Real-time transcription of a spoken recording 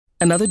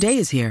Another day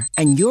is here,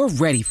 and you're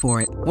ready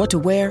for it. What to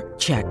wear?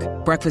 Check.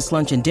 Breakfast,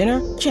 lunch, and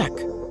dinner? Check.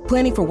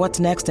 Planning for what's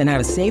next and how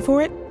to save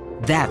for it?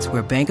 That's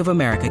where Bank of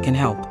America can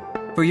help.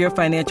 For your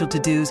financial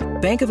to-dos,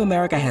 Bank of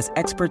America has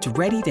experts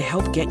ready to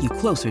help get you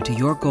closer to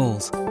your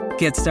goals.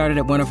 Get started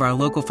at one of our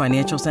local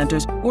financial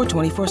centers or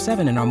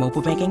 24/7 in our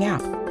mobile banking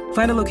app.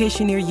 Find a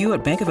location near you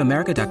at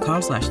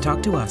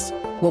bankofamerica.com/talktous.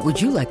 What would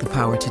you like the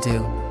power to do?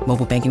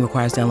 Mobile banking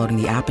requires downloading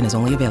the app and is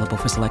only available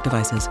for select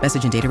devices.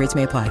 Message and data rates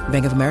may apply.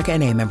 Bank of America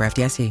N.A., member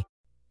FDIC.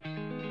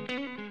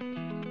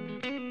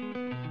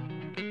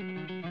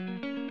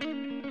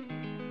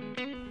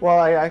 Well,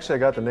 I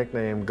got the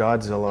nickname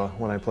Godzilla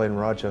when I played in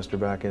Rochester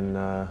back in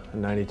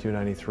 '92,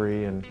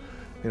 '93, and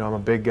I'm a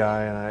big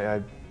guy, and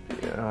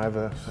I have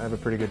a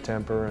pretty good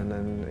temper, and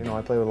then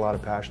I play with a lot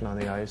of passion on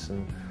the ice,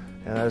 and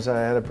as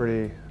I had a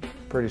pretty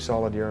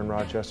solid year in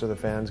Rochester, the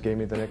fans gave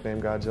me the nickname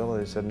Godzilla.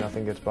 They said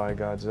nothing gets by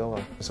Godzilla,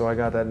 so I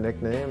got that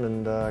nickname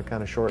and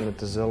kind of shortened it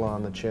to Zilla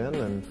on the chin.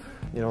 And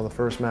the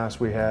first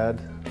mask we had,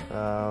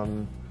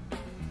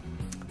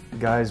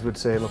 guys would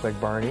say it looked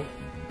like Barney.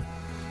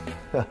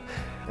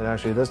 And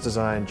actually this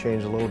design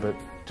changed a little bit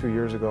 2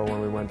 years ago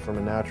when we went from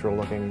a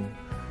natural-looking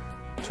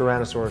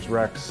Tyrannosaurus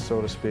Rex,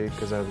 so to speak,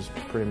 because that was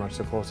pretty much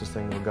the closest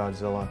thing to a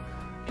Godzilla,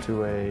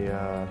 to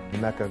a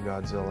Mecha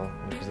Godzilla,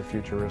 which is a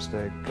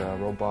futuristic,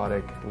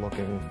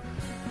 robotic-looking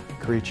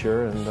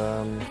creature, and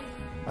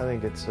I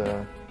think it's,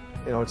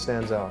 it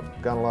stands out.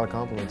 Got a lot of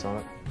compliments on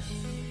it.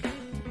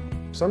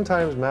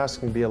 Sometimes masks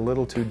can be a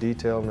little too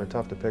detailed and they're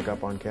tough to pick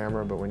up on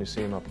camera, but when you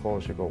see them up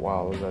close, you go,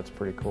 wow, that's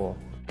pretty cool.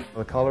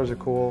 The colors are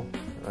cool,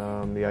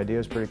 the idea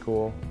is pretty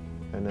cool,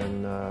 and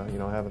then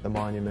having the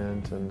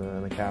monument and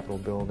the Capitol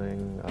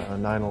building.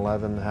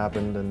 9/11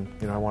 happened, and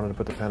I wanted to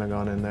put the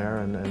Pentagon in there,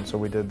 and so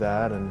we did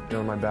that. And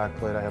on my back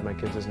plate, I have my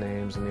kids'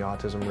 names and the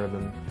autism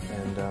ribbon,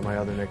 and my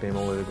other nickname,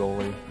 Olaf the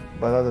goalie.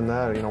 But other than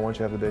that, once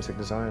you have the basic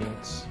design,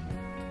 it's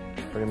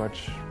pretty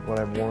much what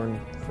I've worn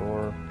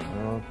for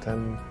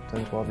 10,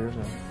 12 years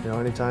now.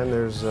 Anytime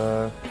there's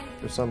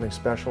something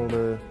special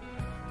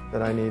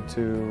that I need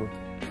to,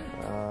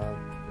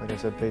 like I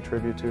said, pay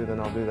tribute to, then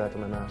I'll do that to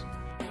my mask.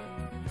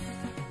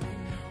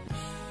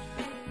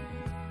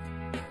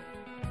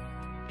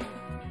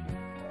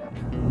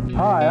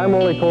 Hi, I'm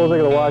Olaf Kolzig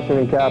of the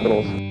Washington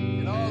Capitals.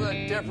 You know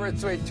the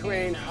difference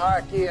between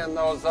hockey and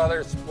those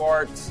other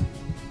sports?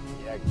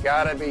 You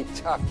gotta be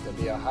tough to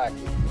be a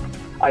hockey.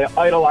 I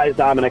idolize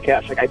Dynamite.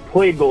 I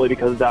played goalie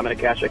because of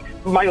Dynamite.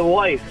 My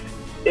life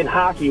in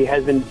hockey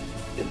has been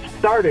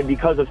started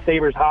because of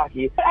Sabres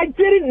hockey. I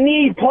didn't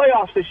need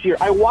playoffs this year.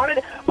 I wanted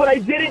it, but I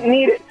didn't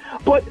need it.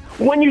 But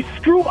when you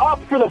screw up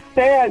for the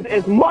fans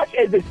as much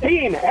as the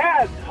team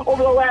has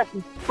over the last,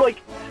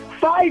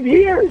 5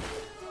 years,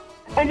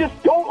 and just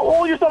don't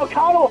hold yourself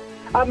accountable,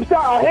 I'm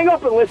sorry, I'll hang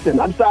up and listen.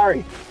 I'm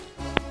sorry.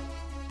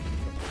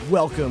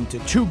 Welcome to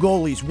Two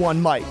Goalies,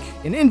 One Mic,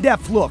 an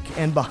in-depth look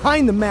and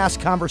behind-the-mask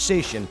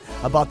conversation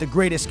about the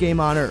greatest game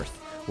on earth,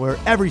 where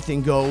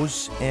everything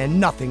goes and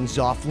nothing's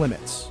off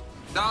limits.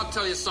 Now I'll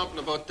tell you something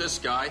about this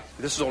guy.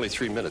 This is only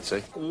 3 minutes, eh?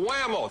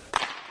 Whammo!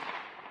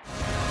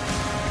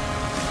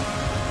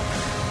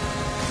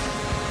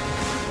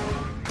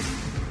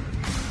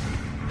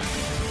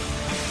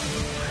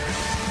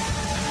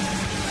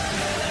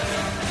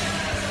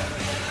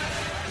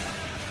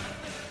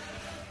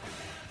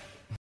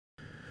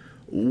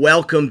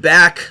 Welcome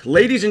back,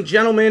 ladies and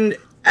gentlemen,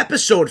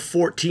 episode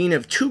 14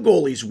 of Two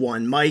Goalies,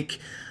 One Mic.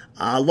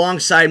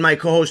 Alongside my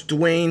co-host,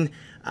 Dwayne.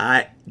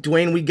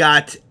 Dwayne, we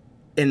got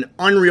an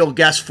unreal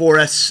guest for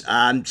us,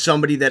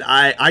 somebody that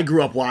I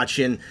grew up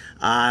watching.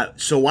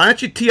 So why don't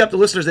you tee up the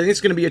listeners? I think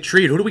it's going to be a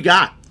treat. Who do we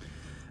got?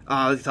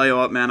 I'll tell you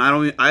what, man. I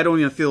don't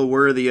even feel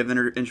worthy of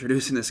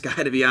introducing this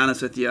guy, to be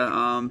honest with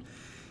you.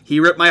 He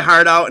ripped my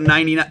heart out in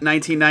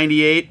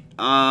 1998.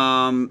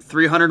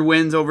 300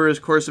 wins over his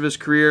course of his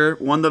career.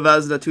 Won the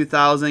Vezina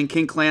 2000.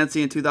 King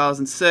Clancy in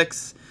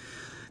 2006.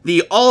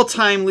 The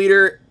all-time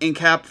leader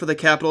for the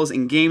Capitals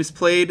in games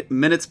played,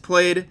 minutes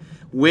played,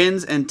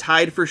 wins, and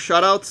tied for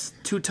shutouts.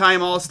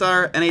 Two-time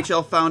All-Star,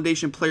 NHL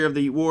Foundation Player of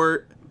the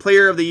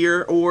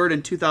Year award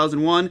in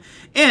 2001,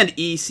 and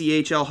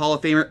ECHL Hall of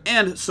Famer,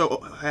 and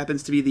so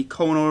happens to be the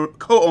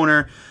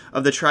co-owner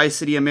of the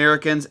Tri-City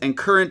Americans and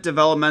current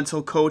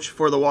developmental coach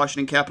for the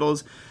Washington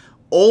Capitals,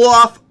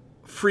 Olaf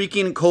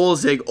freaking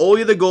Kolzig.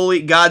 Ole the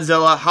goalie,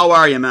 Godzilla. How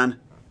are you, man?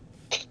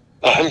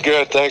 I'm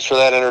good. Thanks for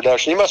that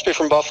introduction. You must be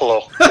from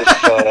Buffalo.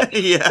 If,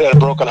 yeah. You had a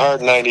broken heart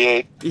in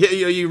 '98.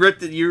 Yeah, you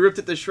ripped it. You ripped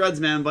it to shreds,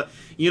 man. But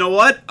you know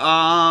what?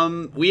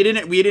 We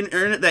didn't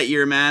earn it that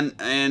year, man.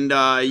 And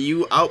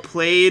you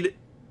outplayed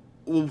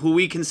who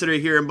we consider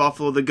here in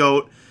Buffalo the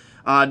GOAT,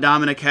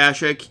 Dominik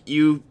Hasek.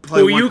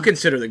 Who you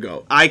consider the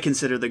GOAT? I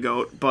consider the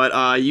GOAT.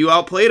 But you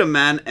outplayed him,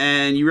 man,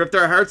 and you ripped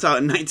our hearts out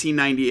in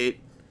 1998.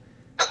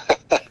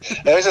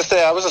 I was to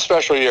say, it was a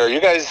special year. You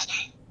guys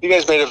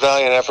made a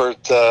valiant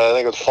effort, I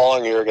think, the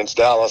following year against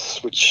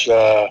Dallas, which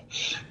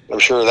I'm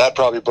sure that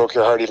probably broke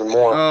your heart even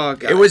more. Oh,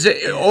 God. It was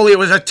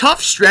a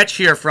tough stretch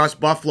here for us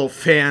Buffalo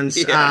fans,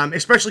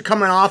 especially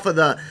coming off of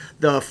the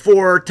the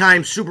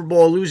 4-time Super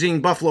Bowl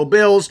losing Buffalo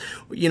Bills.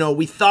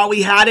 We thought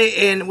we had it,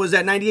 and was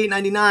that 98,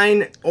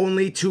 99,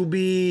 only to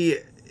be,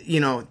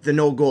 the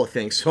no goal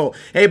thing. So,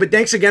 hey, but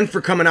thanks again for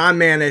coming on,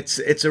 man.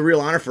 It's a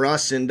real honor for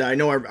us, and I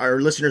know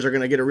our listeners are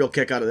going to get a real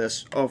kick out of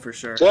this. Oh, for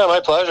sure. Yeah, my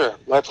pleasure.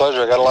 I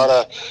got a lot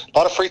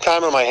of free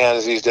time on my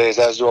hands these days,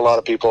 as do a lot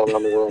of people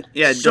around the world.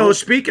 Yeah. So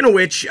speaking of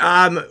which,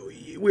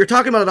 we were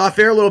talking about it off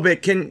air a little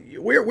bit.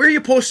 Where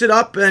you posted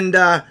up and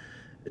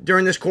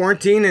during this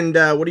quarantine, and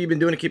what have you been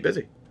doing to keep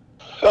busy?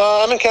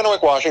 I'm in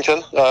Kennewick,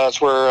 Washington. It's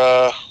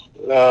where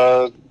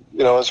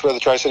it's where the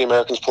Tri-City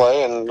Americans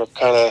play, and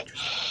kind of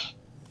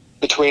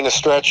between a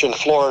stretch in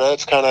Florida.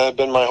 It's kind of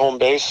been my home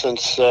base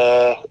since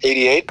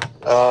 '88.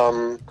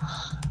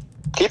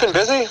 Keeping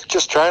busy,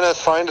 just trying to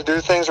find to do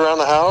things around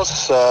the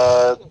house.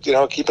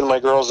 Keeping my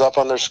girls up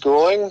on their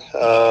schooling.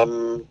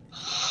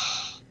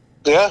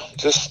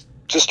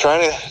 Just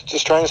trying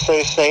to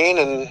stay sane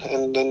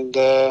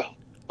and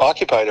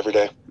occupied every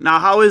day. Now,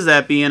 how is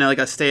that being like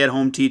a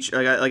stay-at-home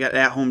teacher, like an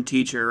at-home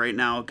teacher right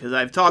now? Because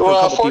I've talked to a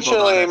couple people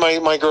about it.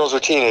 Fortunately, my girls are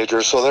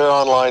teenagers, so they're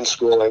online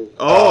schooling.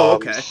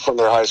 Okay. From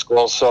their high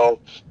school, so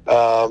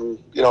I'm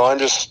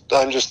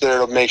just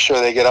there to make sure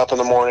they get up in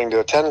the morning to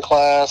attend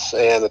class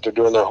and that they're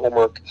doing their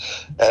homework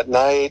at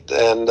night.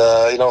 And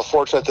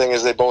fortunate thing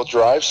is they both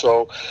drive,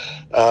 so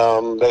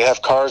they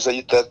have cars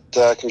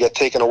that can get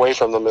taken away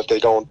from them if they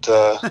don't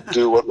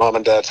do what mom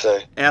and dad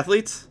say.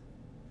 Athletes?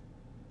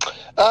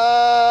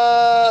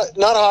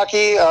 Not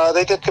hockey.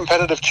 They did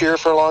competitive cheer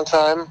for a long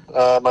time.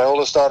 My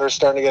oldest daughter is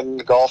starting to get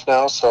into golf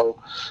now, so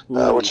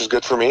which is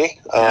good for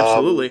me.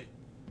 Absolutely.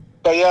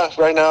 But yeah,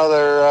 right now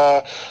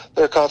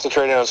they're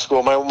concentrating on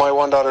school. My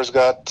one daughter's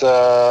got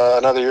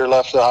another year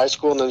left of high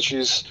school, and then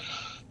she's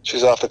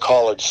off to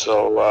college.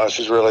 So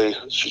she's really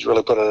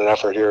putting an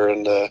effort here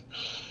into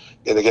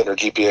getting her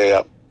GPA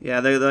up. Yeah,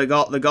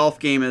 the golf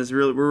game is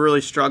we're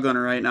really struggling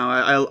right now.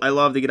 I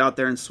love to get out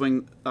there and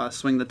swing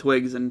the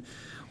twigs and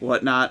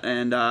whatnot,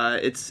 and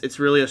it's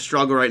really a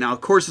struggle right now.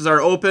 Courses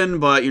are open,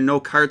 but no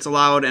carts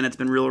allowed, and it's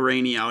been real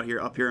rainy up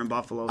here in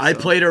Buffalo. So. I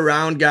played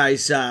around,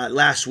 guys,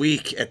 last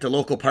week at the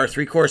local par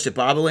 3 course at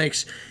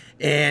Bobolinks,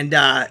 and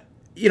I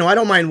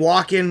don't mind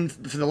walking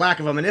for the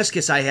lack of a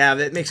meniscus I have.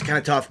 It makes it kind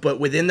of tough, but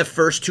within the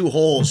first 2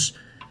 holes,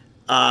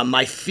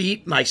 my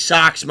feet, my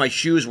socks, my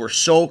shoes were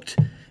soaked.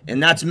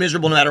 And that's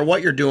miserable no matter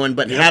what you're doing,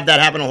 but have that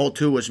happen on hole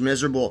 2 was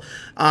miserable.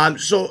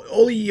 So,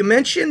 Oli, you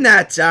mentioned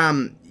that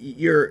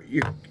you're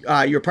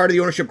part of the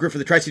ownership group for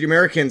the Tri-City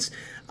Americans.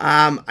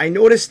 I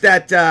noticed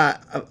that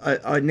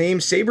a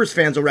name Sabres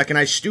fans will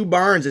recognize, Stu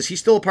Barnes. Is he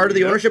still a part of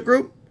the ownership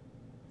group?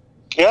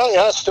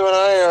 Yeah. Stu and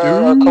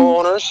I are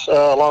co-owners,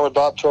 along with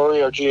Bob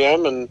Torrey, our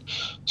GM, and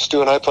Stu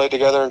and I played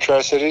together in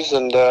Tri-Cities,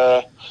 and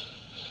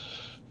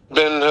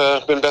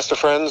been best of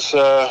friends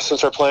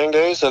since our playing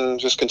days, and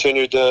just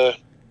continued to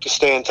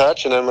stay in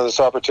touch. And then when this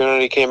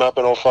opportunity came up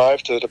in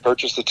 2005 to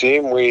purchase the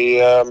team, we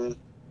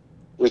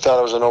thought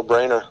it was a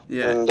no-brainer.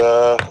 Yeah. And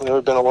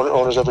we've been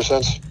owners ever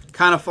since.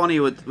 Kind of funny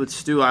with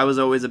Stu. I was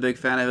always a big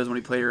fan of his when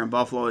he played here in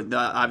Buffalo.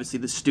 Obviously,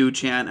 the Stu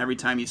chant every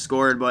time he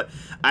scored. But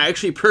I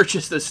actually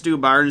purchased the Stu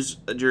Barnes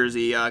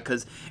jersey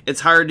because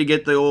it's hard to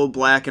get the old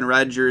black and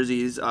red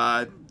jerseys.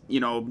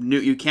 New.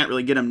 You can't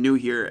really get them new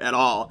here at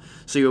all.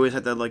 So you always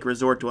have to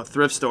resort to a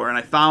thrift store. And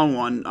I found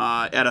one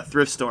at a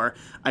thrift store.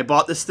 I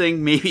bought this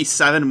thing maybe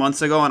 7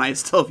 months ago, and I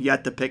still have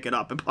yet to pick it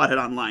up. I bought it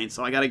online,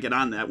 so I got to get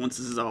on that once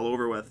this is all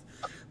over with.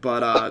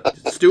 But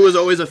Stu is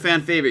always a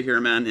fan favorite here,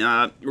 man.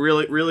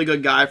 Really, really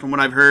good guy from what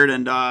I've heard,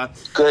 and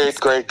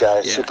great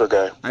guy, super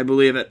guy. I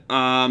believe it.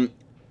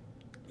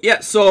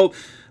 So,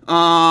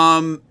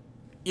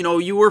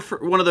 you were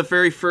one of the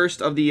very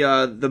first of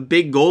the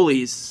big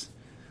goalies,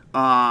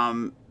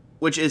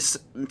 which is,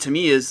 to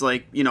me, is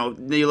you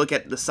look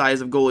at the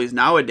size of goalies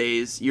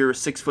nowadays. You're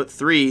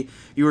 6'3".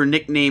 You were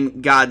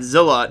nicknamed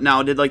Godzilla.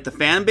 Now, did the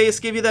fan base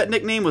give you that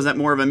nickname? Was that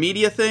more of a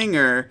media thing,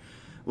 or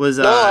was?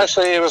 No,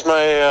 actually, it was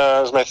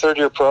my third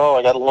year pro.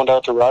 I got loaned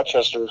out to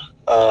Rochester,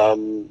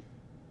 and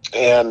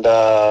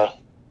I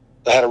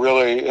had a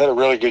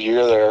really good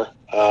year there.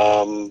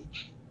 And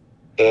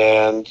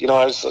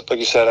I was, like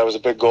you said, I was a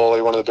big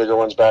goalie, one of the bigger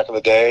ones back in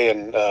the day,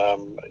 and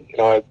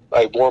I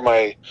wore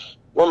my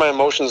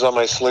emotions on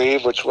my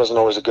sleeve, which wasn't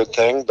always a good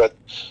thing, but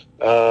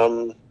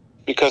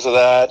because of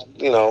that,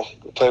 I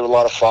played with a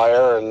lot of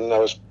fire, and I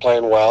was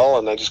playing well,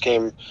 and I just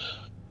came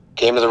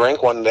to the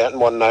rink one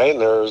night,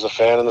 and there was a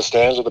fan in the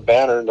stands with a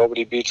banner,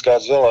 "Nobody beats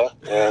Godzilla,"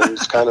 and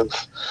it's kind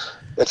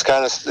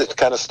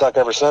of stuck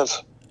ever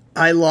since.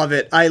 I love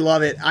it.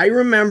 I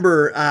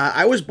remember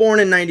I was born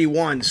in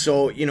 91,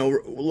 so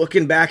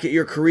looking back at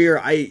your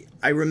career, I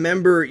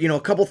remember a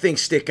couple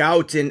things stick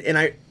out, and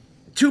I.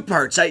 2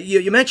 parts.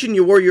 You mentioned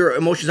you wore your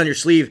emotions on your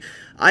sleeve.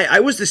 I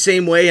was the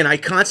same way, and I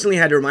constantly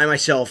had to remind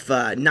myself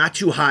not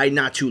too high,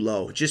 not too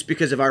low, just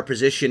because of our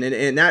position.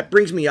 And that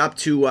brings me up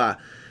to,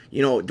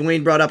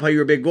 Dwayne brought up how you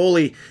were a big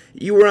goalie.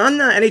 You were on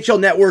the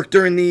NHL Network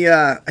during the,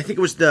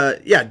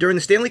 during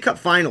the Stanley Cup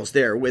Finals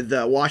there with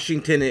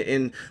Washington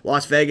in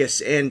Las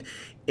Vegas. And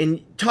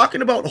And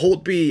talking about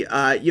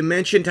Holtby, you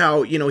mentioned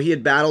how, he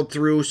had battled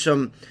through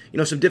some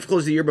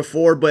difficulties the year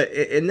before,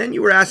 and then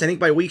you were asked, I think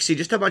by week C,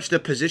 just how much the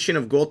position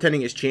of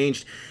goaltending has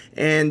changed.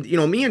 And,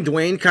 me and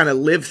Dwayne kind of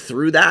lived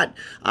through that.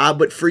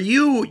 But for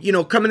you,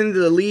 coming into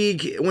the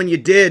league when you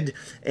did,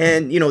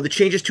 and, the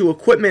changes to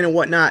equipment and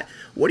whatnot,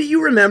 what do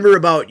you remember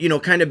about,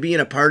 kind of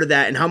being a part of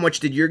that, and how much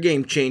did your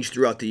game change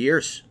throughout the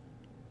years?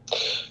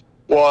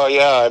 Well,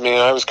 yeah, I mean,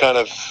 I was kind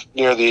of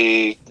near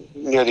the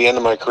end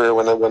of my career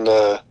when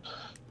the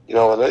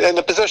and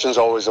the position's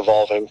always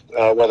evolving,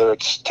 whether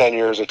it's 10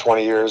 years or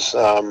 20 years.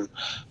 I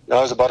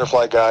was a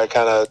butterfly guy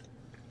kind of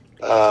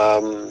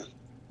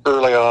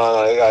early on.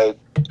 I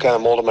kind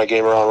of molded my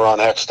game around Ron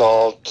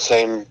Hextall,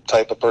 same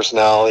type of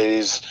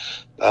personalities.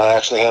 I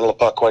actually handled the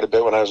puck quite a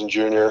bit when I was in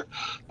junior.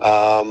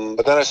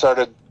 But then I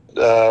started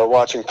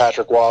watching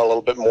Patrick Waugh a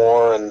little bit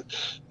more and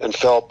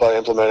felt by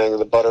implementing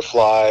the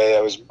butterfly,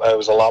 I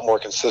was a lot more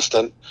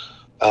consistent.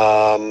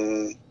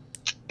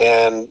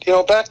 And,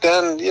 back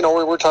then,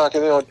 we're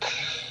talking,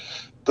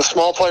 the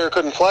small player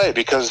couldn't play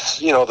because,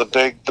 the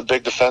big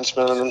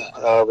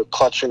defensemen were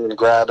clutching and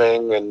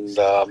grabbing, and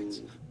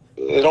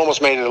it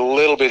almost made it a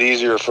little bit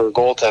easier for a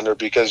goaltender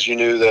because you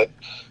knew that,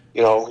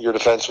 your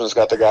defenseman's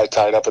got the guy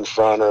tied up in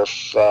front, or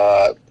if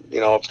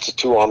it's a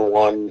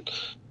 2-on-1.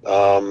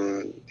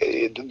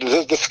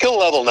 The skill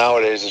level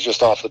nowadays is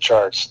just off the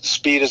charts. The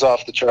speed is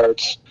off the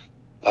charts.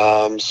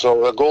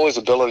 So a goalie's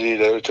ability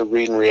to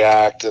read and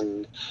react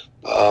and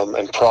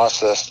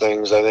process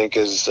things, I think,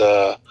 is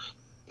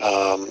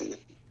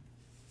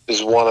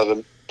one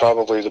of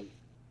probably the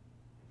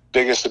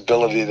biggest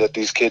ability that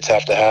these kids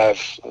have to have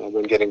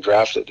when getting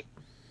drafted.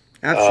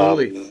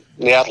 Absolutely.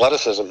 The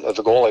athleticism of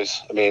the goalies.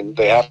 I mean,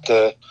 they have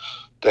to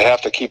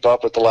keep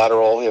up with the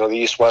lateral, the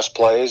east-west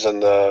plays,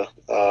 and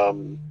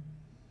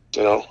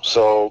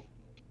so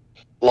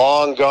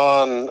long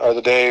gone are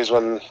the days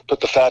when put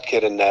the fat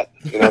kid in net.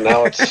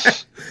 Now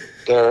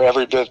they're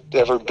every bit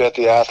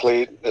the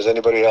athlete as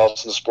anybody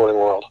else in the sporting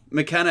world.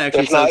 McKenna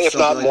actually said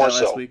something like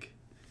that last week.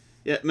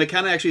 Yeah,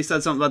 McKenna actually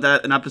said something about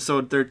that in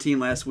episode 13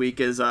 last week.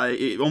 Is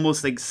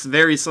almost like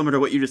very similar to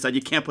what you just said.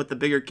 You can't put the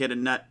bigger kid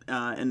in net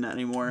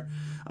anymore.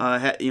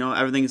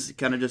 Everything's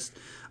kind of just.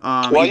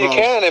 Well, you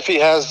can if he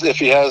has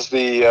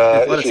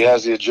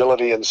the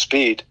agility and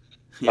speed.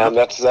 Yeah.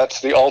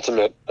 That's the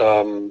ultimate.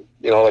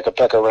 Like a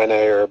Pekka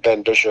Rinne or a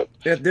Ben Bishop.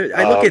 Yeah,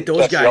 I look at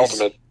those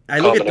guys. I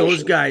look at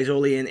those guys,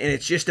 Oli, and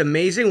it's just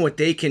amazing what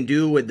they can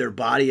do with their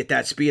body at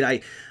that speed.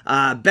 Ben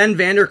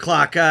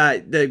Vanderklok,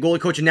 the goalie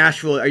coach in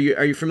Nashville, are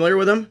you familiar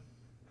with him?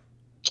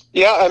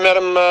 Yeah, I met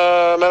him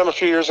a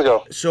few years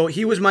ago. So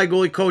he was my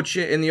goalie coach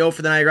in the O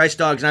for the Niagara Ice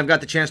Dogs, and I've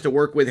got the chance to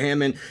work with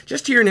him. And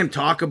just hearing him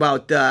talk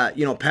about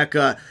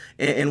Pekka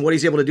and what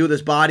he's able to do with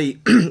his body,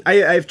 I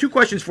have two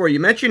questions for you. You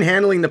mentioned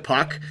handling the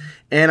puck,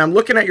 and I'm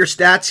looking at your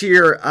stats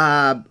here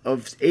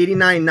of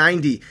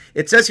 89-90.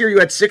 It says here you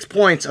had 6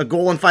 points, a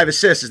goal, and 5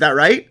 assists. Is that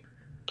right?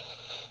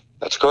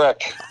 That's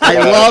correct. I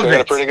love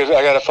it. I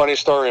got a funny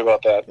story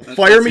about that.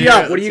 Fire me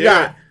up. What do you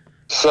got?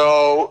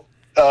 So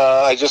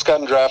I just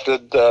gotten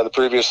drafted the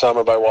previous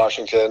summer by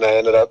Washington. I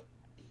ended up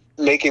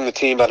making the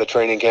team out of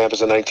training camp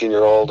as a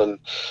 19-year-old, and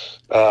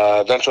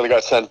eventually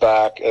got sent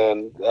back.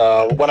 And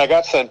when I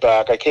got sent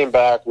back, I came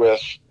back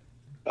with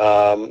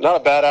not a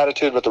bad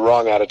attitude, but the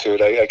wrong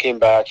attitude. I came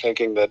back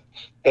thinking that,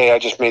 hey, I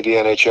just made the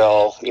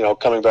NHL.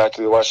 Coming back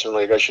to the Western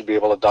League, I should be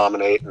able to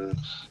dominate. And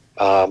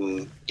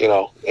and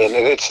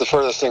it's the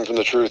furthest thing from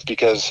the truth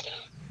because,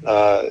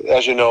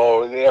 as you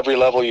know, every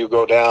level you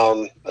go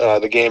down,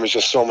 the game is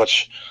just so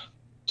much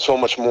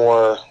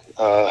more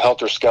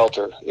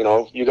helter-skelter.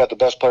 You got the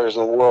best players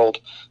in the world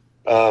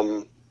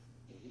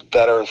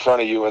that are in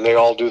front of you, and they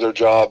all do their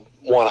job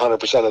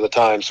 100% of the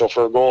time. So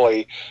for a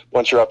goalie,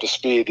 once you're up to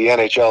speed, the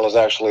NHL is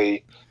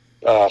actually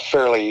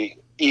fairly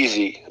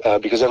easy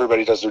because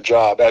everybody does their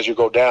job. As you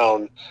go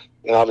down,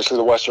 and obviously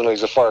the Western League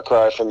is a far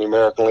cry from the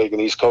American League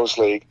and East Coast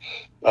League,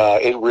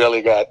 it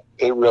really got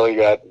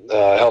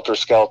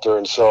helter-skelter.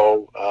 And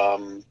so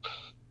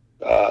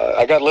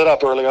I got lit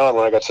up early on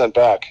when I got sent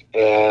back.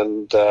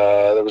 And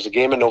there was a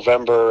game in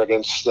November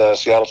against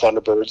Seattle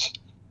Thunderbirds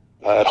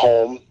at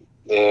home.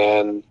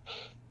 And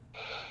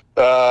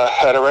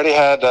I'd already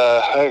had,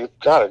 I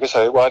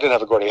didn't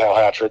have a Gordie Howe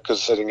hat trick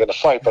because I didn't get in a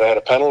fight, but I had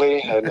a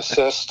penalty, I had an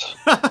assist.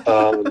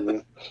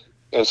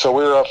 And so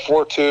we were up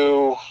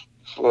 4-2,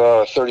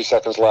 30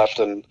 seconds left,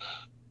 and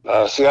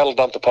Seattle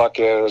dumped the puck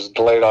in. It was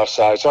delayed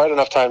offside. So I had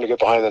enough time to get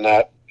behind the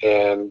net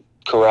and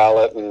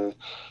corral it and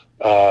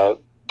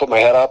put my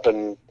head up,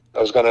 and I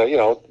was going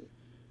to,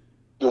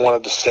 we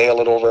wanted to sail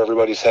it over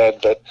everybody's head,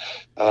 but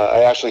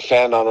I actually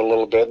fanned on it a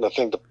little bit, and I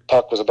think the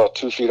puck was about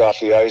 2 feet off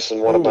the ice,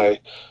 and one of my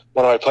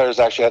players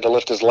actually had to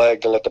lift his leg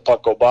to let the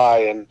puck go by,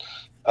 and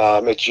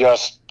it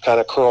just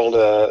kind of curled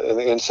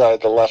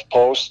inside the left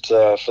post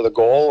for the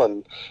goal,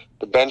 and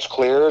the bench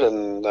cleared,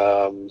 and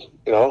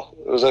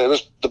it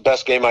was the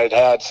best game I'd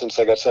had since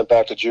I got sent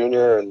back to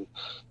junior, and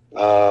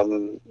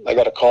I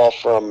got a call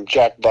from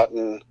Jack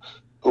Button,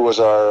 who was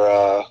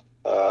our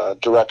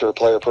director of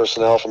player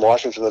personnel from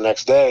Washington the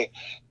next day,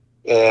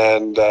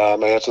 And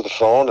I answered the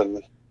phone,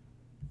 and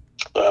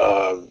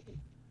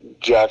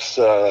Jack's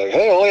like,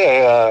 "Hey, Ole,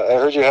 I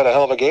heard you had a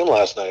hell of a game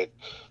last night."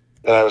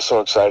 And I was so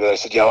excited. I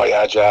said, "Oh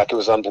yeah, Jack, it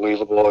was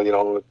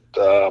unbelievable.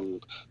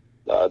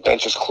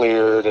 Benches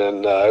cleared,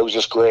 and it was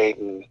just great."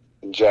 And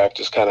Jack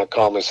just kind of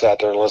calmly sat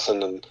there and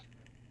listened,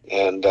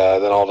 and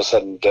then all of a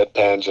sudden,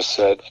 deadpan just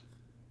said,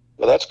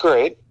 "Well, that's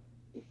great,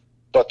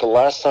 but the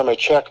last time I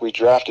checked, we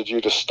drafted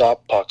you to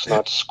stop pucks,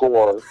 not to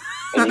score,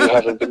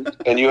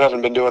 and you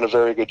haven't been doing a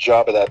very good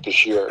job of that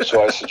this year.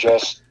 So I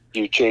suggest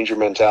you change your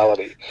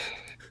mentality."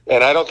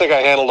 And I don't think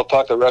I handled the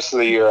puck the rest of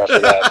the year after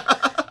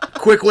that.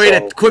 Quick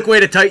way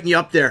to tighten you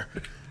up there.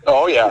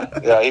 Oh yeah,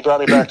 he brought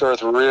me back to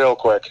earth real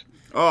quick.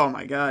 Oh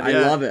my God!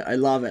 Yeah. I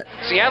love it.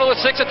 Seattle with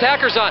 6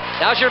 attackers on.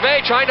 Now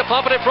Gervais trying to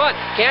pump it in front.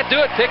 Can't do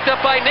it. Picked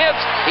up by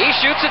Nibs. He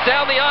shoots it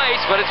down the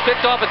ice, but it's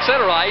picked off at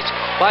center ice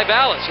by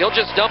Ballas. He'll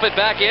just dump it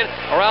back in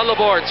around the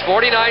boards.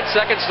 49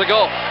 seconds to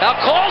go. Now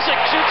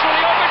Kolzig shoots for the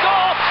open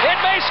goal. It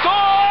may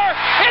score.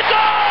 It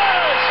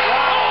does!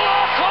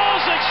 Olaf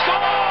Kolzig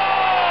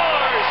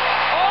scores!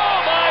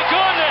 Oh my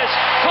goodness!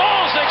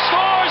 Kolzig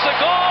scores a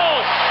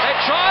goal, and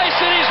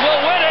Tri-Cities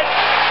will win it.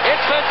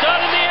 It's been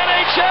done in the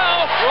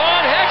NHL.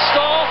 Ron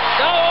Hextall.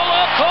 Now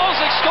Olaf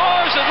Kolzig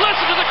scores, and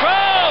listen to the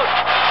crowd.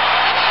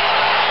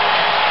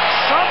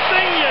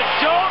 Something you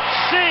don't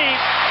see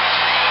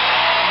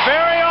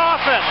very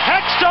often.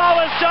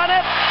 Hextall has done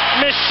it.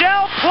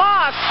 Michel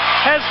Plas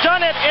has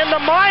done it in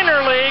the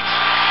minor leagues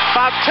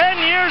about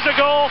 10 years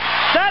ago.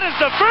 That is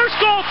the first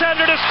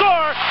goaltender to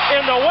score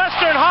in the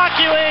Western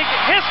Hockey League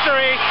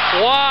history.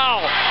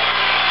 Wow.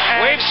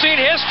 We've seen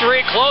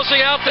history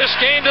closing out this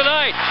game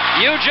tonight.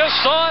 You just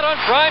saw it on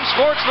Prime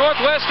Sports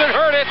Northwest and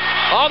heard it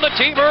on the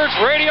T-Birds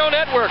Radio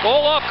Network.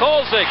 Olaf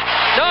Kolzig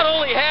not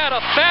only had a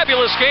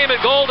fabulous game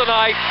at goal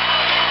tonight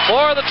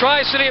for the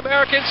Tri-City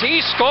Americans, he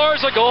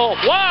scores a goal.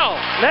 Wow!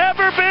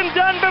 Never been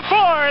done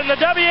before in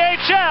the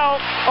WHL.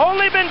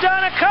 Only been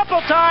done a couple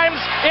times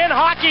in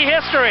hockey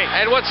history.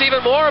 And what's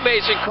even more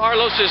amazing,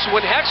 Carlos, is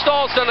when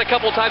Hextall's done a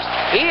couple times,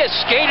 he has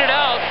skated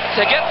out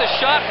to get the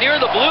shot near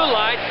the blue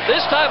line.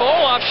 This time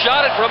Olaf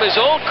shot it from his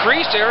own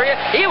crease area.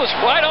 He was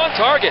right on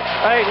target.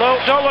 Hey,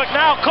 don't look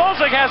now.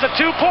 Kolzig has a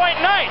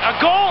 2-point night, a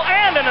goal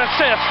and an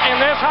assist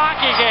in this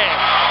hockey game.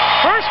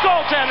 First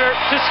goaltender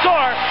to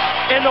score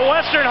in the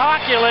Western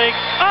Hockey League.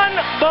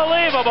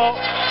 Unbelievable.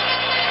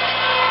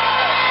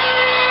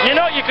 You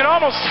know, you can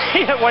almost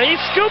see it when he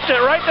scooped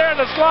it right there in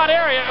the slot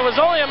area. It was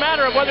only a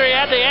matter of whether he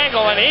had the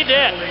angle, and he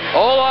did.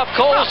 Olaf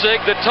Kolzig,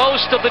 the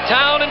toast of the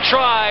town and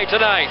Tri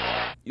tonight.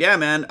 Yeah,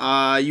 man.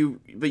 You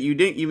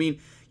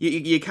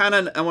kind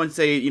of, I wouldn't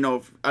say,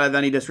 out of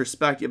any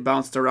disrespect, you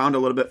bounced around a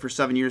little bit for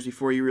 7 years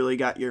before you really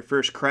got your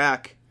first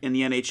crack in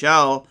the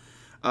NHL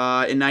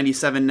in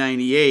 97,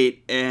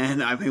 98.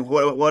 And I mean,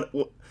 what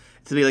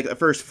to be like the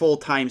first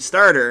full-time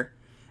starter,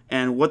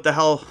 and what the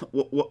hell,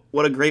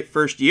 what a great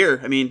first year.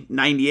 I mean,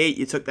 98,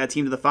 you took that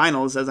team to the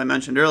finals, as I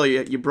mentioned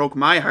earlier. You broke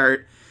my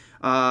heart.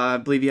 I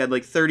believe you had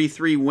like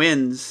 33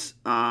 wins.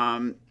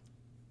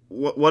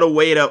 What a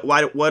way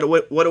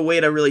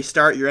to really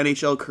start your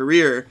NHL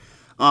career.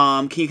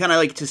 Can you kind of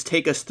like just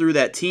take us through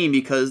that team,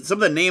 because some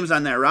of the names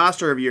on that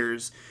roster of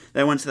yours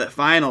that went to the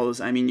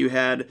finals, I mean, you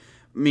had,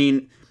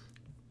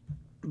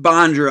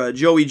 Bondra,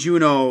 Joey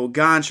Juneau,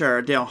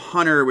 Gonchar, Dale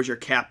Hunter was your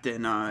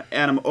captain,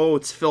 Adam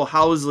Oates, Phil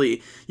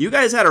Housley. You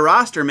guys had a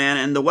roster, man,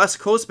 and the West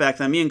Coast back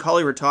then, me and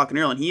Cully were talking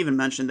earlier, and he even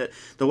mentioned that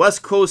the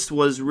West Coast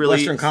was really...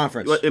 Western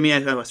Conference.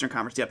 Western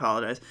Conference, I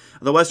apologize.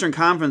 The Western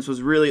Conference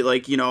was really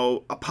like,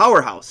 a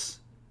powerhouse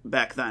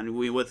back then.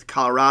 With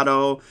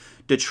Colorado,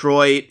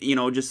 Detroit,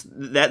 just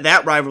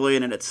that rivalry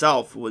in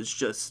itself was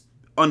just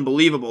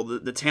unbelievable,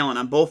 the talent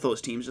on both those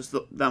teams, just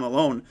them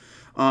alone.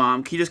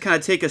 Can you just kind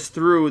of take us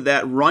through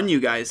that run you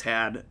guys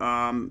had,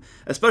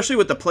 especially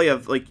with the play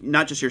of, like,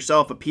 not just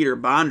yourself, but Peter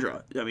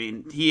Bondra? I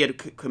mean, he had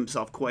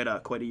himself quite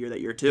a year that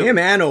year too. Yeah,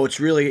 man. Oh, it's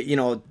really,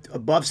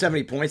 above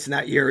 70 points in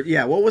that year.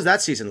 Yeah, what was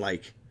that season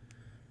like?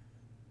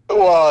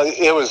 Well,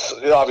 it was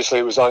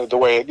on the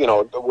way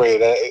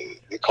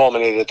it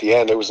culminated at the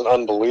end. It was an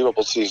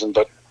unbelievable season.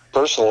 But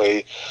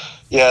personally,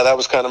 yeah, that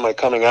was kind of my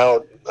coming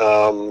out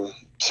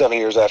 7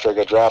 years after I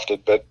got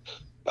drafted. But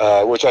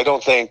which I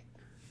don't think,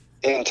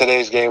 in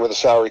today's game with a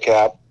salary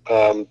cap,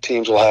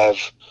 teams will have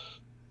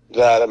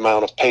that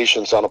amount of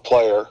patience on a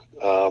player.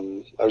 I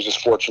was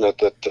just fortunate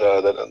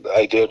that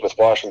I did with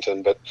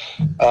Washington. But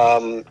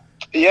and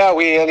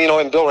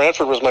Bill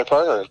Ranford was my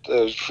partner.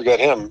 Forget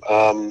him.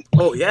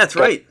 Oh yeah, that's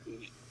right.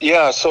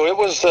 Yeah, so it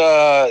was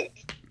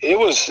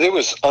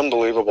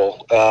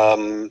unbelievable.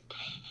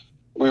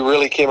 We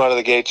really came out of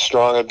the gate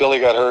strong. And Billy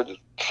got hurt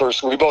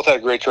first. We both had a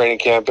great training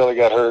camp. Billy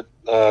got hurt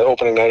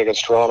opening night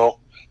against Toronto.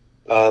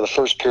 The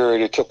first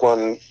period, he took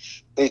one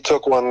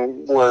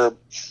where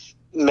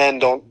men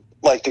don't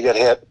like to get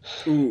hit.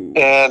 Ooh.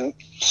 And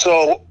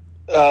so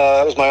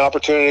that was my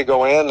opportunity to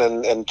go in,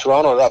 and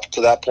Toronto up to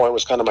that point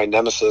was kind of my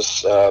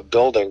nemesis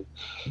building.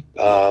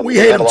 We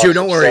hate him too,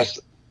 don't worry.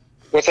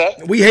 What's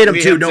that? We hate him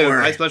too, don't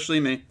worry.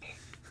 Especially me.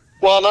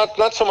 Well,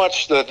 not so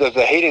much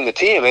the hating the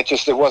team.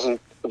 It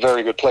wasn't a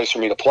very good place for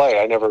me to play.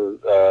 I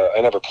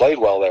never played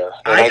well there.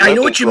 I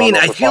know what you mean.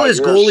 I feel as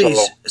goalies,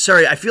 so.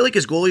 I feel like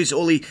as goalies,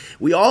 Oli,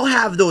 we all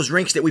have those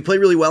rinks that we play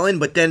really well in,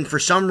 but then for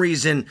some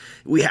reason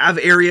we have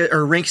area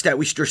or rinks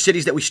or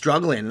cities that we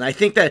struggle in. And I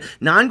think that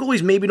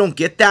non-goalies maybe don't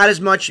get that as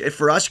much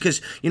for us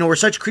because, we're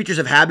such creatures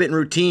of habit and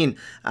routine.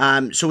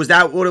 So was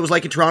that what it was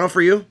like in Toronto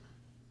for you?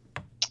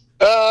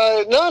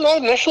 No, not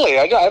initially.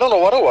 I don't know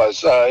what it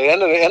was.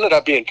 It ended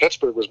up being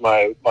Pittsburgh was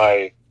my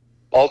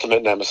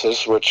ultimate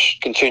nemesis, which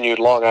continued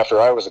long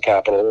after I was a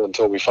Capital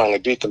until we finally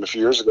beat them a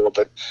few years ago.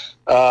 But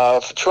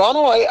for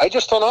Toronto, I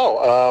just don't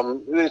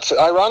know. It's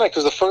ironic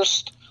because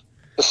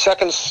the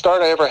second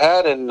start I ever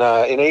had in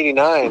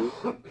 '89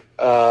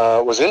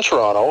 was in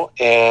Toronto,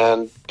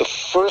 and the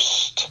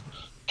first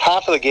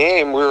half of the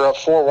game we were up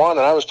 4-1, and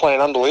I was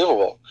playing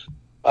unbelievable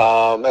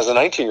as a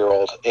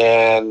 19-year-old,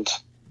 and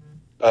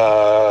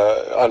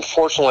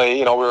unfortunately,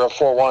 we were up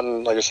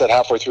 4-1, like I said,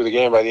 halfway through the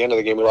game. By the end of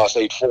the game, we lost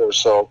 8-4.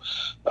 So,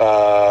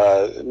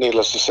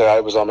 needless to say,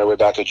 I was on my way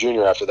back to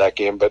junior after that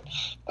game. But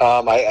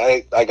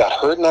I got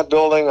hurt in that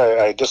building.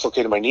 I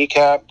dislocated my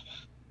kneecap.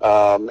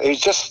 It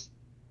just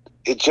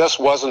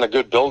wasn't a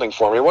good building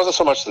for me. It wasn't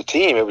so much the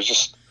team. It was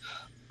just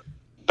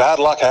bad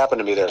luck happened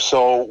to me there.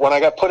 So when I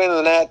got put into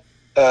the net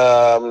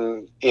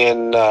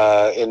in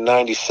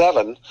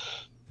 '97.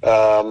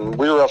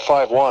 We were up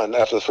 5-1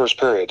 after the first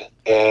period,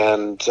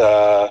 and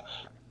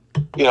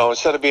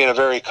instead of being a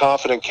very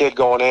confident kid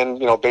going in,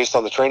 based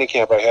on the training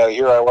camp I had,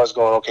 here I was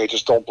going, okay,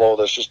 just don't blow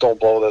this,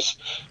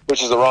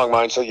 which is the wrong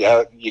mindset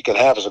you can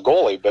have as a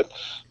goalie. But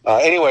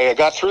anyway, I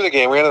got through the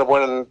game. We ended up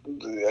winning.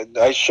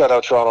 I shut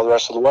out Toronto the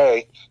rest of the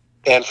way,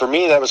 and for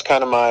me, that was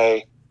kind of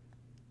my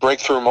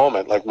breakthrough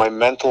moment, like my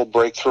mental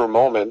breakthrough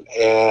moment,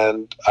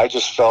 and I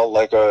just felt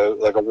like a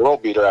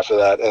world beater after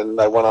that. And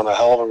I went on a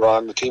hell of a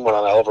run. The team went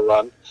on a hell of a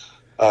run.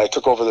 I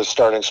took over the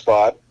starting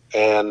spot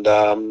and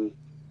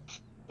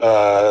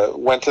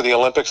went to the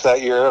Olympics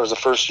that year. It was the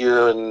first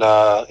year in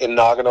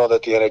Nagano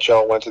that the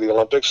NHL went to the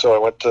Olympics. So I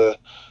went to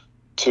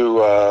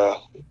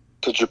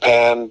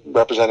Japan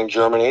representing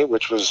Germany,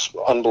 which was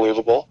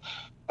unbelievable.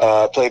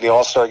 Played the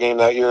All-Star game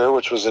that year,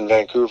 which was in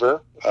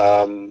Vancouver,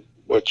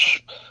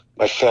 which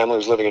my family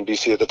was living in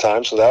BC at the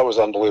time, so that was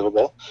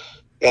unbelievable.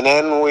 And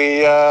then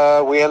we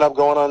ended up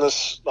going on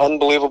this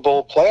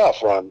unbelievable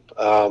playoff run.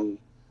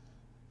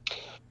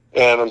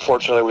 And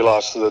unfortunately, we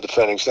lost to the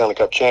defending Stanley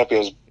Cup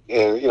champions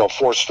in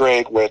 4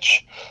 straight,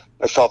 which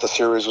I felt the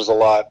series was a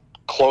lot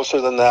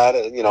closer than that.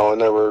 And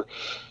there were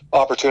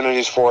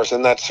opportunities for us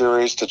in that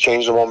series to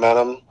change the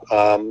momentum,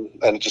 and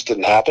it just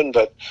didn't happen.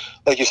 But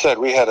like you said,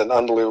 we had an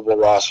unbelievable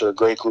roster, a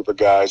great group of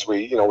guys.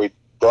 We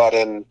brought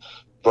in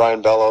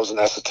Brian Bellows and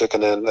Esa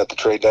Tikkanen at the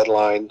trade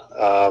deadline,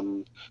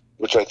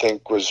 which I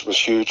think was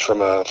huge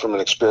from an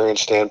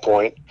experience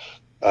standpoint.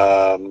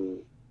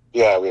 We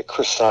had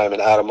Chris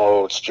Simon, Adam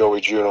Oates, Joey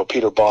Juneau,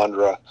 Peter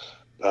Bondra.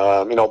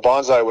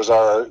 Bonsai was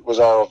our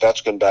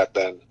Ovechkin back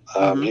then.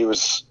 He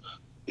was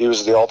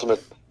the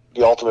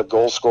ultimate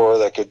goal scorer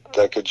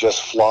that could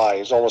just fly. He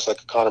was almost like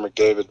a Connor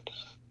McDavid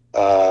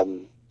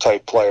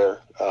type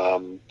player.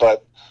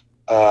 But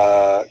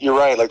you're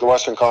right. Like the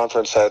Western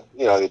Conference had,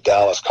 the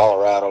Dallas,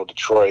 Colorado,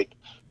 Detroit.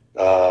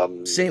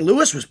 St.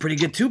 Louis was pretty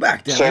good too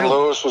back then. St.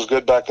 Louis was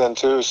good back then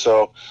too.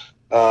 So,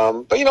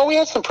 but we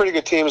had some pretty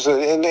good teams,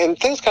 and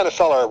things kind of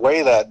fell our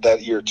way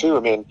that year too. I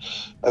mean,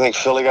 I think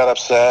Philly got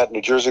upset,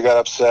 New Jersey got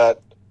upset.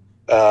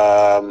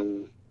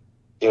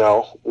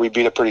 We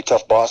beat a pretty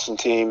tough Boston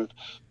team.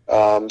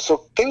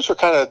 So things were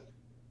kind of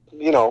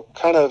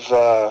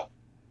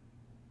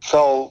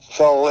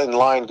fell in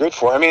line good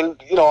for. I mean,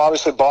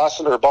 obviously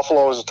Boston or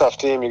Buffalo is a tough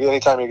team.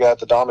 Anytime you got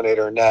the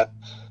Dominator in net,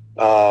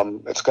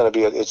 it's going to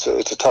be it's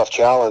a tough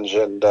challenge,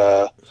 and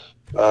that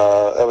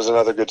was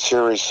another good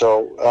series.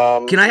 So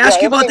can I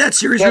ask you about that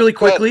series really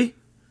quickly?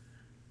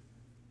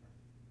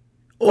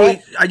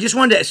 I just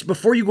wanted to,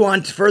 before you go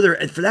on further,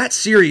 and for that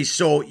series,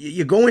 so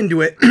you go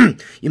into it,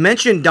 you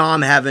mentioned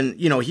Dom having,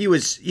 he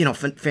was,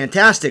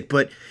 fantastic,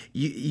 but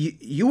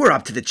you were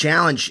up to the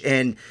challenge,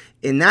 and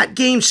in that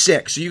game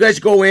 6, so you guys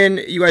go in,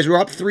 you guys were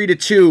up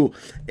 3-2,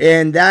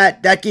 and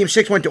that game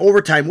 6 went to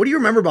overtime. What do you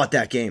remember about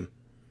that game?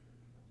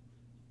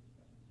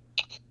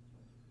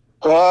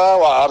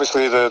 Well,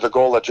 obviously the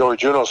goal that Joey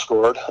Juneau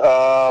scored.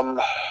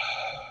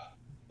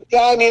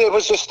 It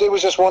was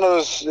just one of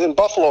those. In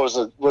Buffalo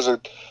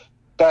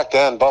back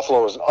then,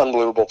 Buffalo was an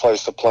unbelievable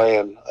place to play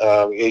in,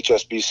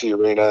 HSBC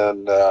Arena,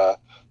 and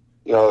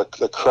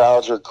the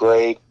crowds were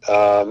great.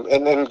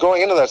 And then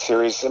going into that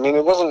series, I mean,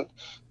 it wasn't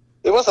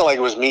like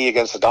it was me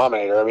against the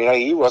Dominator. I mean,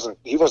 he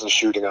wasn't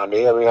shooting on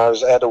me. I mean, I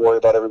had to worry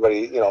about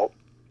everybody, all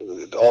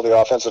the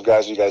offensive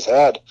guys you guys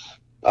had.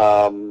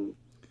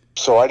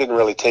 So I didn't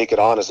really take it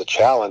on as a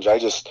challenge. I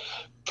just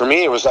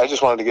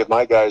wanted to give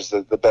my guys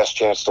the best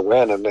chance to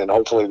win, and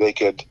hopefully they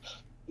could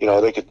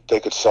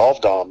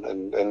solve Dom,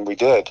 and we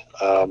did.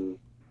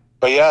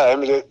 But yeah,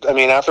 I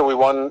mean,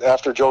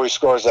 after Joey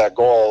scores that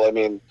goal, I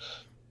mean,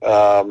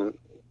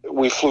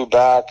 we flew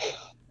back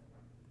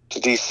to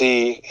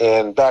DC,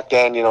 and back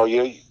then,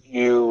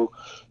 you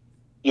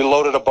you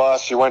loaded a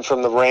bus, you went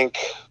from the rink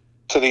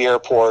to the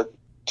airport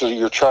to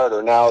your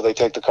charter. Now they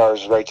take the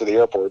cars right to the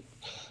airport.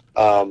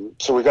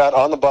 So we got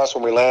on the bus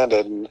when we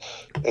landed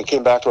and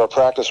came back to our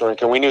practice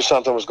rink, and we knew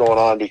something was going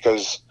on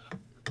because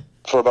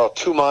for about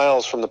 2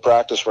 miles from the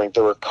practice rink,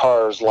 there were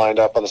cars lined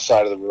up on the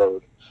side of the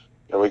road.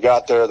 And we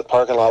got there, the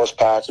parking lot was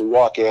packed. We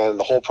walk in,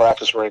 the whole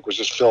practice rink was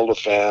just filled with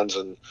fans,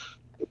 and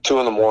 2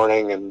 in the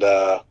morning. And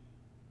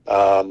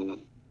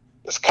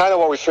it's kind of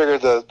what we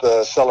figured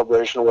the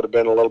celebration would have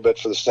been a little bit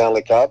for the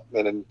Stanley Cup.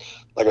 And then,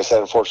 like I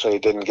said, unfortunately,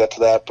 it didn't get to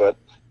that. But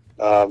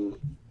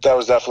that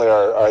was definitely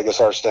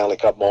our Stanley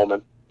Cup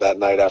moment that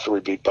night after we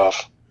beat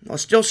Buff. Well,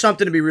 still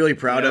something to be really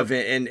proud of,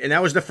 and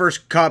that was the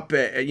first cup,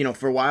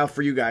 for a while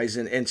for you guys,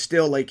 and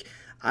still, like,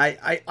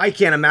 I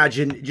can't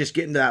imagine just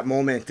getting to that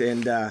moment,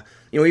 and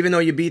even though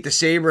you beat the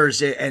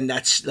Sabres, and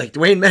that's like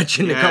Dwayne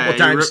mentioned a couple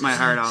times, ripped my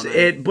heart out.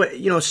 But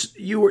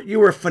you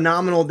were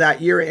phenomenal that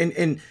year,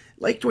 and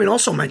like Dwayne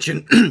also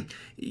mentioned,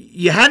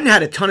 you hadn't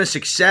had a ton of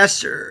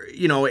success, or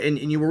and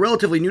you were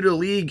relatively new to the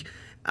league,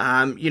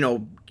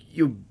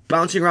 you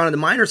bouncing around in the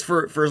minors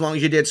for as long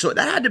as you did, so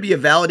that had to be a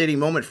validating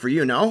moment for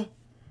you, no?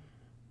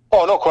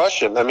 Oh, no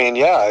question. I mean,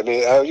 yeah. I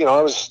mean,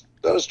 I was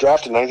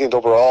drafted 19th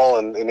overall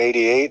in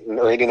 88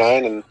 or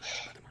 89,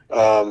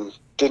 and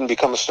didn't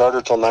become a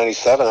starter till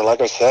 97. And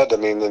like I said, I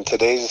mean, in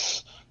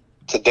today's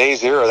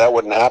era, that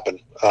wouldn't happen.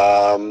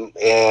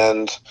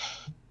 And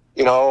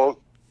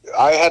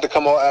I had to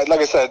come.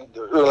 Like I said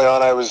early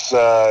on,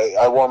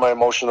 I wore my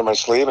emotion on my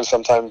sleeve, and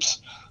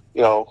sometimes,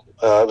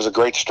 it was a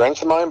great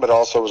strength of mine, but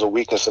also it was a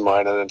weakness of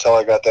mine. And until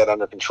I got that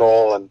under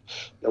control and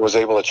was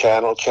able to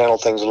channel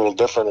things a little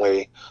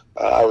differently,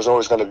 I was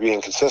always going to be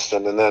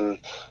inconsistent. And then,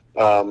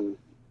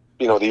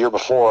 the year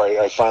before,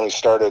 I finally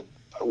started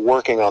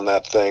working on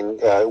that thing,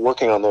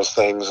 working on those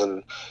things,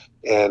 and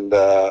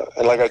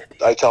like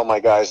I tell my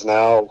guys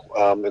now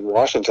in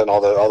Washington,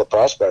 all the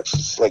prospects,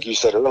 it's like you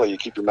said earlier, you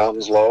keep your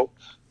mountains low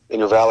and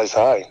your valleys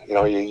high.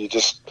 You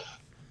just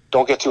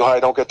don't get too high,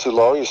 don't get too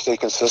low. You stay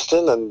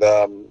consistent,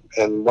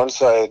 and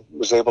once I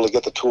was able to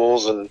get the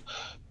tools and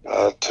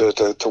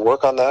to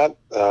work on that,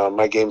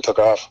 my game took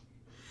off.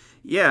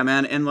 Yeah,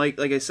 man, and like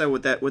I said,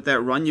 with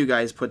that run you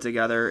guys put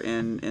together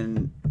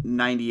in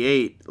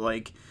 '98,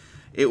 like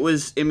it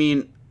was. I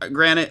mean,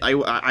 granted,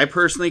 I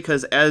personally,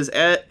 because as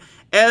a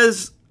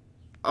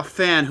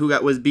fan who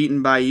was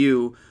beaten by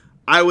you,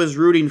 I was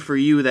rooting for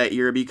you that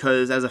year,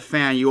 because as a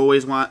fan, you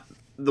always want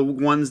the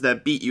ones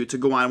that beat you to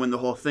go on and win the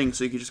whole thing,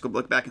 so you could just go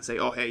look back and say,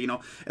 oh, hey,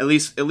 at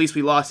least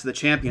we lost to the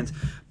champions.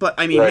 But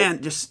I mean, right. Man,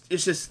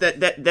 it's just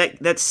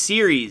that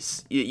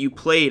series you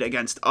played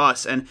against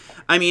us, and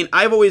I mean,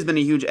 I've always been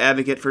a huge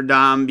advocate for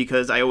Dom,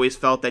 because I always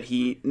felt that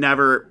he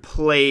never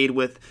played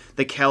with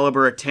the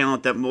caliber of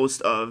talent that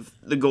most of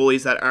the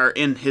goalies that are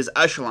in his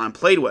echelon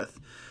played with,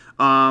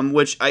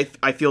 which I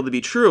feel to be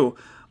true.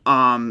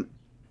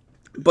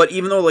 But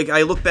even though, like,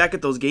 I look back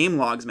at those game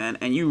logs, man,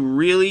 and you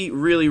really,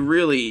 really,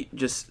 really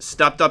just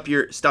stepped up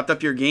your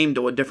game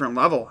to a different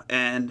level,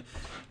 and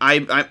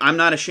I'm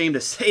not ashamed to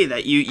say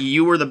that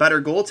you were the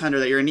better goaltender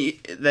that you're in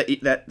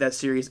that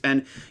series,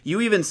 and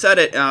you even said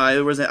it.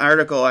 There was an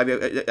article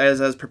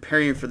as I was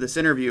preparing for this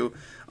interview.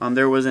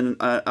 There was an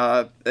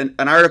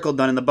article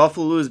done in the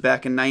Buffalo News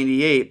back in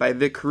 '98 by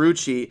Vic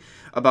Carucci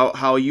about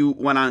how you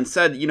went on and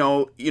said,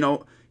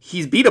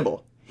 he's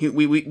beatable.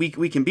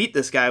 We can beat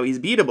this guy. He's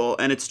beatable,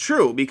 and it's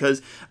true,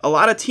 because a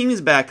lot of teams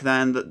back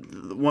then,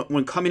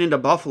 when coming into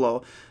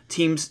Buffalo,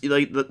 teams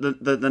like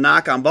the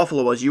knock on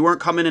Buffalo was you weren't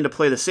coming in to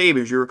play the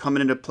Sabres, you were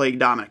coming in to play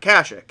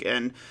Dynamite,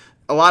 and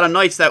a lot of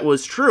nights that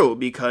was true,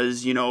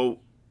 because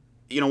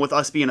with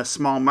us being a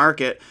small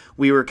market,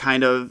 we were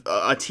kind of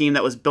a team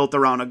that was built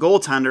around a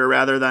goaltender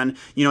rather than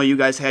you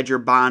guys had your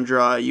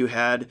Bondra, you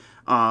had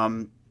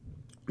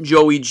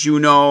Joey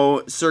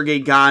Juneau,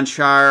 Sergei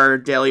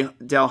Gonchar,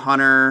 Dale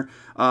Hunter,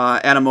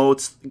 Adam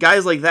Oates,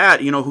 guys like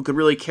that, who could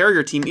really carry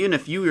your team, even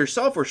if you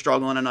yourself were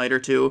struggling a night or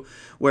two,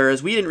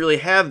 whereas we didn't really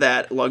have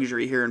that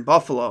luxury here in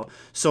Buffalo.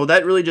 So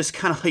that really just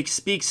kind of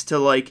speaks to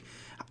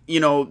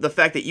the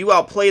fact that you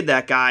outplayed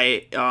that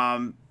guy.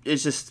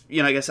 It's just,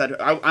 like I said,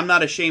 I'm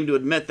not ashamed to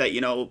admit that,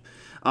 you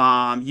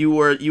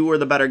were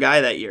the better guy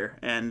that year.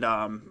 And,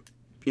 I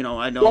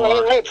know.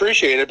 Well, I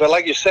appreciate it. But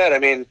like you said, I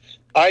mean,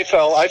 I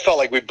felt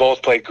like we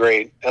both played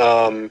great.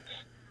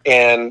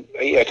 And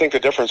I think the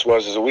difference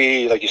was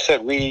we, like you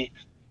said, we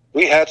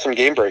had some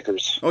game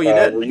breakers. Oh, you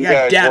did? You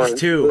guys depth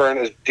too. Weren't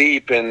as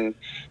deep in,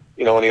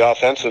 in the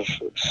offensive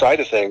side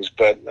of things.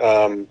 But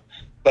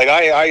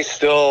I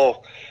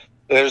still,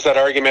 there's that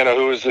argument of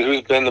who's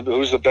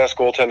the best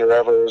goaltender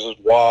ever. Was it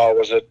Waugh?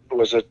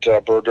 Was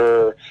it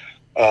Brodeur?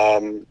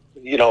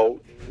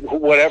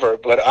 Whatever.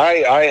 But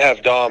I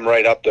have Dom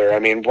right up there. I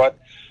mean,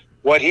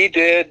 what he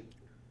did,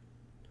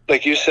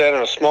 like you said,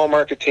 on a small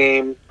market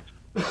team,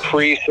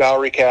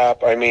 pre-salary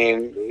cap. I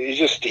mean, he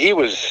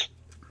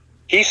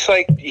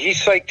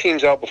psyched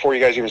teams out before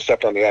you guys even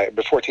stepped on the ice.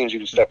 Before teams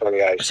even stepped on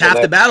the ice. It's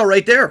half the battle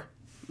right there.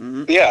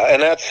 Mm-hmm. Yeah,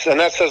 and that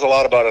says a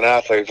lot about an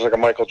athlete. It's like a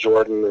Michael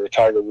Jordan or a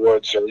Tiger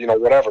Woods or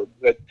whatever.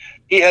 That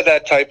he had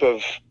that type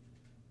of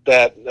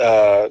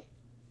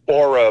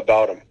aura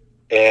about him.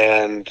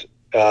 And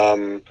I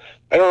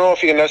don't know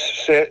if you can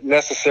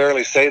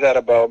necessarily say that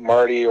about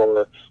Marty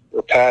or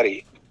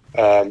Patty,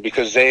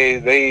 because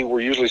they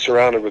were usually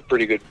surrounded with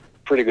pretty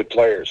good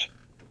players.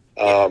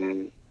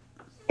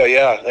 But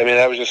yeah, I mean,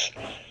 that was just,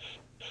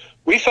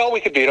 we felt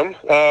we could beat them.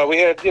 We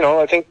had,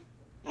 I think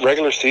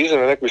regular season,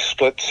 I think we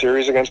split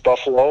series against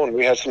Buffalo, and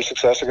we had some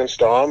success against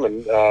Dom,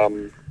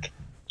 and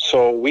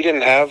so we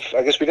didn't have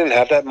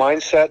that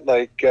mindset,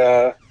 like,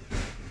 that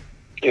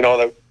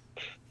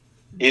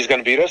he's going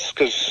to beat us,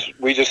 because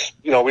we just,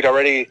 we'd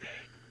already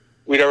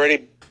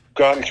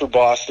gotten through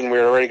Boston, we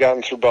had already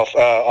gotten through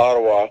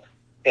Ottawa,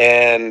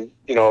 and,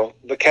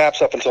 the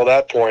Caps up until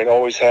that point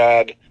always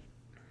had,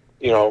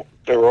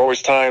 there were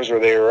always times where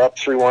they were up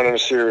 3-1 in a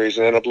series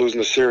and ended up losing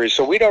the series.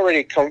 So we'd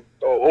already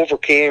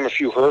overcame a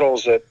few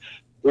hurdles that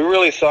we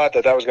really thought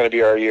that was going to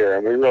be our year,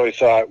 and we really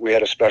thought we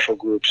had a special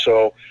group.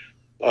 So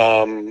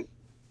the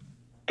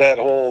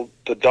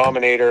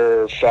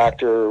dominator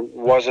factor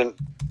wasn't,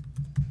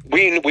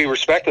 we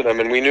respected them,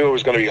 and we knew it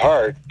was going to be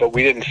hard, but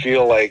we didn't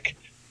feel like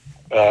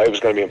it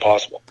was going to be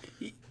impossible.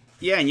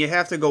 Yeah, and you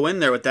have to go in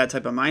there with that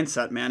type of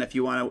mindset, man, if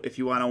you want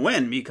to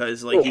win,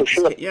 because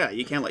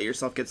you can't let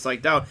yourself get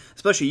psyched out.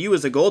 Especially you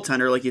as a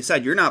goaltender, like you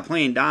said, you're not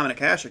playing Dominik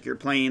Hasek, you're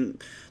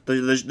playing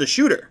the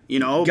shooter.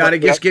 Got to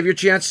just give your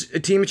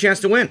team a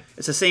chance to win.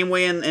 It's the same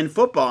way in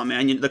football,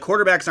 man. The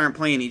quarterbacks aren't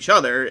playing each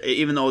other,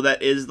 even though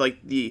that is like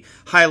the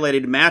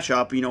highlighted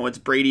matchup. It's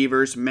Brady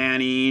versus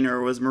Manning,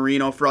 or was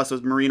Marino for us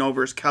was Marino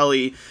versus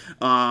Kelly,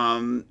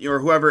 or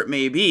whoever it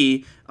may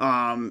be.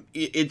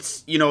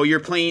 It's you're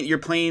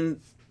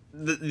playing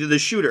the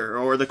shooter,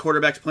 or the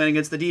quarterback's playing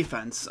against the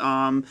defense.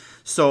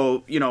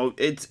 So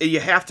it's,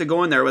 you have to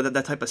go in there with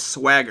that type of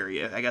swagger,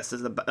 I guess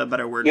is a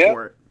better word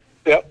for it.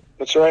 Yep,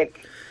 that's right.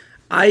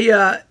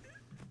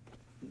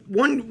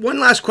 One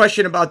last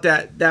question about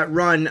that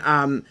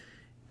run.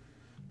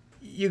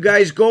 You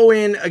guys go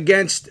in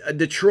against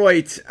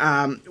Detroit.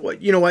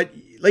 You know what?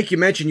 Like you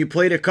mentioned, you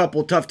played a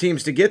couple tough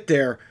teams to get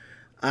there.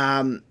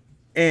 And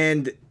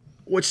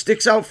what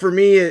sticks out for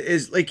me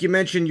is, like you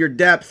mentioned, your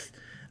depth.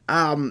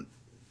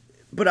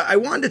 But I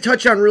wanted to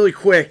touch on really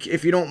quick,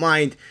 if you don't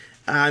mind,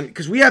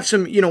 because we have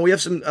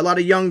a lot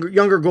of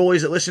younger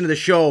goalies that listen to the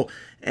show,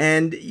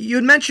 and you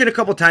had mentioned a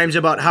couple times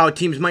about how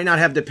teams might not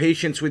have the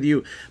patience with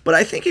you, but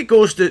I think it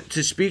goes to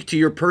speak to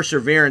your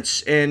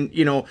perseverance. And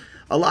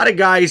a lot of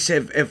guys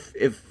have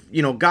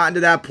gotten to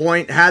that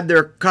point, had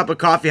their cup of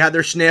coffee, had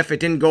their sniff,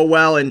 it didn't go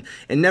well, and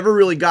never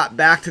really got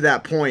back to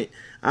that point.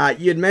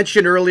 You had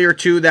mentioned earlier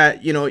too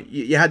that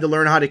you had to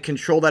learn how to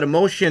control that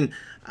emotion.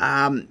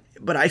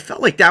 But I felt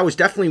like that was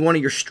definitely one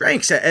of your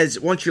strengths, as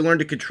once you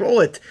learned to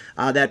control it,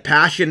 that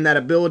passion, that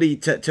ability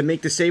to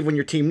make the save when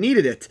your team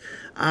needed it.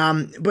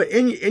 But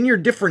in your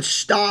different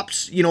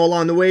stops,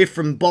 along the way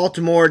from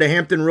Baltimore to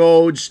Hampton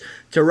Roads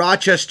to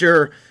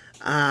Rochester,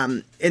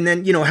 and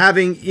then,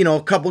 having,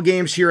 a couple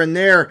games here and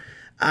there,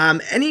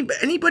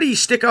 anybody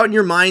stick out in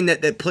your mind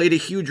that played a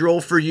huge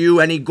role for you?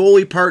 Any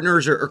goalie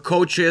partners or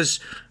coaches,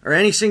 or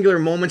any singular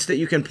moments that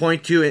you can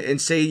point to and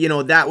say,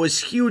 that was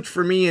huge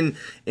for me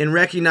in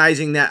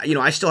recognizing that,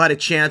 I still had a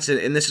chance,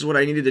 and this is what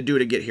I needed to do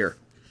to get here?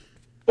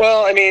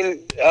 Well, I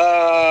mean,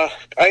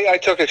 I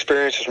took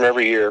experiences from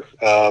every year.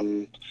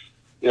 The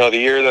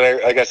year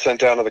that I got sent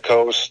down to the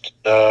coast,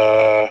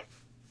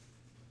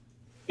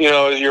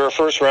 you're a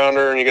first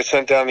rounder and you get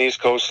sent down the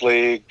East Coast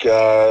League.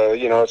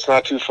 It's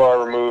not too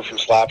far removed from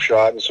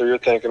Slapshot, and so you're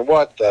thinking,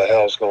 what the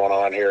hell's going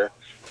on here?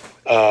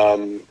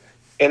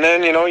 And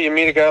then, you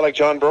meet a guy like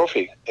John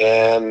Brophy,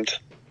 and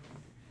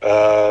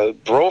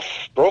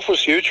Brof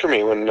was huge for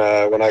me when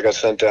I got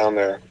sent down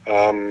there.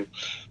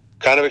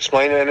 Kind of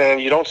explaining, and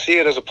you don't see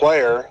it as a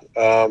player.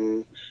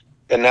 And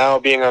now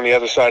being on the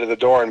other side of the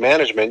door in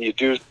management, you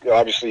do,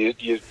 obviously,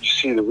 you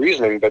see the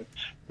reasoning, but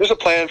there's a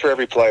plan for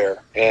every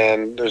player,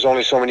 and there's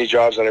only so many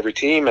jobs on every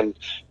team. And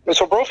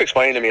so Brof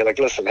explained to me, like,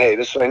 listen,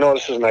 hey, I know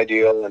this isn't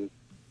ideal,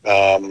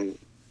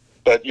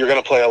 but you're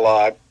going to play a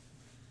lot.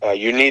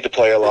 You need to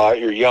play a lot.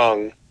 You're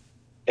young,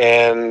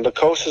 and the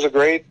coast is a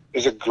great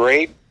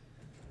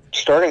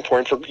starting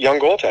point for young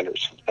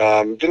goaltenders.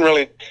 Didn't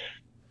really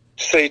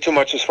say too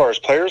much as far as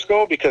players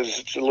go, because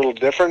it's a little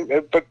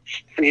different. But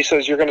he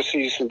says you're going to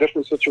see some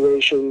different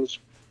situations,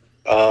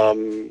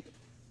 and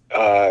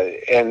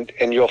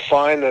you'll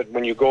find that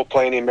when you go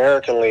play in the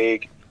American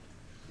League,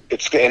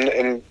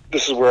 and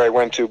this is where I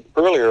went to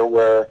earlier,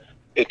 where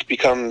it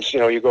becomes,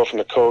 you go from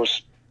the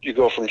coast. You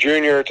go from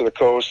junior to the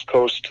coast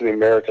to the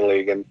American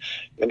League, and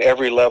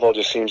every level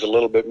just seems a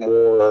little bit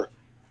more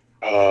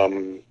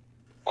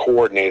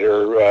coordinated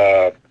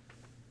or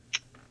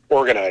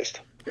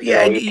organized.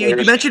 Yeah, and you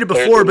mentioned it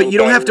before, but you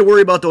don't have to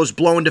worry about those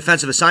blown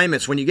defensive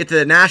assignments. When you get to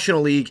the National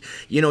League,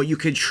 you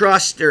can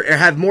trust or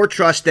have more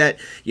trust that,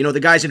 the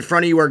guys in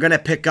front of you are going to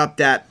pick up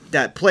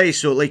that play.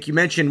 So like you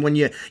mentioned, when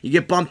you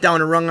get bumped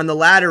down and rung on the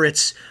ladder,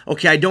 it's,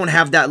 okay, I don't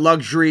have that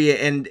luxury.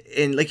 And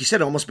like you said,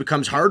 it almost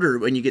becomes harder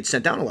when you get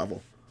sent down a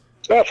level.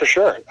 Yeah, for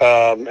sure.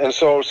 And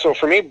so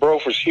for me,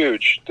 Brof was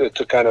huge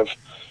to kind of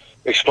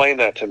explained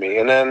that to me.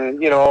 And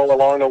then,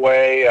 along the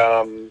way,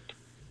 I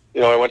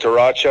went to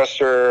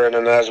Rochester, and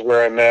then that's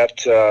where I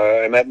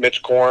met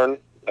Mitch Korn.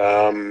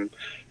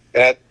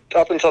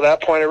 Up until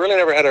that point, I really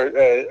never had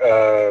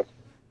a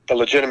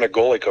legitimate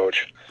goalie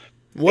coach.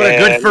 What a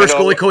good first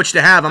goalie coach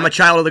to have. I'm a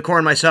child of the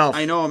Korn myself.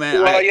 I know,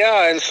 man. Well,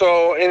 yeah, and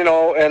so,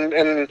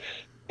 and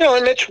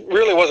Mitch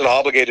really wasn't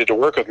obligated to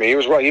work with me.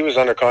 He was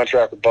under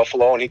contract with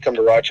Buffalo, and he'd come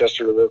to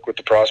Rochester to work with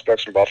the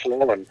prospects from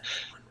Buffalo, and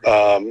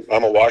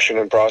I'm a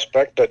Washington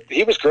prospect, but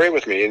he was great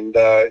with me, and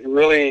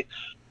really,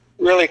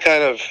 really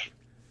kind of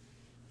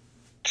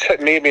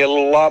made me a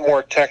lot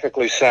more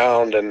technically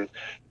sound, and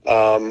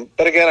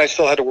but again, I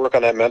still had to work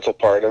on that mental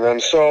part. And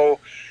then so,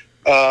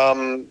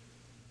 and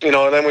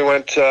then we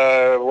went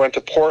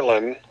to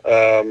Portland.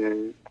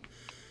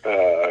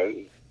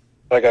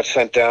 I got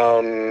sent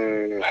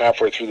down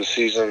halfway through the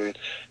season,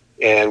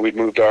 and we'd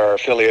moved our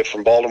affiliate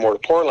from Baltimore to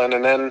Portland.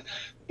 And then,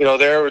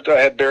 there I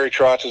had Barry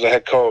Trotz as a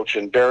head coach,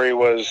 and Barry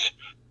was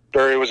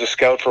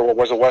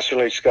a Western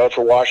League scout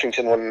for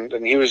Washington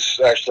and he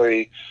was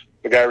actually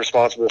the guy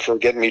responsible for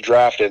getting me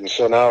drafted. And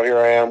so now here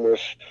I am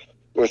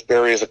with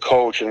Barry as a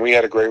coach, and we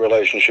had a great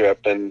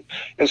relationship. And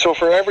so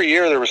for every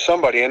year there was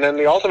somebody, and then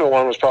the ultimate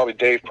one was probably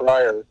Dave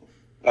Pryor,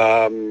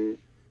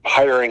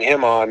 hiring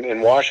him on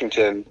in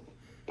Washington.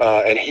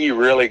 And he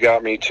really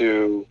got me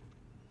to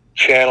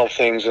channel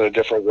things in a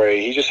different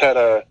way. He just had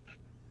a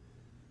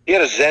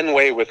Zen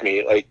way with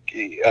me. Like,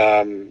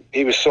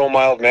 he was so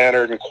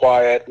mild-mannered and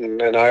quiet,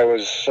 and I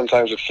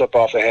sometimes would flip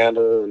off the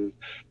handle, and,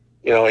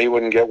 he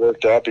wouldn't get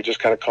worked up. He'd just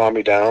kind of calm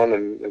me down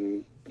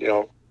and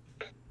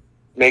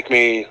make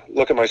me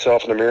look at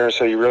myself in the mirror and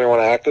say, you really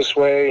want to act this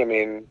way? I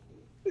mean,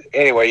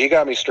 anyway, he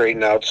got me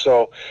straightened out.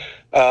 So,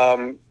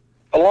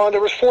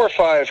 there was 4 or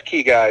 5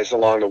 key guys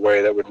along the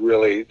way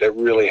that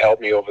really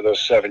helped me over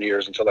those 7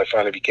 years until I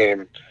finally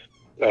became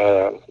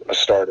a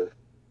starter.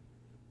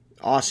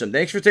 Awesome.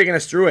 Thanks for taking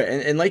us through it.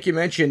 And like you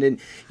mentioned, and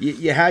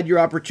you had your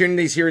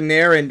opportunities here and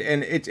there, and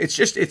it's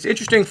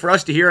interesting for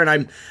us to hear,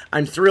 and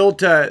I'm thrilled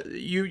to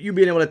you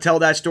being able to tell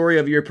that story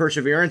of your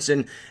perseverance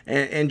and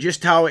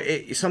just how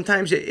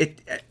sometimes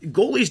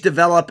goalies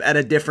develop at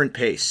a different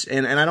pace,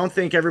 and I don't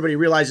think everybody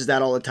realizes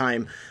that all the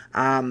time.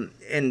 And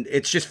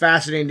it's just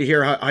fascinating to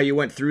hear how you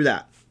went through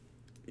that.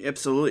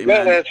 Absolutely,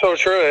 man. Yeah, that's so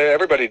true.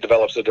 Everybody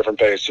develops at a different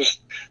pace.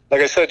 Just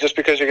like I said, just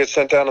because you get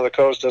sent down to the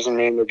coast doesn't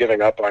mean they're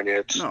giving up on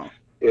you.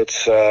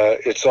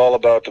 It's all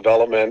about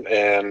development,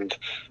 and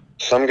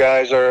some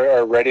guys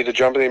are ready to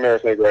jump in the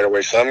American League right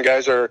away. Some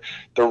guys the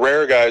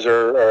rare guys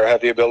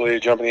have the ability to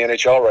jump in the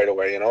NHL right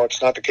away.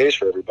 It's not the case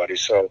for everybody.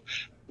 So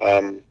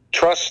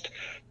trust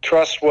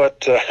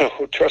what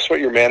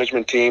your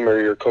management team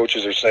or your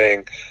coaches are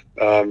saying.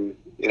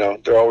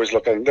 They're always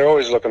looking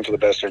for the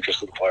best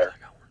interest of the player.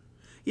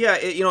 Yeah,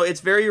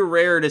 it's very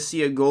rare to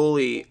see a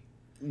goalie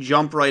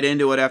jump right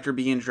into it after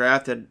being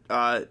drafted.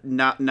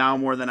 Not now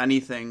more than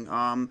anything.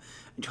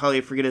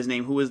 I forget his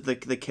name. Who was the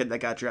kid that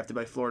got drafted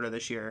by Florida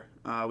this year?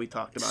 We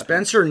talked about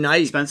Spencer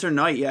Knight. Spencer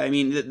Knight. Yeah,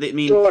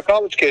 Still a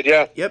college kid.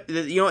 Yeah. Yep.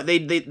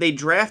 They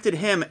drafted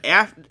him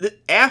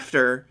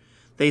after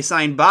they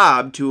signed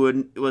Bob to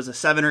it was a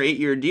 7 or 8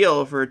 year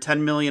deal for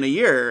 $10 million a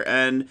year,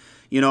 and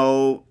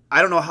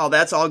I don't know how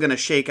that's all going to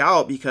shake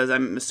out, because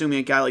I'm assuming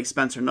a guy like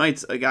Spencer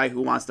Knight's a guy who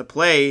wants to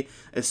play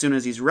as soon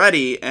as he's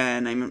ready,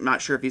 and I'm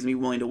not sure if he's going to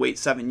be willing to wait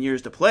 7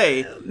 years to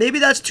play. Maybe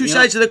that's two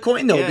sides of the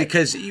coin, though,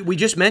 because we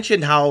just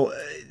mentioned how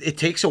it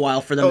takes a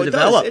while for them to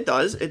develop. It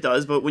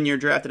does. But when you're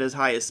drafted as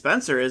high as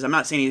Spencer is, I'm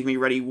not saying he's going to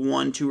be ready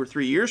 1, 2, or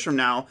 3 years from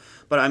now,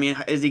 but I mean,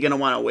 is he going to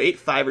want to wait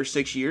 5 or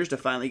 6 years to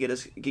finally get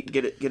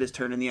his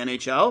turn in the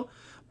NHL?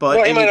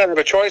 But he might not have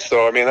a choice,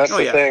 though. I mean, that's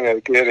the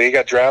thing. He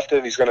got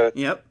drafted. He's going to.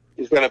 Yep.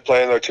 He's going to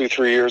play another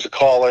 2-3 years of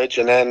college,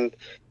 and then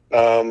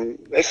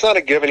it's not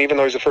a given, even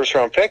though he's a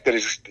first-round pick, that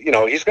he's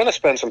going to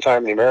spend some time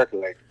in the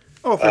American League.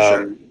 Oh, for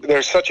sure.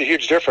 There's such a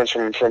huge difference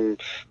from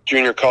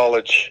junior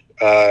college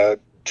to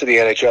the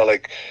NHL.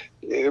 Like,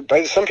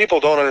 some people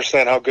don't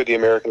understand how good the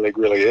American League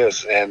really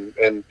is,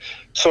 and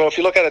so if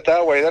you look at it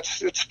that way,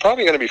 it's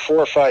probably going to be 4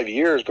 or 5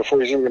 years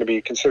before he's even going to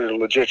be considered a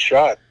legit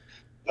shot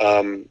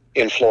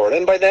in Florida.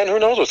 And by then, who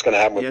knows what's going to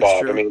happen with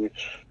Bob? True. I mean.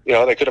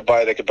 They could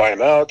buy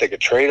him out. They could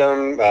trade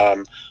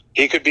him.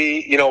 He could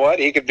be,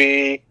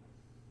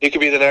 he could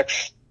be the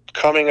next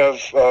coming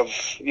of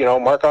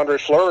Marc-Andre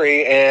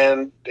Fleury,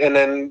 and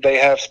then they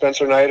have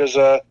Spencer Knight as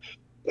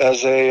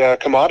a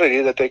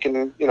commodity that they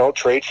can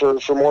trade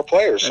for more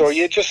players. So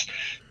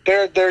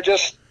they're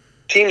just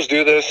teams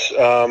do this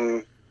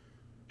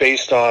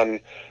based on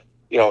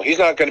he's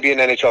not going to be an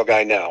NHL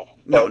guy now.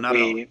 No, not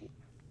at all. We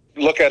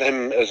look at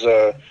him as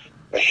a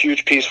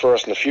huge piece for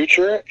us in the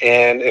future,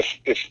 and if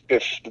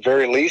the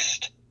very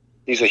least,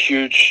 he's a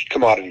huge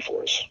commodity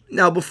for us.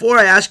 Now, before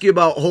I ask you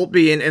about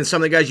Holtby and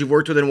some of the guys you've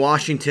worked with in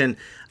Washington,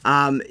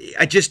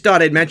 I just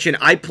thought I'd mention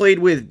I played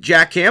with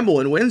Jack Campbell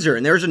in Windsor,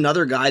 and there's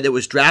another guy that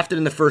was drafted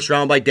in the first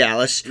round by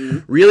Dallas.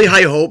 Really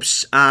high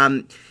hopes.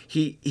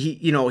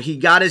 He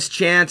got his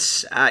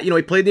chance.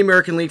 He played the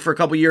American League for a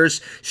couple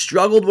years,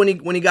 struggled when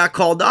he got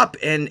called up,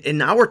 and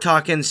now we're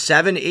talking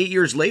 7-8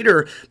 years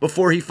later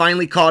before he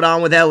finally caught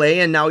on with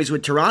LA, and now he's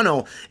with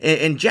Toronto.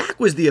 And Jack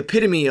was the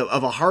epitome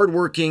of a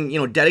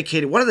hardworking,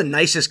 dedicated, one of the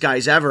nicest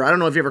guys ever. I don't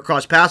know if you ever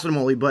crossed paths with him,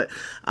 Oli, but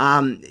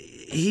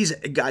he's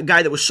a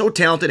guy that was so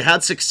talented,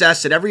 had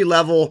success at every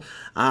level,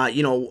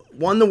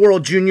 won the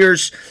World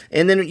Juniors,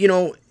 and then,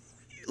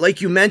 like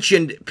you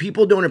mentioned,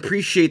 people don't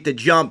appreciate the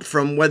jump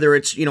from whether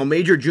it's,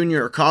 major,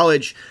 junior, or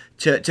college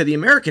to the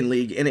American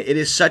League, and it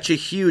is such a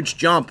huge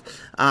jump.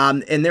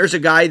 And there's a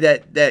guy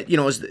that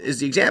is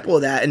the example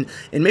of that,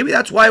 and maybe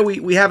that's why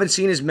we haven't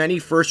seen as many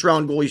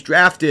first-round goalies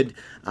drafted,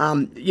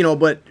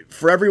 but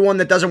for everyone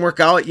that doesn't work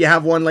out, you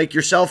have one like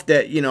yourself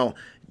that,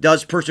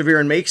 does persevere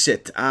and makes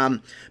it.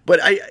 But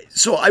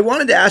I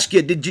wanted to ask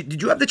you, did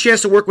you have the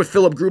chance to work with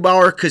Philip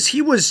Grubauer? Because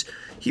he was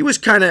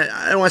kind of,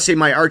 I don't want to say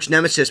my arch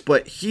nemesis,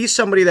 but he's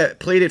somebody that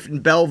played it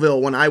in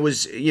Belleville when I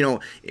was,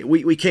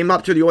 we came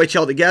up to the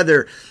OHL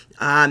together.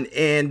 And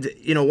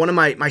one of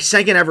my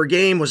second ever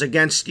game was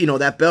against,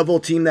 that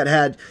Belleville team that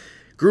had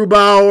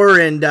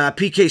Grubauer and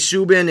PK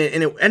Subban,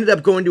 and it ended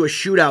up going to a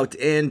shootout.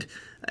 And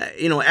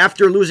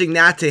after losing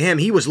that to him,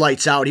 he was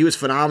lights out. He was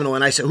phenomenal.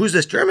 And I said, who's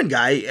this German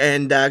guy?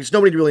 And because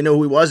nobody really knew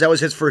who he was. That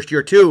was his first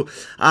year, too.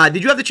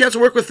 Did you have the chance to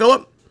work with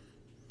Philip?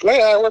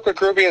 Yeah, I work with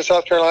Groovy in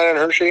South Carolina and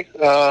Hershey.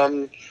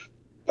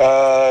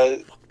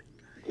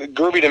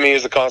 Groovy to me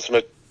is a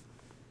consummate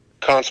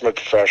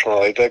professional.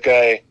 Like that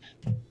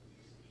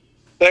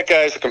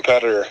guy's a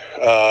competitor.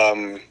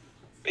 And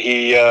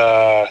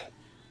then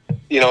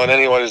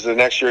he was the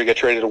next year he got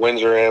traded to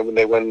Windsor, and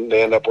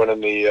they end up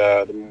winning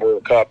the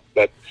World Cup.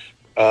 But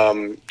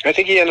I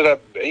think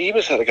he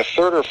was like a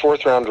third or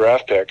fourth round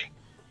draft pick,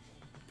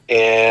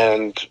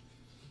 and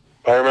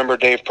I remember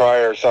Dave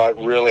Pryor thought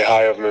really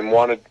high of him and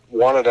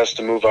wanted us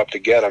to move up to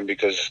get him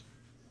because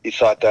he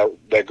thought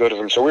that good of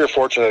him. So we were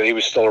fortunate that he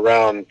was still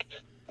around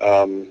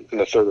in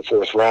the third or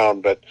fourth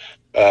round. But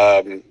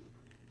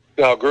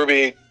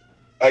Groovy,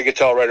 I could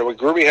tell right away.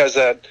 Groovy has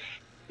that.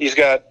 He's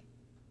got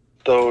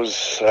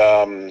those.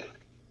 What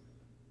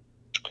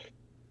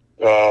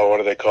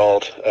are they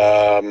called?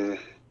 The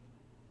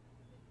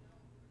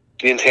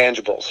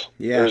intangibles.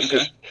 Yeah.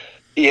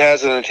 He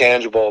has an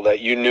intangible that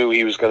you knew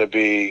he was going to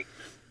be.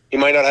 He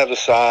might not have the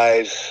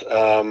size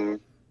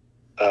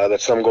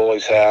that some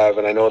goalies have,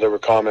 and I know there were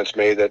comments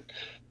made that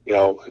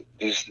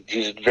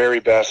he's very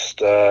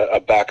best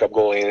a backup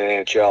goalie in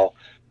the NHL.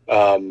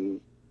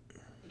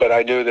 But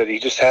I knew that he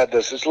just had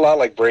this. It's a lot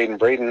like Braden.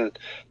 Braden,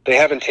 they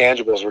have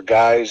intangibles where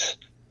guys,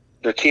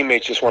 their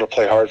teammates just want to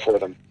play hard for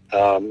them.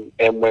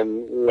 And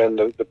when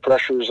the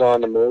pressure's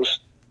on the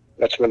most,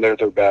 that's when they're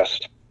their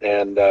best.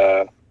 And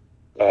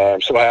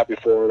I'm so happy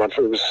for him.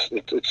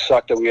 It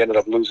sucked that we ended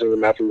up losing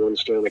him after we won the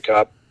Stanley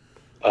Cup.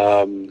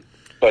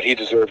 But he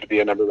deserved to be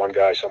a number one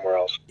guy somewhere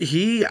else.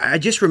 I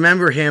just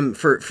remember him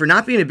for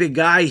not being a big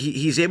guy.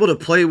 He's able to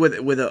play with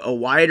a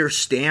wider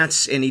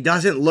stance, and he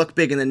doesn't look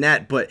big in the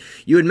net. But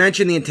you had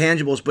mentioned the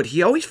intangibles, but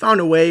he always found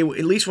a way,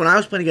 at least when I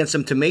was playing against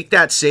him, to make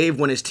that save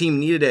when his team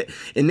needed it.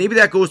 And maybe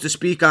that goes to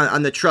speak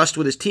on the trust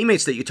with his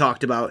teammates that you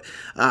talked about.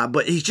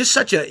 But he's just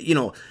such a,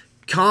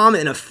 calm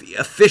and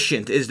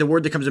efficient is the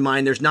word that comes to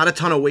mind. There's not a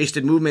ton of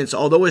wasted movements,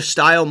 although his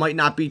style might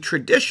not be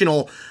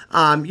traditional,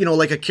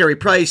 like a Carey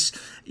Price.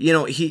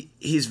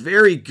 He's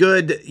very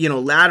good,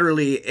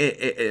 laterally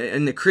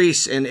in the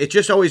crease, and it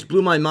just always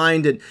blew my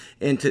mind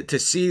and to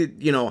see,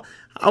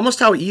 almost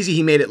how easy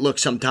he made it look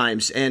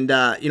sometimes. And,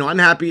 I'm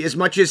happy as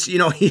much as,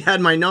 he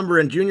had my number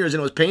in juniors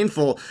and it was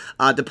painful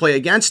to play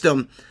against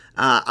him.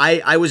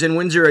 I was in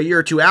Windsor a year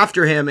or two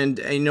after him, and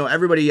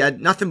everybody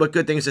had nothing but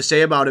good things to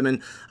say about him,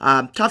 and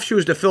tough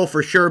shoes to fill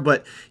for sure.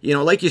 But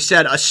like you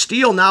said, a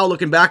steal now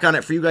looking back on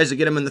it for you guys to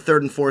get him in the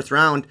third and fourth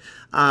round.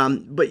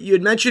 But you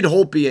had mentioned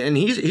Holtby, and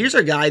he's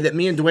a guy that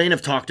me and Dwayne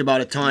have talked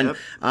about a ton. Yep.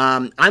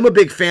 I'm a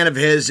big fan of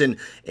his, and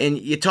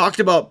you talked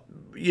about.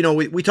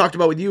 We talked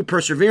about with you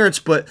perseverance,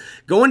 but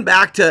going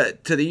back to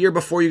the year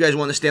before you guys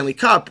won the Stanley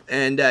Cup,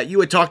 and you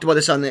had talked about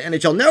this on the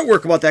NHL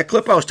Network about that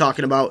clip I was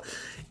talking about.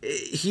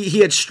 He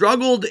had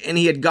struggled and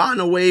he had gotten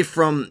away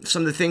from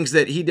some of the things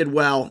that he did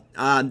well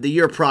the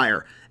year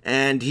prior,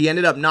 and he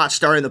ended up not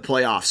starting the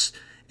playoffs.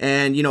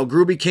 And,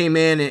 Gruby came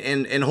in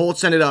and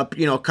Holtz ended up,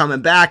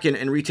 coming back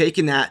and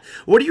retaking that.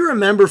 What do you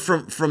remember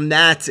from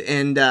that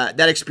and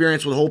that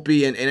experience with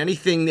Holtby and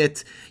anything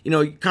that,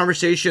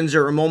 conversations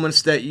or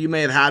moments that you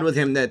may have had with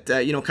him that,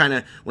 kind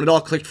of when it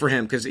all clicked for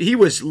him? Because he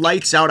was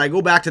lights out. I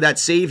go back to that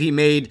save he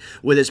made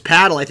with his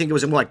paddle. I think it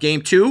was in,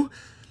 game 2?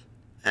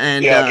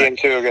 And, game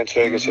 2 against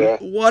Vegas, yeah.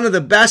 One of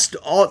the best,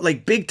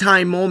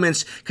 big-time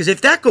moments, because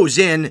if that goes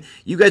in,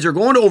 you guys are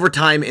going to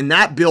overtime in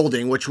that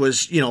building, which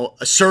was,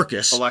 a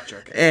circus.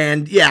 Electric.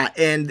 And,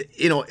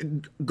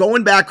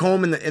 going back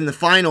home in the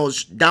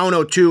finals, down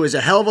 0-2 is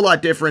a hell of a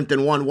lot different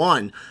than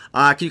 1-1.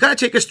 Can you kind of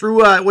take us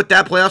through what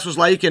that playoffs was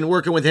like and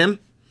working with him?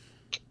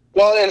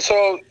 Well, and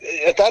so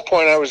at that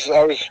point, I was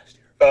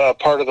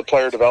part of the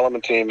player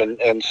development team,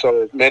 and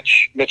so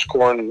Mitch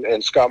Korn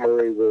and Scott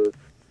Murray were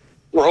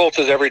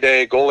Holtz's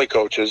everyday goalie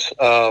coaches.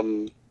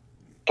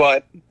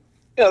 But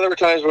there were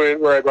times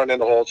where I'd run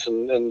into Holtz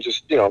and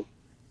just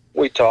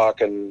we'd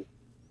talk and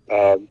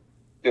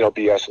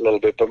BS a little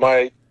bit. But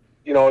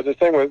the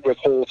thing with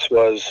Holtz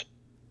was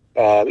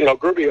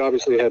Gruby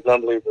obviously had an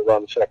unbelievable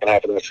run the second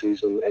half of that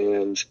season,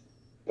 and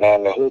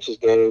Holtz's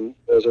game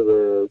wasn't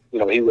where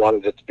he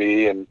wanted it to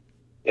be, and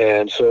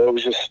so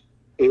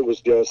it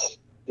was just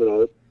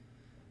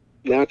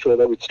natural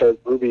that we'd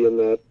start Gruby in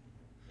that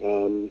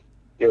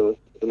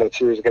in that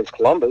series against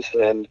Columbus.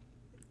 And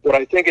what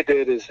I think it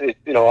did is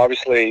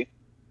obviously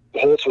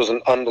Holtz was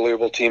an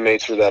unbelievable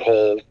teammate through that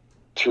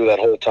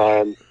whole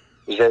time.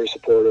 Was very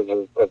supportive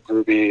of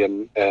Gruby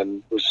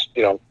and was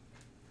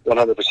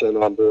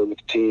 100% on board with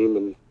the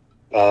team,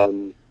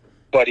 and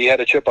but he had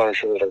a chip on his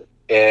shoulder.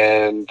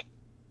 And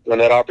when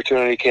that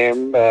opportunity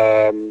came,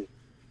 when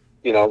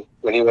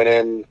he went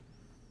in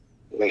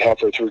like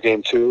halfway through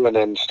game 2 and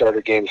then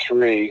started game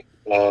 3,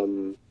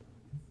 you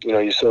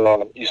saw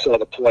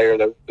the player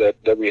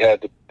that we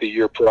had the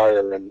year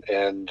prior, and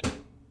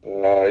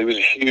it was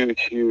a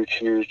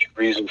huge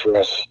reason for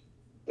us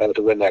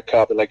to win that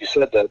cup. And like you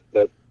said,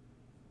 that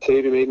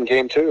save he made in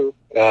game 2.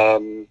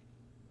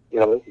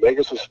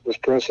 Vegas was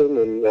pressing,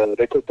 and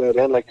they put that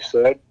in, like you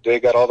said. They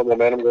got all the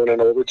momentum going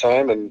into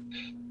overtime, and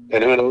who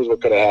knows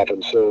what could have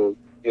happened. So,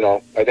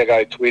 I think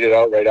I tweeted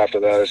out right after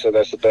that. I said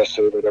that's the best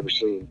save I've ever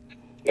seen,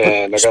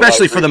 and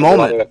especially for the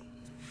moment.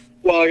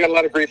 I got a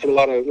lot of grief from a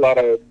lot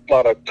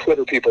of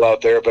Twitter people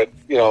out there, but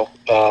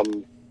I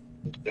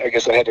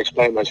guess I had to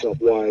explain myself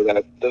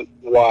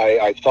why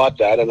I thought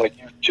that, and like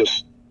you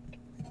just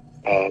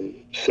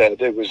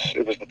said, it was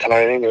the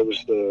timing, it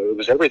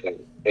was everything,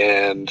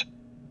 and.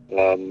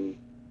 Who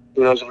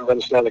knows if we win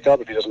the Stanley Cup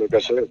if he doesn't make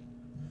that save?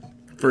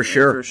 For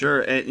sure. For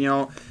sure. And,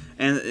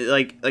 and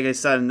like I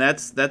said, and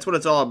that's what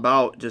it's all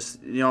about, just,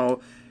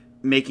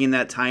 making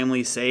that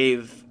timely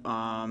save,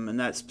 and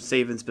that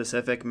save in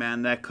specific,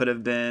 man, that could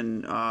have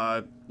been,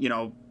 a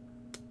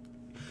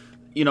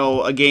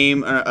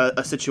game,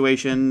 a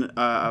situation,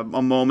 a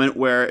moment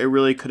where it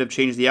really could have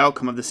changed the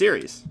outcome of the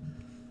series.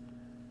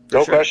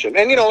 No question.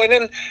 And,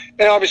 and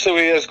obviously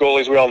we, as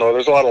goalies, we all know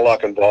there's a lot of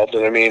luck involved.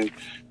 And I mean,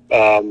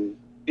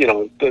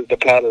 the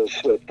paddle's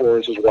 4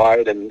 inches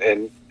wide, and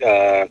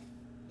the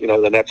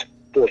net's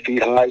 4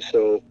 feet high.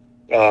 So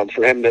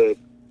for him to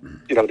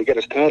get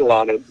his paddle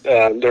on it,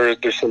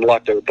 there's some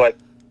luck there. But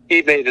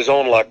he made his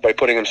own luck by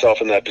putting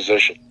himself in that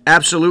position.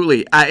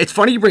 Absolutely. It's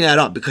funny you bring that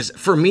up, because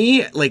for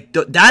me, like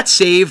that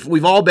save,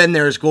 we've all been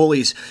there as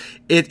goalies.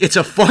 It's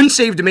a fun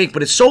save to make,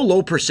 but it's so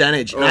low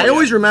percentage. And I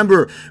always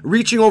remember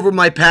reaching over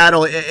my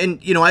paddle, and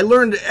I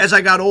learned as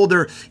I got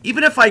older,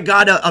 even if I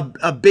got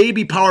a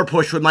baby power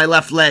push with my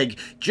left leg,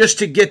 just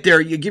to get there,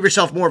 you give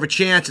yourself more of a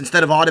chance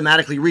instead of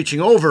automatically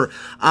reaching over.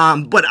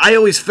 But I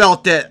always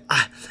felt that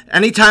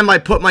anytime I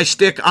put my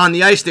stick on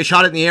the ice, they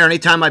shot it in the air.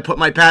 Anytime I put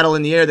my paddle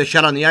in the air, they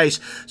shot on the ice.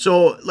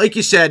 So, like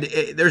you said,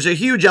 there's a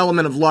huge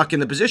element of luck in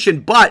the position,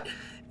 but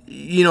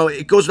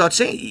it goes without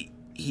saying,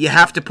 you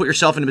have to put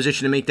yourself in a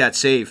position to make that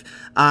save.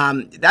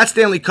 That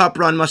Stanley Cup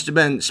run must have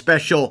been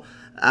special,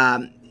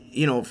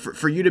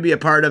 for you to be a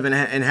part of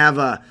and have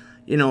a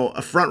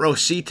front row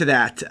seat to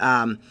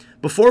that.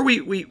 Before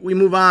we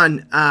move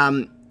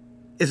on,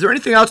 is there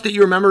anything else that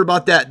you remember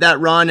about that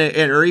run,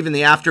 or even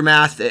the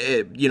aftermath?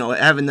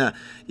 Having the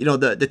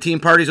team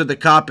parties with the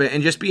cup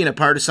and just being a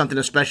part of something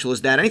as special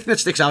as that. Anything that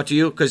sticks out to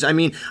you? Because I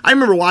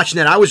remember watching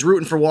that. I was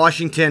rooting for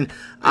Washington.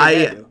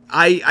 I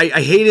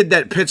hated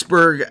that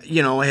Pittsburgh,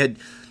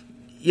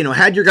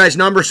 had your guys'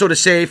 number, so to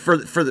say, for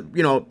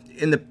the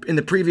in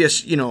the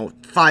previous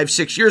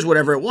 5-6 years,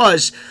 whatever it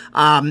was.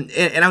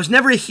 And I was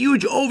never a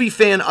huge Ovi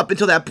fan up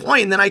until that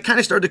point, and then I kind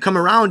of started to come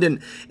around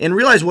and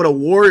realize what a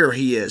warrior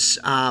he is.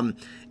 And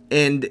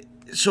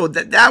so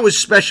that was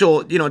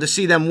special, to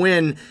see them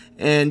win.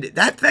 And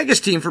that Vegas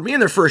team, for me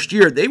in their first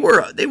year, they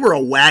were a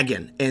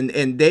wagon,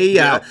 and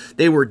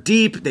they were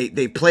deep.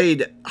 They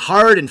played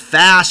hard and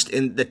fast,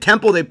 and the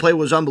tempo they played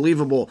was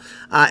unbelievable.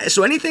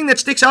 So anything that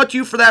sticks out to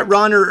you for that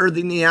run or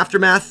in the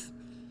aftermath?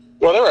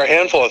 Well, there were a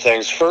handful of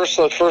things. First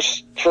in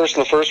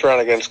the first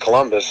round against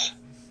Columbus,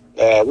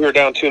 we were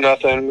down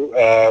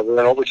 2-0. We were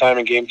in overtime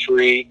in game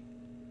 3.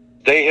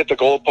 They hit the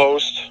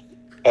goalpost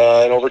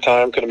in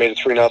overtime, could have made it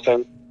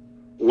 3-0.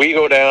 We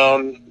go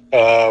down.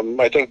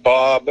 I think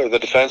Bob, or the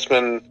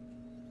defenseman,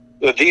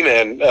 the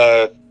D-man,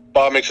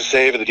 Bob makes a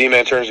save, and the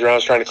D-man turns around,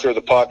 is trying to clear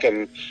the puck,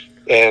 and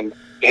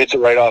hits it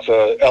right off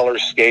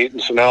Eller's skate.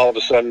 And so now all of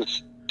a sudden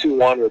it's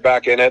 2-1. We're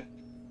back in it.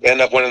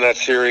 End up winning that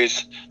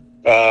series.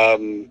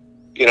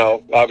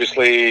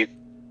 Obviously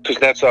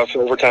Kuznetsov's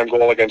overtime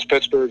goal against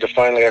Pittsburgh to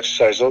finally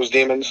exercise those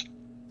demons.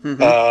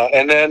 Mm-hmm.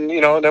 And then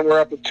we're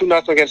up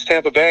 2-0 against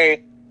Tampa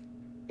Bay.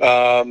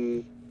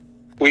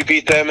 We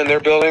beat them in their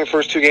building the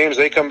first 2 games.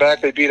 They come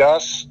back, they beat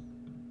us.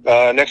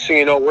 Next thing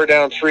you know, we're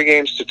down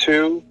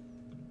 3-2.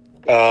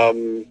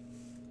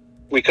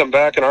 We come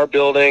back in our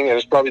building, and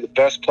it's probably the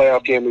best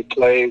playoff game we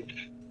played.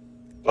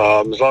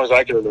 As long as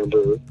I can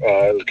remember,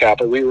 it was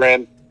Kappa. We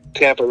ran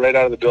Tampa right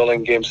out of the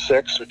building Game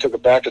 6. We took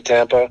it back to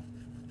Tampa, and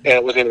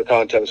it wasn't even a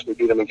contest. We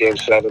beat them in Game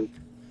 7.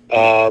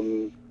 Well,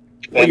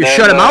 you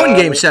shut them out in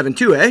Game 7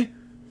 too, eh?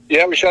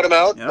 Yeah, we shut them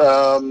out.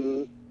 Yeah.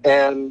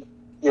 And,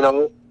 you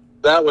know,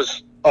 that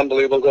was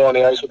unbelievable, go on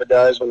the ice with the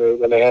guys when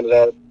they handed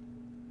out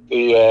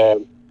the,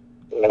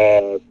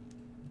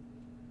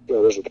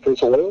 was it the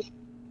Prince of Wales?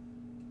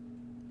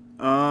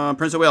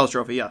 Prince of Wales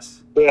trophy,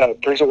 yes. Yeah,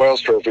 Prince of Wales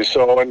trophy.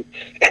 So, and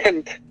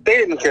they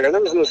didn't care. There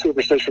was no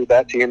superstition with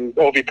that team.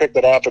 Ovi picked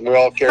it up, and we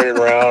all carried it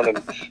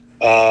around.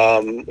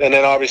 And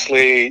then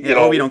obviously,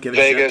 Ovi don't give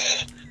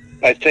Vegas.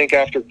 I think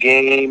after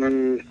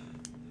game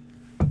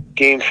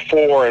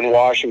 4 in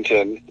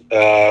Washington,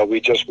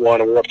 we just won,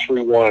 and we're up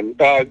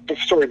 3-1.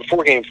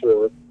 Before Game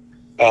 4,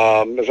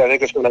 I think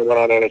that's when I went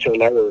on NHL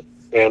Network,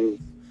 and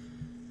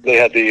they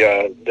had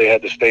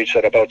the stage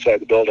set up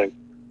outside the building.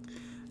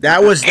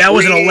 That was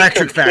an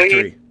electric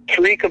factory.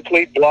 3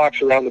 complete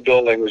blocks around the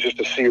building was just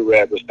a sea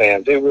red with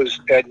fans.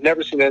 I'd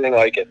never seen anything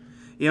like it.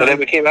 And then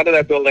we came out of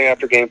that building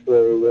after Game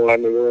 4. We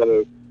won. We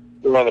were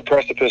on the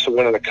precipice of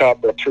winning the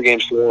cup. We're up 3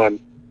 games to 1.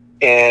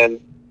 And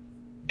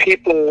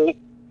people,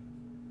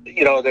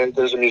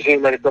 there's a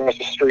museum right across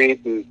the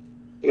street, and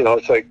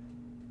it's like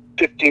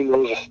 15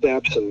 rows of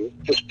steps and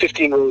just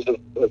 15 rows of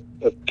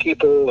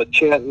people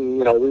chanting,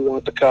 we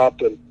want the cup.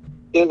 And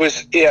it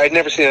was, I'd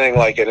never seen anything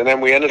like it. And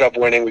then we ended up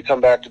winning. We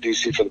come back to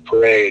D.C. for the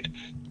parade.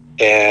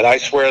 And I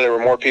swear there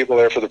were more people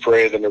there for the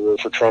parade than there were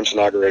for Trump's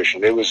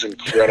inauguration. It was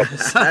incredible.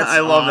 I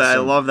love that. I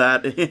love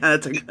that. Yeah,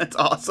 that's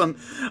awesome.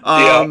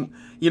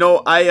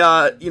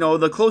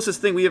 The closest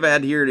thing we have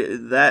had here to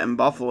that in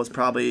Buffalo is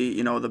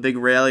probably, the big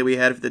rally we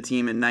had for the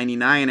team in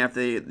 '99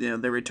 after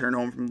they returned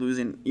home from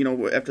losing,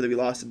 after we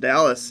lost to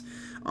Dallas.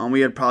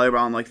 We had probably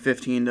around like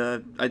 15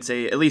 to, I'd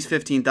say, at least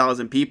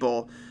 15,000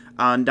 people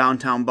in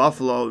downtown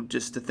Buffalo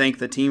just to thank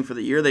the team for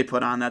the year they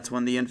put on. That's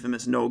when the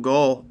infamous no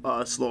goal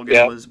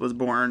slogan was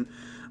born,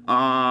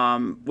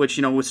 which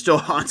was still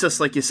haunts us,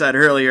 like you said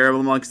earlier,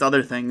 amongst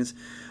other things.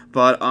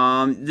 But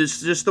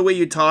just the way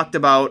you talked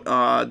about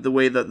the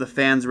way that the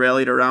fans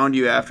rallied around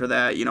you after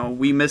that,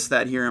 we miss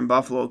that here in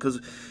Buffalo because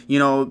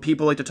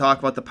people like to talk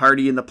about the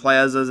party in the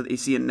plazas that you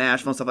see in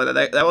Nashville and stuff like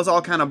that. That was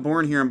all kind of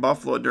born here in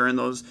Buffalo during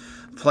those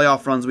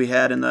playoff runs we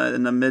had in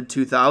the mid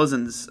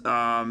 2000s.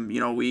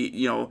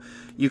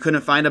 You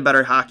couldn't find a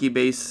better hockey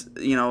base,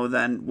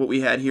 than what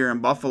we had here in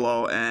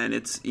Buffalo, and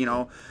it's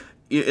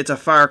a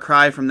far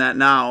cry from that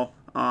now.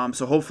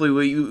 So hopefully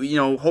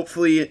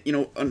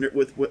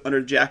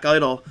under Jack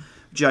Eichel,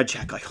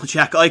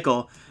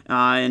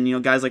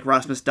 and guys like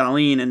Rasmus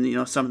Dahlin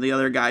and some of the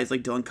other guys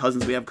like Dylan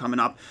Cousins we have coming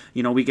up,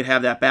 we could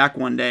have that back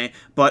one day.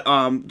 But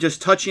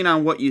just touching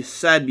on what you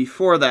said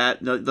before that,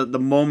 the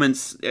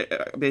moments,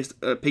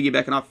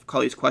 piggybacking off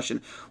Cully's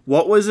question,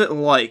 what was it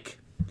like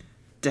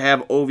to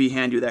have Ovi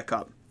hand you that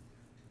cup?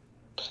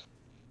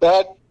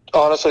 That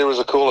honestly was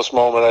the coolest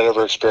moment I'd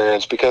ever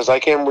experienced because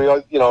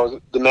the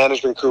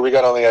management crew, we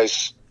got on the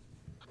ice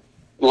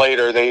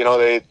later. They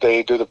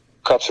do the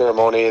cup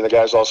ceremony and the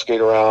guys all skate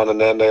around, and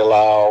then they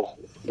allow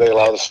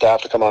the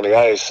staff to come on the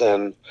ice,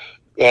 and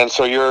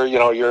so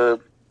you're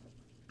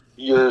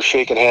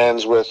shaking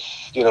hands with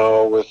the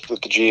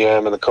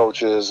GM and the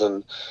coaches,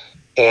 and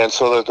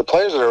so the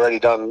players had already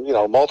done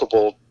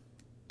multiple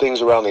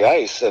things around the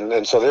ice,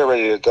 and so they're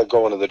ready to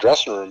go into the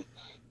dressing room.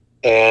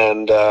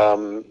 And I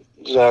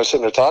was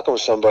sitting there talking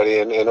with somebody,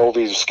 and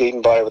Ovi's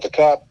skating by with the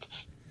cup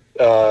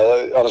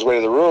on his way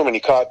to the room, and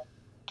he caught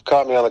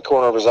me on the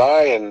corner of his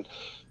eye,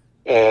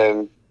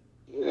 and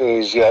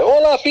he's like,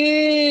 Olaf,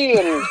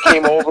 and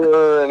came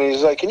over, and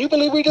he's like, can you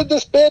believe we did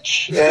this,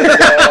 bitch?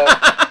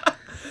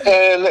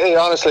 And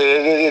honestly,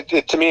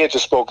 it to me, it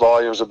just spoke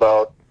volumes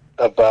about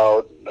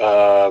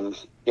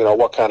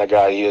what kind of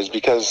guy he is,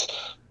 because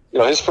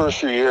his first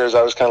few years,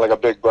 I was kind of like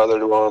a big brother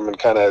to him, and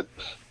kind of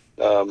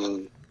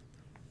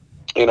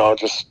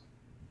just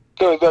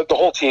the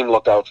whole team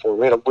looked out for him.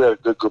 We had a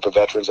good group of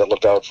veterans that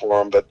looked out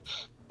for him, but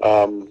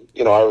I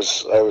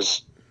was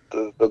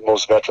the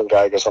most veteran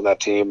guy, I guess, on that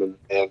team,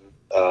 and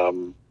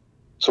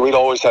so we'd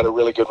always had a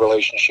really good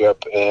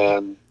relationship.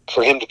 And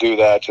for him to do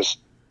that, just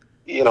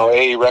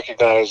he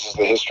recognizes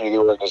the history of the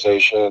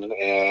organization,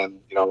 and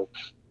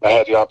I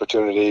had the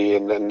opportunity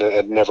and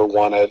had never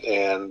won it,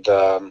 and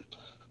so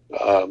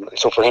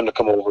for him to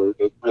come over,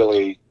 it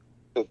really,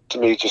 to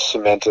me, just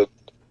cemented.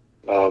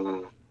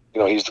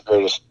 He's the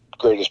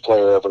greatest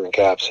player ever in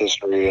Caps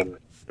history, and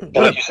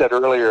like you said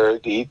earlier,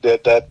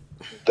 that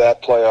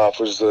playoff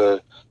was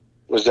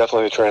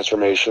definitely a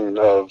transformation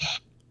of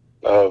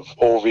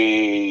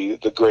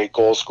Ovi, the great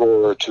goal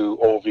scorer, to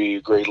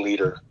Ovi, great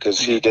leader, because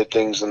he did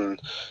things in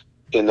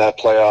that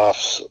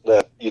playoffs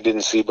that you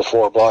didn't see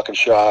before, blocking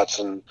shots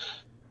and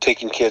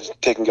taking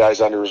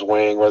guys under his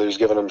wing, whether he's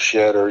giving them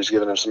shit or he's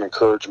giving them some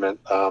encouragement.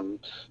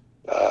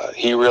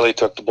 He really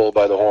took the bull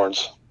by the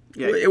horns.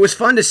 It was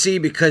fun to see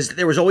because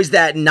there was always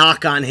that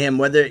knock on him,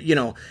 whether,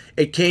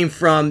 it came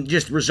from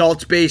just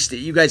results-based,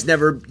 you guys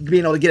never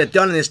being able to get it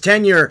done in his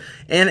tenure,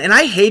 and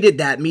I hated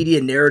that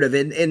media narrative,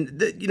 and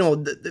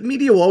the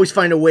media will always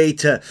find a way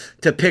to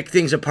pick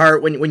things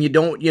apart when you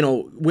don't,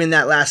 win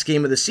that last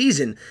game of the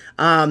season.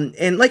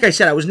 And like I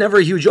said, I was never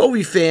a huge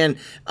Ovi fan,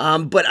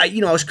 but I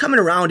was coming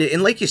around it,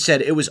 and like you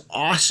said, it was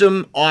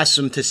awesome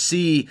to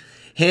see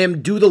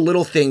him do the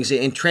little things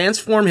and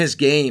transform his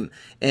game.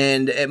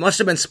 And it must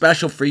have been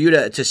special for you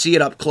to see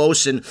it up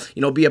close and,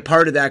 be a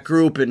part of that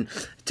group and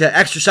to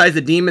exercise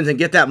the demons and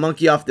get that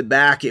monkey off the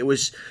back. It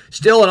was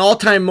still an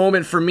all-time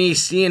moment for me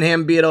seeing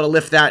him be able to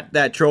lift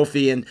that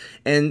trophy. And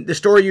the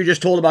story you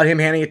just told about him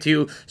handing it to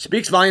you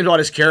speaks volumes about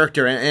his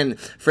character. And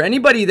for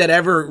anybody that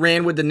ever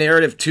ran with the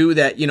narrative, too,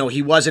 that,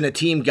 he wasn't a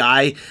team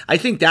guy, I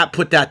think that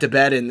put that to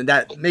bed, and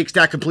that makes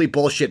that complete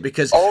bullshit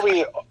because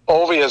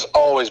Ovi has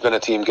always been a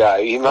team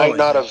guy. He might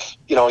not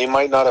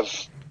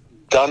have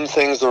done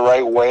things the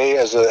right way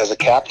as a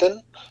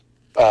captain,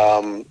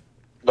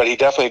 but he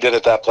definitely did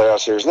it that playoff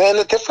series. And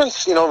the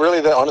difference,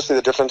 honestly,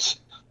 the difference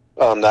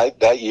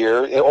that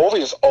year,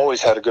 Ovi's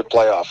always had a good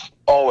playoff.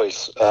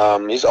 Always.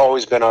 He's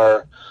always been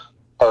our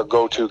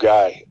go-to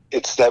guy.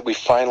 It's that we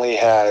finally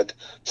had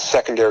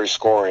secondary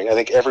scoring. I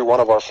think every one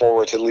of our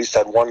forwards at least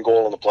had one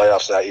goal in the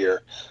playoffs that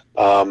year.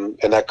 And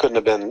that couldn't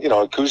have been,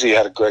 Kuzi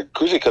had a great,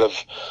 Kuzi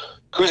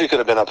could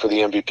have been up for the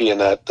MVP in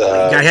that.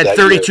 Guy had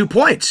 32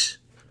 points.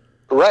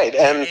 Right,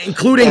 and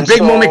including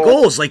big moment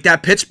goals like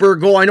that Pittsburgh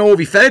goal. I know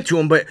Ovi fed it to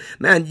him, but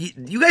man,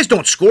 you guys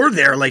don't score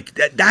there. Like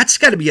that's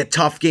got to be a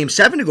tough Game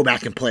 7 to go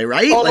back and play,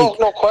 right? Oh,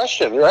 no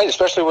question, right?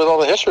 Especially with all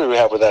the history we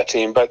have with that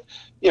team. But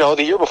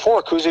the year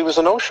before, Kuzi was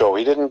a no-show.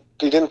 He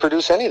didn't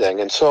produce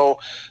anything, and so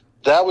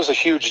that was a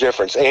huge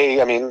difference.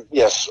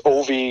 Yes,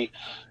 Ovi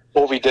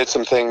did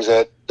some things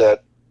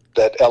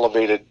that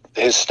elevated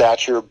his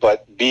stature,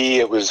 but B,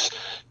 it was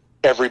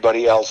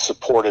everybody else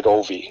supported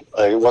Ovi.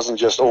 It wasn't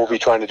just Ovi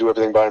trying to do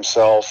everything by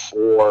himself,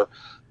 or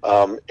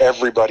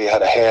everybody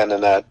had a hand in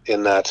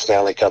that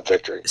Stanley Cup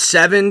victory.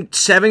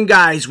 Seven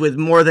guys with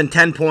more than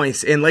 10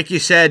 points, and like you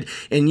said,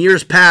 in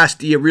years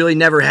past, you really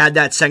never had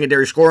that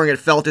secondary scoring. It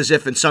felt as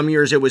if in some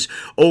years it was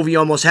Ovi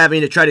almost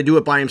having to try to do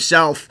it by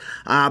himself.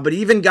 But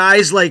even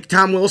guys like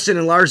Tom Wilson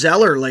and Lars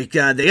Eller,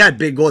 they had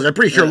big goals. I'm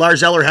pretty sure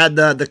Lars Eller had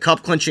the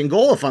cup clinching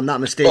goal, if I'm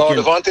not mistaken. Oh,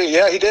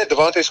 he did.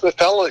 Devontae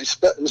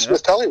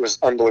Smith-Pelly was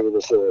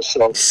unbelievable for us.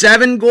 So.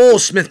 7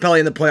 goals, Smith-Pelly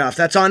in the playoffs.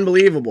 That's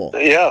unbelievable.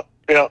 Yeah.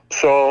 Yeah,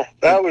 so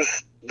that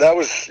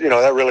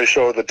really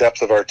showed the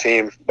depth of our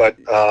team. But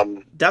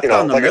depth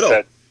on the middle. I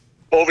said,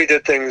 Ovi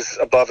did things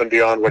above and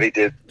beyond what he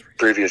did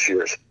previous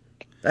years.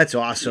 That's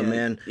awesome,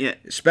 man. Yeah,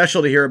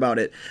 special to hear about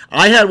it.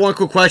 I had one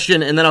quick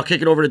question, and then I'll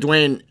kick it over to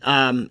Dwayne.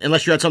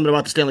 Unless you had something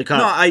about the Stanley Cup.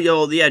 No,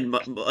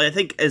 I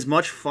think as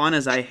much fun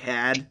as I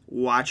had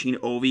watching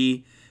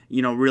Ovi,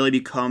 really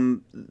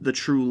become the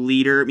true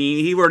leader. I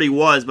mean, he already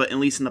was, but at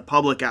least in the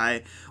public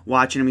eye,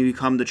 watching him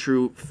become the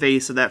true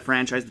face of that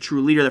franchise, the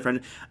true leader of that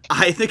franchise.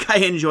 I think I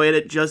enjoyed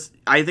it.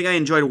 I think I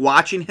enjoyed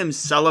watching him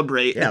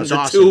celebrate in the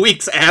awesome. 2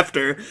 weeks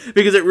after,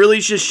 because it really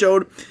just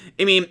showed.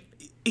 I mean,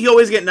 he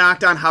always get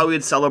knocked on how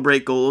he'd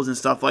celebrate goals and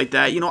stuff like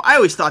that. I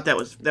always thought that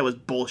was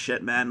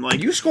bullshit, man.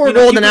 Like, you score a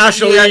goal in the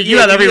National League, you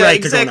have every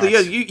right to go nuts. Yeah,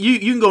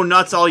 you can go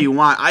nuts all you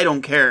want. I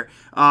don't care.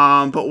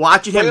 But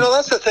watching him...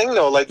 that's the thing,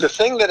 though. Like, the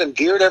thing that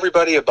endeared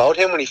everybody about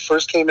him when he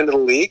first came into the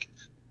league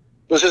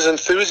was his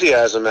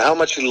enthusiasm and how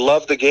much he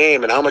loved the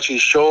game and how much he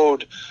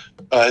showed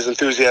his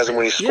enthusiasm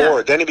when he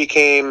scored. Yeah. Then he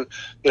became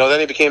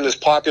this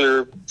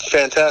popular,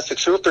 fantastic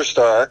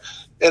superstar.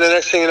 And the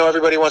next thing you know,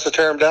 everybody wants to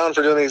tear him down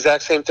for doing the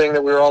exact same thing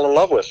that we were all in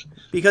love with.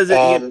 Because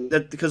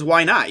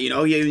why not? You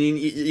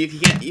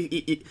can't.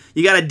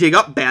 You got to dig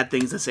up bad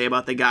things to say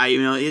about the guy.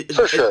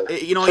 For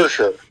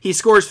sure. He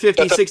scores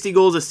 50, 60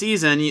 goals a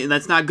season. And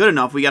that's not good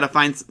enough. We got to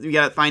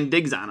find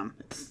digs on him.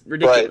 It's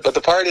ridiculous. Right, but the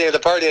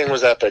partying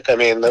was epic. I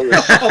mean, that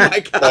was, oh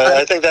my God.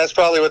 I think that's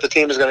probably what the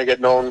team is going to get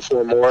known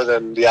for more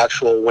than the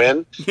actual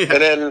win. Yeah.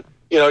 And then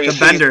you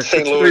see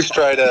St. Louis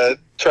try to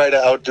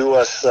outdo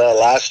us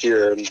last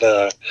year, and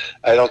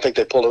I don't think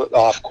they pulled it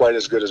off quite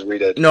as good as we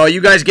did. No,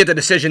 you guys get the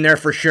decision there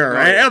for sure.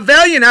 Right. A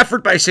valiant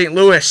effort by St.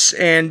 Louis,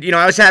 and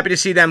I was happy to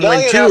see them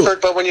win too. Valiant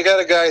effort, but when you got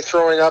a guy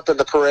throwing up in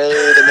the parade,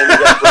 and then you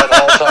got Brett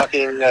Hall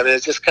talking, I mean,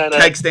 it's just kind of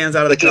keg stands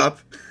out of the cup.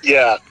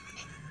 Yeah.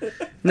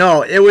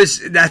 No,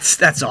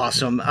 that's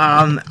awesome.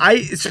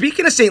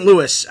 Speaking of St.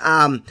 Louis,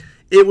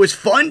 it was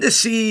fun to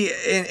see,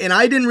 and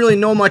I didn't really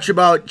know much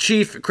about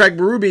Chief Craig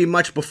Berube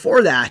much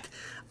before that.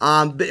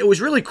 But it was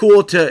really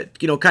cool to,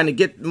 kind of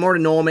get more to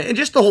know him, and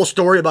just the whole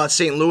story about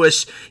St.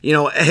 Louis,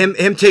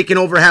 him taking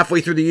over halfway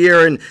through the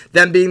year and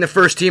them being the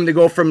first team to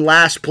go from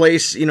last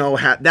place,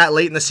 that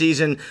late in the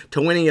season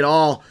to winning it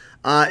all.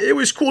 it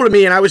was cool to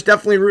me, and I was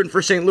definitely rooting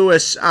for St.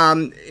 Louis,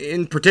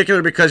 in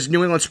particular because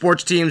New England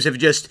sports teams have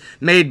just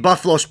made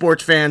Buffalo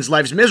sports fans'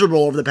 lives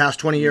miserable over the past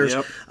 20 years.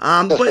 Yep.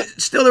 But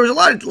still, there was a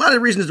lot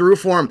of reasons to root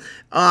for him.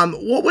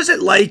 What was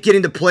it like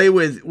getting to play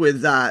with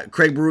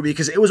Craig Berube?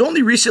 Because it was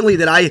only recently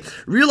that I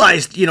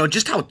realized,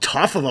 just how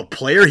tough of a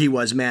player he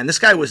was, man. This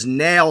guy was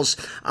nails.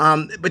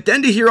 But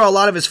then to hear a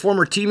lot of his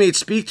former teammates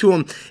speak to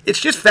him, it's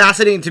just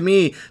fascinating to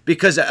me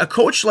because a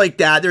coach like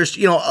that, there's,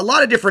 a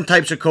lot of different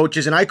types of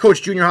coaches, and I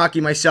coach junior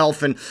hockey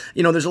myself, and,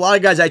 there's a lot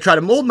of guys I try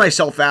to mold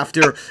myself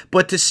after,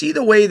 but to see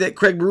the way that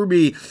Craig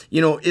Berube,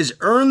 is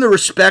earned the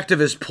respect of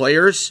his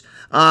players,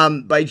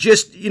 by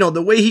just,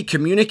 the way he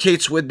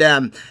communicates with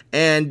them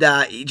and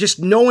just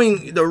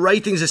knowing the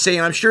right things to say.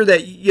 And I'm sure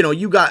that,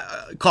 you got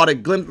caught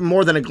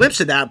more than a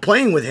glimpse of that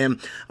playing with him.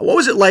 What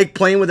was it like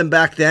playing with him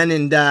back then?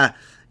 And, I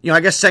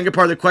guess the second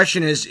part of the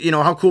question is,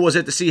 how cool was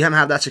it to see him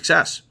have that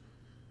success?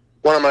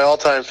 One of my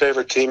all-time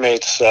favorite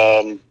teammates,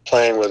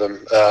 playing with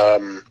him.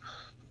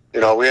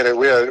 We had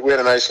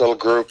a nice little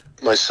group.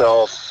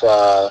 Myself,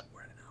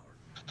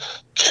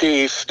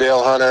 Chief,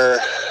 Dale Hunter,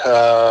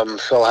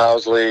 Phil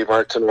Housley,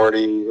 Mark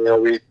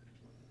Tenorti.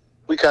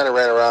 We kind of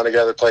ran around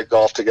together, played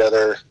golf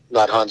together.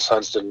 Not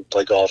Hans didn't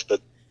play golf, but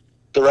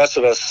the rest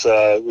of us,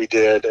 we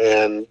did.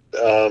 And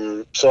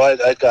so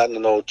I'd gotten to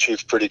know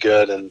Chief pretty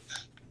good,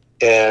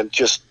 and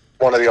just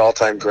one of the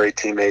all-time great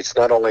teammates.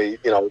 Not only,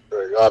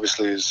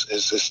 obviously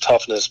his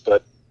toughness,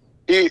 but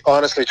he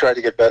honestly tried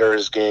to get better at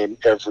his game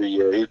every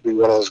year. He'd be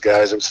one of those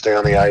guys that would stay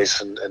on the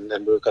ice and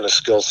work on his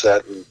skill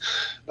set, and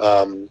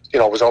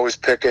was always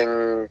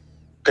picking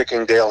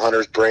Dale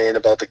Hunter's brain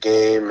about the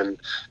game,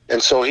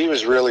 and so he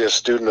was really a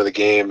student of the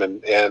game,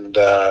 and he had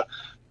a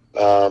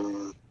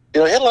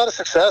lot of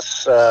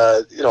success.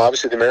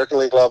 Obviously the American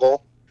League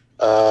level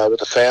with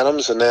the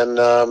Phantoms, and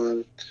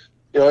then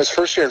his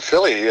first year in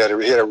Philly, he had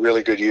a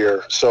really good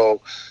year.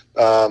 So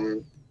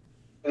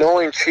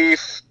knowing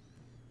Chief,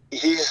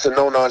 he's a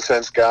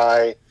no-nonsense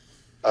guy.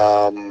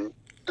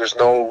 There's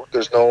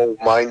no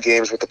mind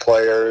games with the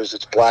players.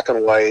 It's black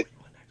and white.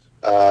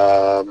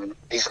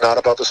 He's not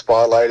about the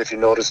spotlight. If you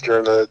noticed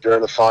during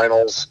the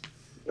finals,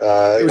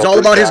 it was all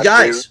about his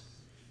guys.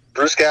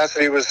 Bruce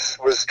Cassidy was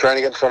trying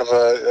to get in front of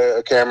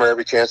a camera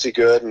every chance he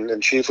could,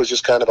 and Chief was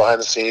just kind of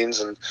behind the scenes.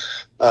 And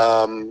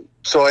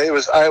so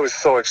I was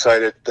so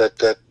excited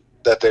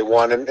that they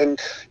won, and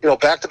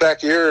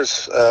back-to-back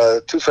years,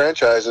 two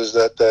franchises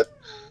that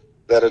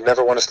had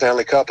never won a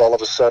Stanley Cup, all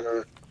of a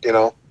sudden,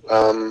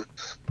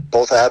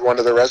 both had one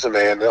to their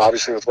resume. And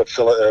obviously with what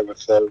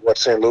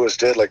St. Louis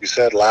did, like you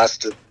said,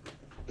 lasted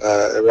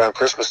around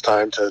Christmas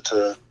time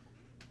to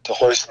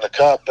hoist in the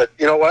cup. But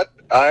you know what?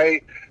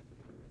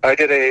 I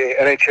did a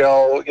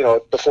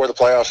NHL, before the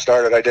playoffs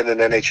started, I did an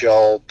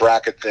NHL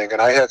bracket thing,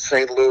 and I had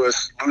St.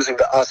 Louis losing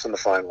to us in the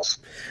finals.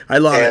 I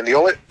love it. And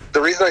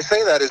the reason I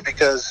say that is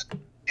because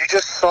you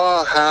just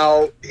saw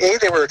how,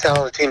 they were a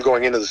talented team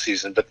going into the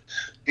season, but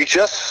you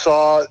just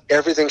saw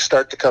everything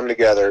start to come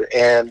together.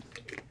 And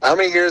how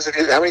many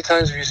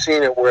times have you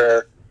seen it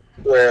where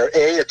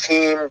a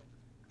team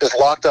is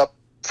locked up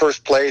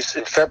first place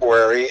in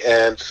February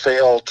and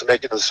failed to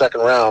make it to the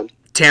second round?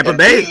 Tampa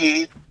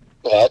Bay.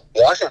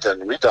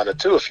 Washington, we've done it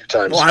too a few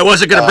times. Well, I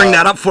wasn't going to bring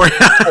that up for you.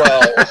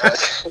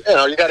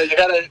 Well, you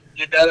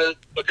gotta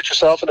look at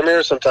yourself in the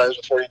mirror sometimes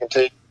before you can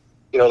take,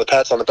 the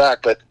pats on the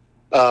back. But,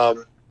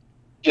 and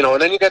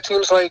then you got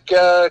teams like,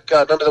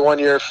 remember the one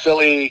year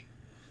Philly,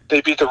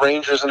 they beat the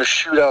Rangers in a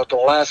shootout, the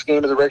last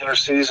game of the regular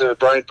season with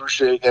Brian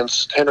Boucher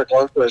against Henrik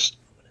Lundqvist.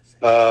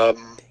 Or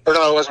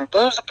no, was it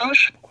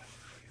Bush?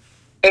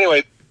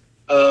 Anyway,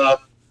 and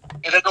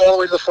they go all the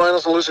way to the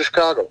finals and lose to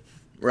Chicago.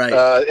 Right.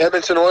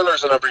 Edmonton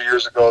Oilers a number of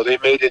years ago, they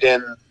made it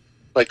in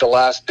like the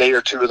last day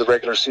or two of the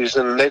regular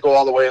season, and they go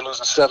all the way and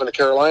lose 7 to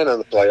Carolina in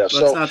the playoffs.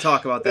 Let's not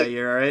talk about that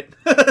year, all right?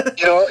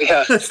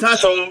 Yeah. That's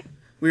what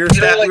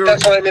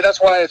I mean.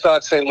 That's why I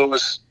thought St.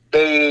 Louis,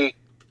 they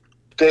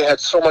had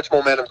so much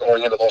momentum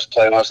going into those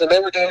playoffs, and they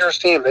were a dangerous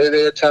team.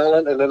 They had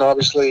talent, and then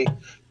obviously,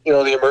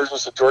 the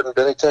emergence of Jordan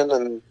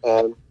Binnington,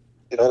 and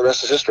the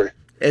rest is history.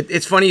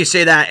 It's funny you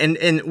say that,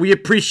 and we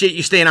appreciate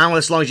you staying on with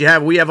us as long as you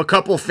have. We have a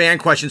couple of fan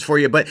questions for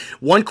you, but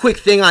one quick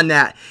thing on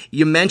that.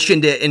 You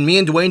mentioned it, and me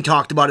and Dwayne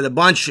talked about it a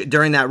bunch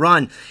during that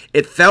run.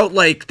 It felt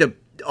like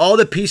all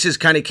the pieces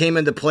kind of came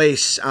into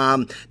place.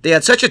 They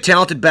had such a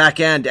talented back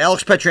end.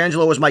 Alex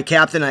Pietrangelo was my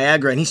captain,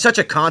 Niagara, and he's such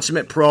a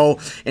consummate pro,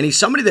 and he's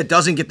somebody that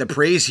doesn't get the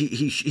praise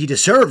he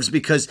deserves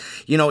because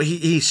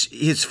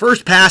his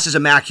first pass is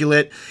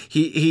immaculate.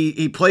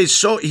 He plays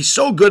he's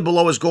so good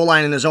below his goal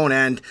line in his own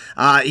end.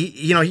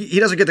 He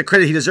doesn't get the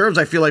credit he deserves,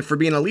 I feel like, for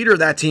being a leader of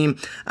that team.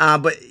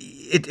 But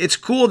it's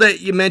cool that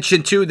you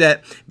mentioned, too,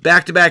 that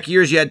back-to-back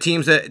years you had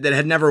teams that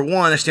had never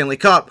won a Stanley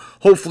Cup.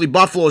 Hopefully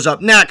Buffalo's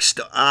up next.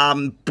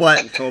 But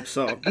let's hope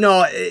so.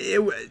 No,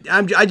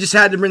 I just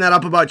had to bring that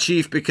up about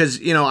Chief because,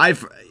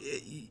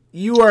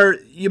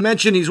 you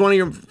mentioned he's one of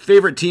your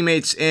favorite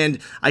teammates, and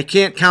I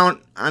can't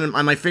count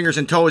on my fingers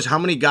and toes how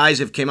many guys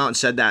have came out and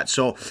said that.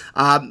 So,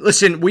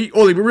 listen,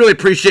 Oli, we really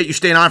appreciate you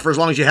staying on for as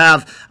long as you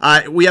have.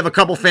 We have a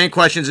couple fan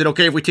questions. Is it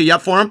okay if we tee you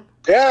up for them?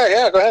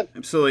 Yeah, go ahead.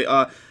 Absolutely.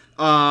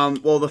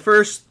 Well, the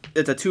first,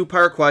 it's a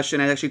two-part question.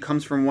 It actually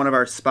comes from one of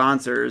our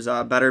sponsors,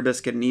 Better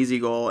Biscuit and Easy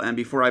Goal. And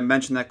before I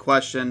mention that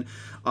question,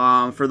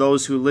 for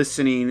those who are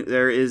listening,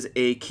 there is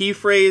a key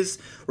phrase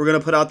we're going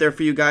to put out there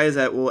for you guys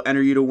that will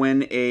enter you to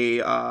win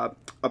a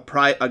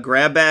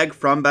grab bag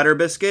from Better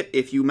Biscuit.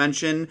 If you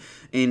mention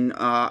in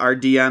our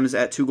DMs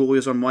at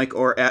 2goalies1mike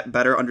or at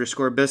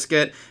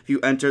better_biscuit, if you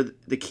enter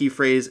the key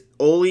phrase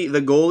Oli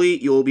the goalie,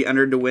 you will be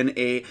entered to win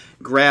a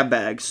grab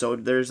bag. So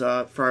there's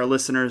for our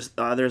listeners,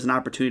 there's an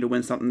opportunity to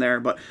win something there.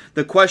 But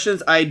the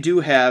questions I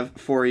do have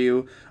for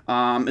you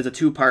is a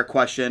two-part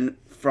question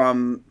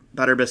from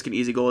Better Biscuit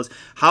Easy Goal. Is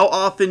how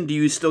often do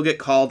you still get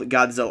called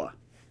Godzilla?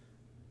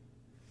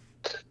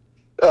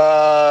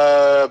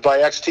 By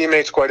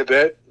ex-teammates quite a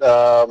bit.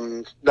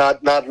 Not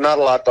a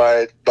lot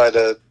by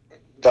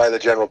the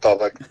general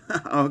public.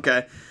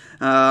 Okay.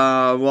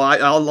 Well,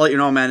 I'll let you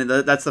know, man.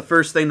 That's the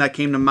first thing that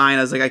came to mind.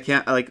 I was like, I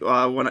can't,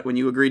 when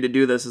you agreed to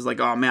do this, is like,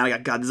 oh man, I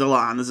got Godzilla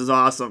on. This is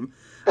awesome.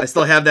 I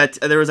still have that.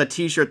 There was a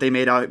T-shirt they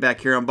made out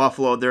back here in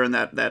Buffalo during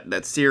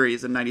that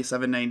series in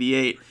 97,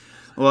 98.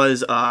 Was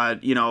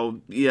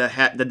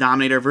the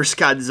Dominator versus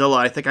Godzilla.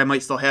 I think I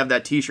might still have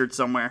that T-shirt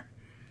somewhere.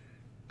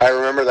 I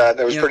remember that.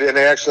 It was pretty. And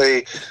they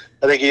actually,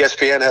 I think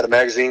ESPN had a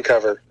magazine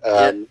cover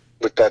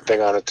with that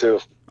thing on it too.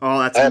 Oh,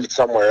 I have it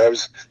somewhere. It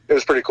was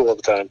pretty cool at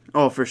the time.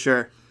 Oh, for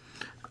sure.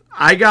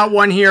 I got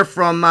one here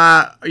from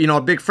a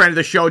big friend of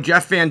the show,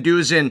 Jeff Van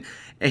Duzen.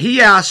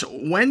 He asks,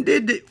 when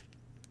did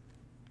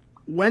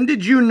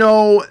you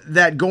know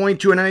that going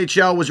to an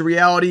NHL was a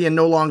reality and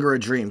no longer a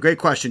dream? Great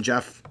question,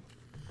 Jeff.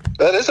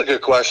 That is a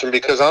good question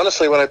because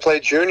honestly, when I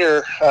played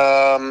junior,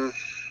 I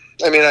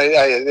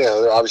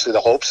obviously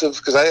the hopes of,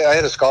 because I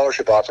had a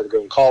scholarship offer to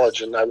go to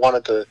college and I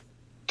wanted to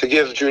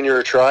give junior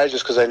a try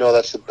just because I know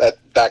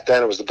back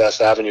then it was the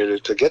best avenue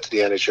to get to the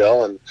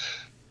NHL. And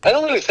I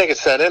don't really think it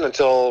set in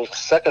until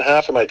second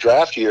half of my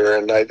draft year.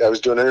 And I was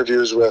doing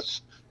interviews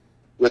with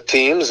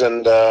teams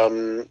and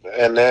then,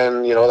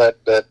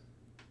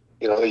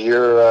 the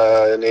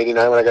year in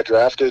 '89 when I got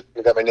drafted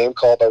and got my name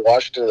called by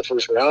Washington in the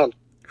first round,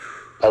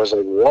 I was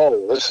like,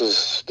 whoa, this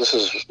is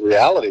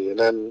reality. And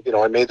then,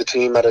 I made the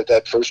team at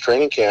that first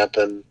training camp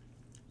and,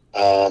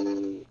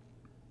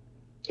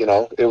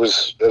 it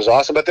was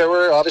awesome. But there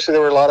were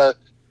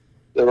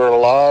a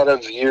lot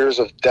of years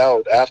of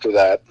doubt after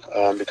that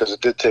because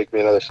it did take me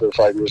another 4 or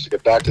 5 years to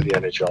get back to the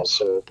NHL.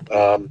 So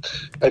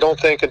I don't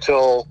think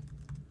until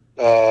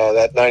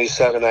that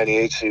 97,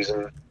 98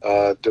 season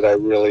did I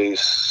really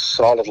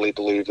solidly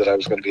believe that I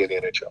was going to be in the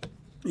NHL.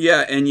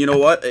 Yeah, and you know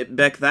what?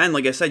 Back then,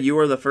 like I said, you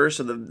were the first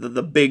of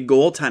the big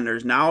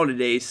goaltenders. Now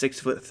today,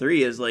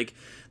 6'3" is like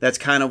that's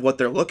kind of what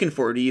they're looking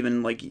for to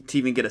even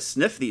get a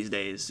sniff these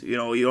days. You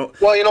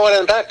don't. Well, you know what?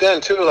 And back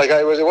then too, like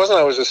I was a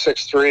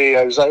 6'3".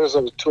 I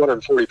was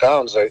 240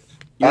 pounds.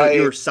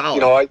 You were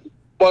solid.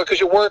 Because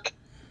you work.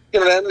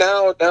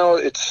 Now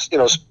it's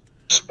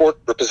sport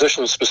or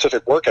position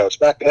specific workouts.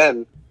 Back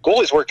then,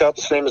 goalies worked out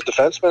the same as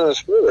defensemen and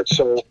forwards.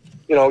 So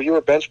you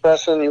were bench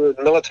pressing, you were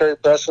military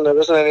pressing. There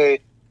was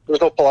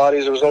no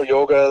Pilates, there was no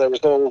yoga, there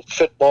was no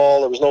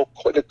fitball, there was no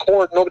the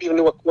core. Nobody even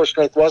knew what core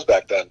strength was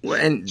back then.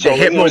 And the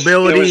hip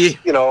mobility.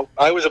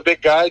 I was a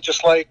big guy,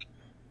 just like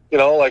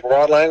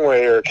Rod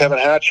Langway or Kevin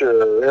Hatcher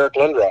or Eric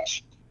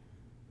Lindros.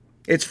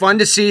 It's fun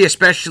to see,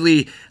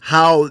 especially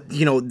how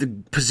the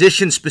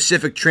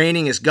position-specific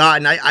training has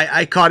gotten.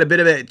 I caught a bit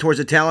of it towards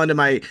the tail end of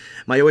my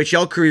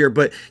OHL career,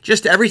 but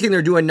just everything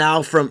they're doing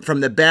now, from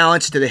the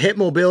balance to the hip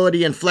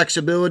mobility and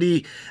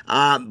flexibility,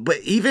 but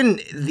even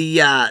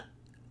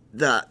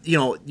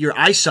your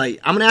eyesight.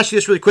 I'm going to ask you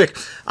this really quick.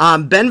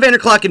 Ben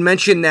Vanderklok had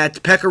mentioned that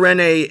Pekka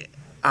Rinne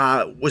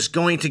was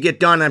going to get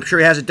done. I'm sure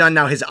he has it done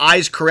now. His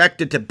eyes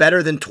corrected to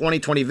better than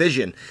 20/20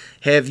 vision.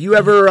 Have you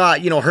ever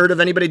heard of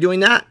anybody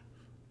doing that?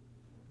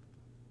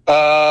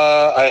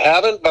 I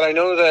haven't, but I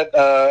know that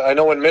I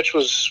know when Mitch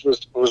was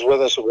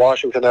with us at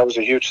Washington, that was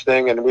a huge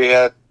thing, and we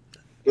had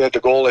the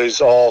goalies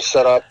all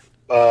set up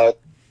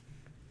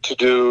to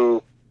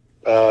do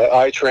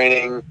eye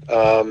training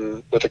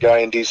with a guy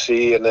in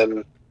DC, and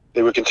then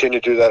they would continue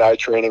to do that eye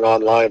training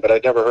online. But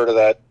I'd never heard of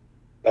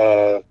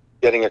that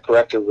getting it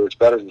corrected where it's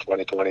better than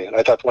 20/20.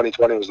 I thought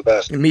 20/20 was the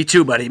best. Me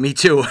too, buddy. Me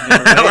too. All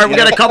right, we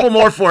got a couple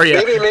more for you.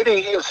 Maybe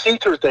you can see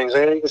through things.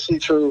 You can see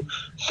through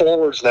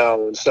forwards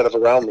now instead of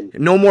around them.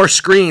 No more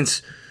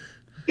screens.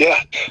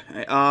 Yeah.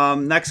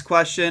 Next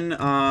question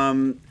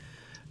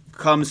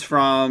comes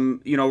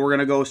from, we're going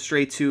to go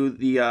straight to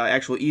the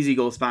actual Easy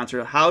Goal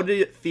sponsor. How did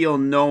it feel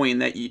knowing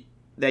that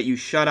you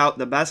shut out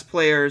the best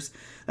players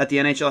that the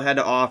NHL had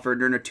to offer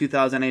during a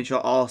 2000 NHL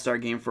All-Star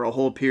game for a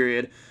whole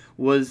period?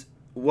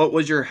 What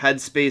was your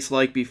headspace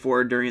like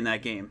before, during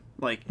that game?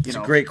 It's a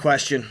great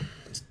question.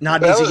 It's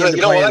not easy.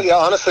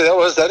 Honestly,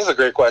 that is a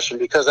great question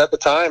because at the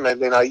time,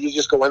 you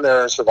just go in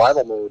there in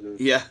survival mode. And,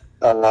 yeah.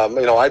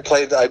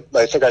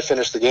 I think I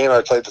finished the game.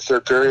 I played the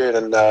third period,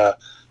 and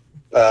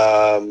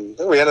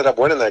we ended up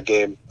winning that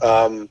game.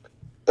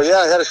 But yeah,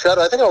 I had a shot.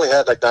 I think I only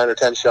had like 9 or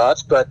 10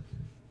 shots, but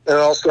in an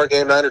all-star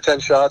game, 9 or 10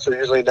 shots are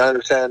usually 9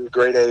 or 10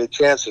 grade A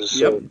chances.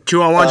 So,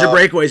 2-on-1s or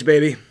breakaways,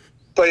 baby.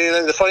 But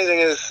the funny thing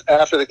is,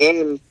 after the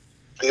game,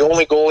 the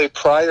only goalie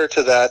prior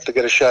to that to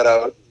get a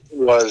shutout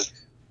was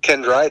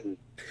Ken Dryden.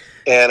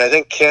 And I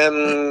think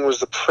Ken was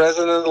the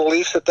president of the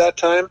Leafs at that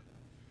time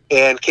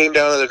and came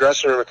down to the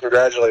dressing room and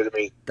congratulated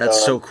me.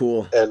 That's so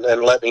cool. And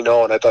let me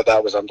know, and I thought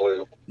that was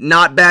unbelievable.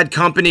 Not bad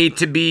company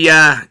to be,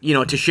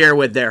 to share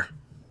with there.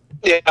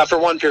 Yeah, for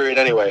one period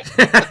anyway.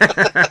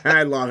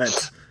 I love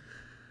it.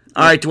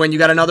 All right, Dwayne, you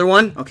got another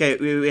one? Okay,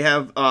 we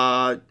have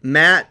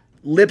Matt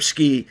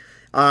Lipsky.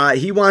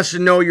 He wants to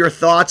know your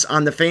thoughts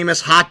on the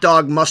famous hot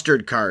dog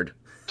mustard card.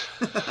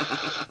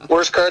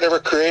 Worst card ever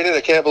created.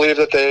 I can't believe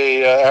that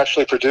they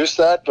actually produced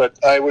that, but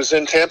I was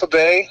in Tampa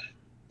Bay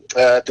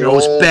at the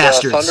old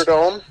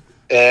Thunderdome,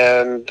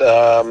 and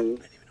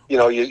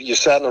you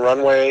sat in the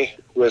runway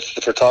with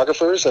the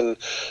photographers and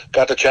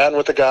got to chatting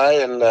with the guy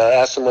and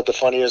asked him what the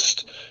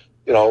funniest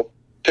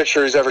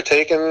picture he's ever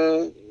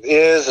taken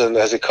is, and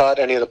has he caught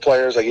any of the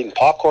players like eating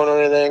popcorn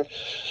or anything.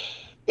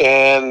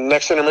 And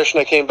next intermission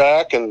I came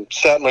back and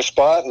sat in my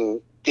spot,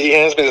 and he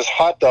hands me this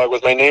hot dog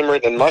with my name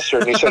written in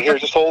mustard, and he said, "Here,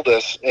 just hold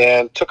this,"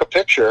 and took a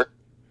picture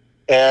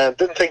and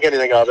didn't think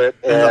anything of it.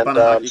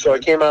 And so I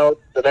came out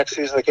the next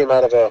season. I came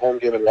out of a home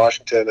game in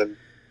Washington, and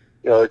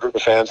a group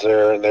of fans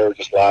there, and they were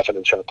just laughing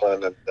and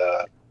chuckling, and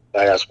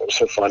I asked what was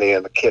so funny,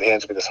 and the kid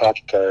hands me this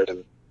hockey card,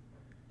 and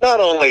not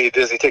only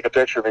does he take a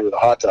picture of me with a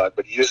hot dog,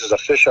 but he uses a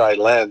fisheye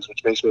lens,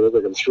 which makes me look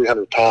like I'm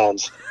 300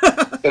 pounds.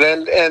 and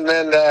then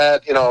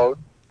that,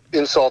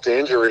 insult to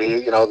injury,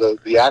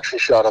 the action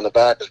shot on the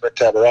back is Rick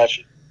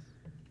Tabaracci.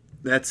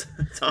 That's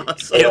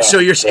awesome. Yeah, so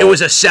it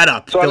was a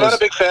setup. So I'm not a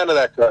big fan of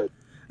that card.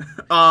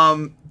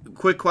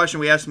 Quick question.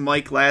 We asked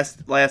Mike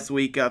last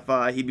week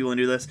if he'd be willing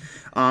to do this,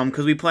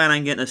 because we plan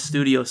on getting a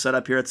studio set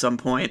up here at some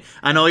point.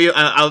 I know you.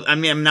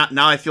 I'm not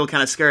now. I feel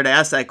kind of scared to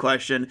ask that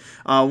question.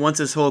 Once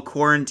this whole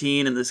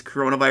quarantine and this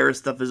coronavirus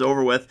stuff is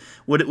over with,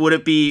 would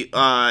it be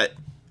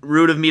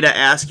rude of me to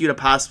ask you to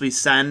possibly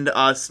send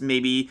us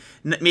maybe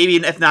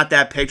if not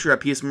that picture, a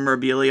piece of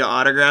memorabilia,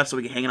 autograph, so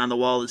we can hang it on the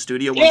wall of the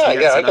studio?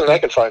 I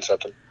can find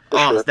something.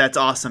 Sure. That's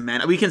awesome,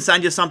 man. We can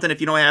send you something if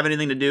you don't have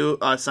anything to do.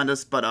 Send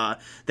us, but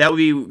that would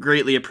be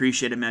greatly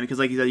appreciated, man. Because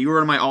like you said, you were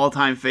one of my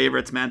all-time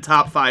favorites, man.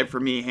 Top 5 for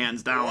me,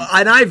 hands down.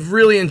 And I've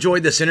really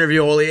enjoyed this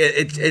interview,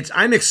 Oli.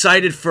 I'm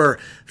excited for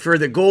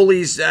the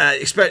goalies,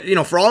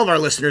 for all of our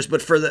listeners,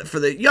 but for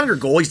the younger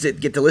goalies that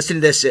get to listen to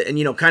this and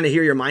kind of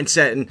hear your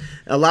mindset and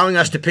allowing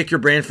us to pick your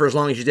brain for as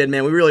long as you did,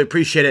 man. We really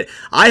appreciate it.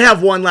 I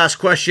have one last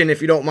question,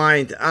 if you don't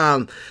mind.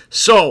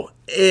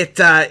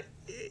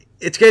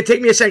 It's going to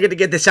take me a second to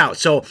get this out.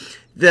 So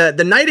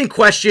the night in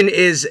question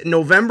is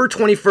November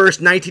 21st,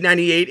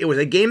 1998. It was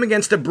a game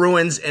against the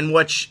Bruins in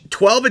which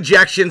 12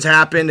 ejections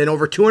happened and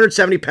over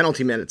 270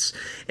 penalty minutes.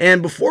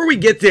 And before we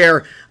get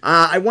there,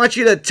 I want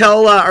you to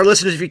tell our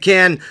listeners, if you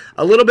can,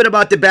 a little bit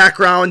about the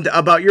background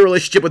about your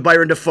relationship with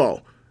Byron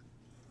Dafoe.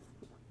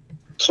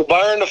 So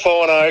Byron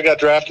Dafoe and I got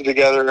drafted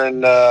together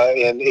in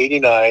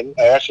 '89.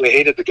 I actually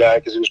hated the guy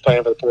because he was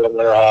playing for the Portland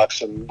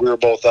Winterhawks, and we were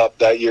both up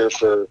that year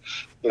for,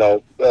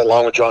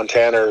 along with John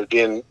Tanner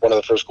being one of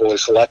the first goalies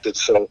selected.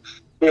 So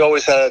we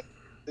always had,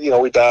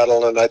 we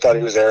battled, and I thought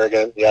he was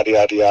arrogant, yada,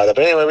 yada, yada.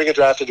 But anyway, we get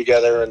drafted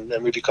together, and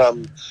we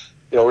become,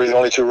 we're the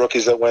only 2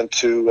 rookies that went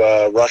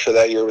to Russia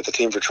that year with the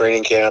team for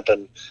training camp,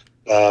 and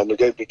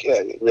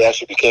we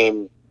actually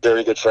became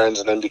very good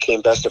friends and then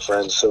became best of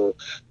friends. So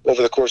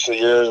over the course of the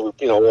years,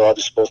 we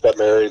obviously both got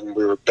married, and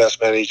we were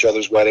best men at each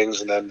other's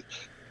weddings, and then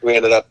we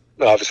ended up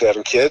obviously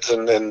having kids,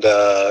 and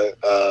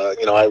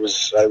I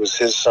was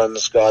his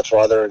son's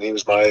godfather, and he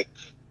was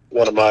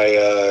one of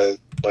my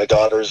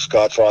daughter's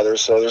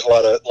godfathers. So there's a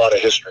lot of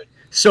history.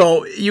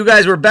 So you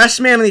guys were best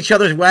man at each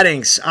other's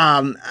weddings.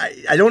 I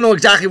don't know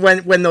exactly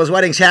when those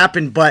weddings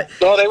happened, but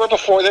no, they were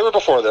before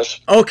this.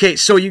 Okay,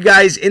 so you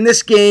guys in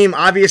this game,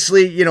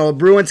 obviously,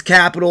 Bruins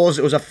Capitals.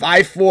 It was a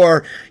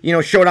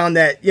 5-4, showdown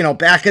that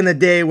back in the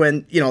day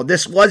when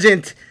this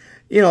wasn't.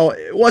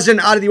 It wasn't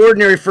out of the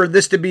ordinary for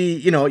this to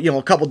be,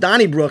 a couple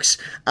Donnybrooks.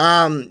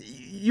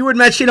 You would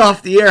mention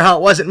off the air how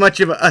it wasn't much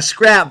of a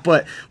scrap,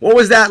 but what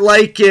was that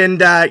like?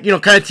 And, kind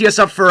of tee us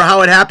up for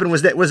how it happened.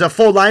 Was a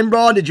full line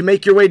brawl? Did you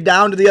make your way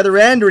down to the other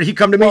end, or did he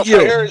come to meet you?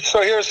 Here's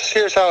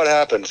how it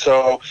happened.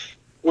 So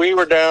we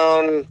were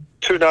down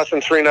 2-0,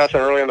 3-0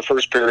 early in the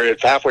first period,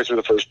 halfway through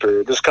the first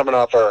period. This coming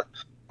off our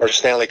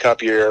Stanley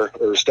Cup year,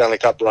 or Stanley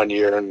Cup run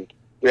year, and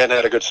we hadn't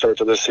had a good start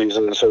to this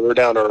season, and so we were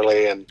down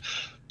early, and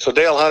so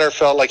Dale Hunter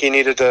felt like he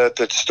needed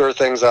to stir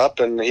things up,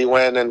 and he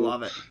went and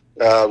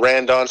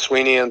ran Don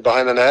Sweeney in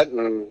behind the net,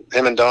 and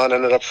him and Don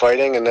ended up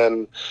fighting. And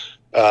then,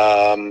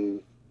 it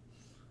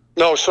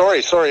was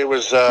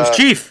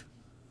Chief.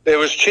 It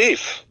was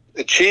Chief.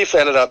 The Chief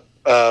ended up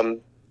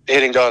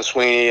hitting Don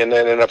Sweeney, and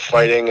then ended up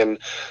fighting.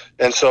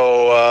 And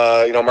so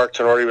Mark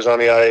Tenorti was on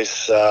the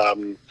ice.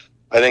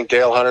 I think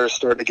Dale Hunter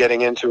started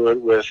getting into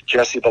it with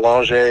Jesse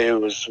Belanger, who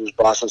was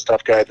Boston's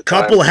tough guy at the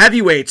time. Couple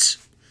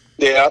heavyweights.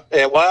 Yeah,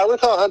 and I would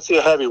call Huntsy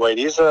a heavyweight.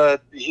 He's a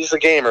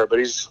gamer, but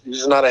he's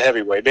not a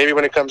heavyweight. Maybe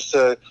when it comes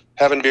to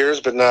having beers,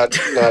 but not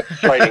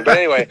fighting. But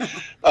anyway,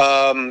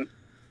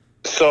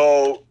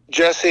 so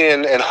Jesse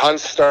and Hunt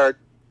start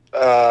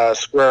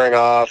squaring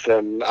off,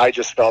 and I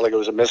just felt like it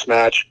was a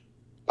mismatch.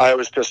 I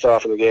was pissed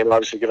off in the game,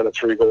 obviously giving up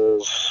 3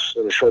 goals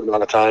in a short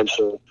amount of time.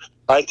 So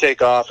I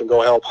take off and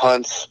go help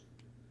Hunt.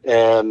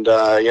 And,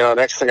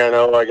 next thing I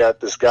know, I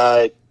got this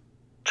guy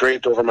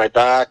draped over my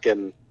back,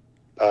 and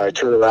I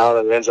turn around,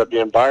 and it ends up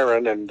being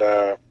Byron. And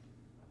I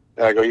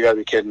go, you got to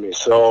be kidding me.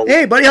 So,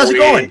 hey, buddy, how's it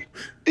going?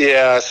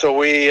 Yeah, so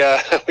we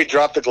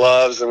dropped the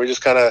gloves, and we were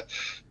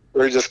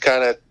just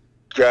kind of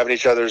grabbing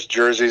each other's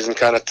jerseys and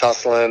kind of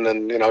tussling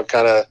and,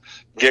 kind of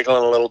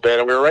giggling a little bit.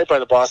 And we were right by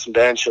the Boston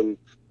bench, and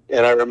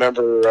I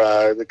remember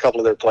a couple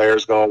of their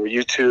players going,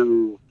 you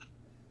two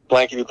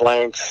blankety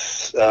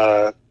blanks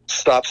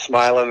stop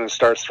smiling and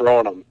start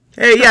throwing them.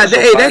 Hey, yeah,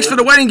 thanks for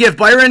the wedding gift,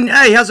 Byron.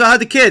 Hey, how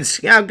the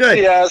kids? Yeah, good.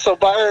 Yeah, so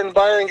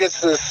Byron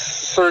gets this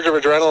surge of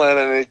adrenaline,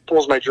 and he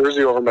pulls my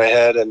jersey over my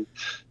head, and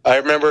I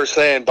remember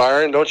saying,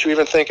 Byron, don't you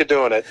even think of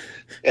doing it.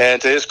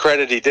 And to his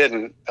credit, he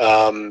didn't.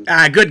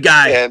 Good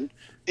guy. And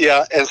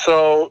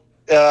so,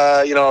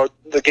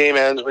 the game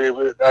ends.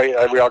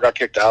 We all got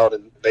kicked out,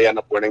 and they end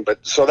up winning.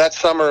 But so that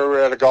summer, we were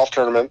at a golf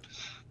tournament,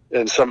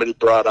 and somebody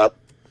brought up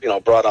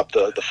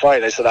the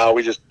fight. I said,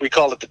 we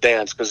called it the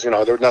dance because, there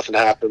was nothing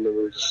happened. And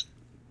we were just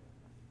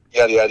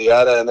yada, yada,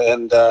 yada.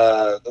 And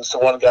so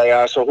one guy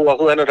asked, so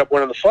who ended up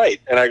winning the fight?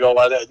 And I go,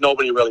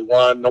 nobody really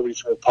won. Nobody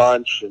threw a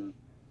punch.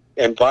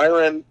 And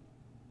Byron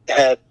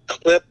had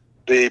clipped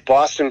the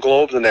Boston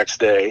Globe the next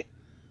day,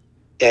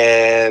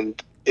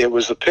 and it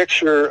was a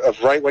picture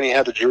of right when he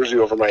had the jersey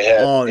over my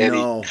head. Oh, and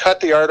no. He cut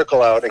the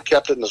article out and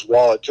kept it in his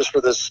wallet just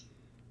for this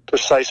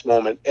precise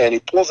moment. And he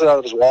pulls it out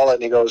of his wallet,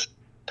 and he goes,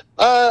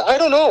 I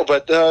don't know,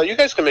 but you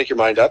guys can make your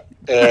mind up.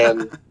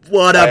 And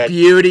what a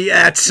beauty!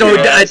 That's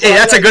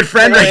that's a good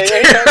friend right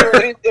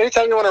there.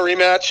 Anytime you want a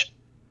rematch,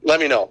 let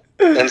me know.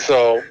 And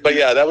so, but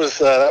yeah, that was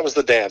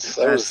the dance.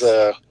 That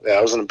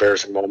was an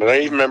embarrassing moment. I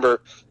even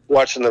remember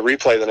watching the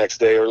replay the next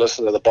day or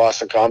listening to the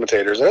Boston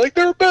commentators. They're like,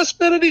 they're best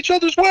men at each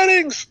other's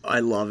weddings. I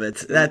love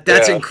it.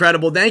 That's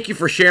incredible. Thank you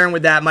for sharing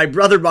with that. My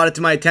brother brought it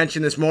to my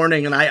attention this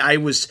morning, and I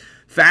was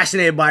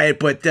fascinated by it,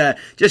 but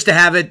just to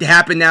have it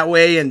happen that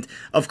way, and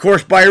of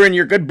course, Byron,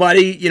 your good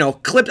buddy,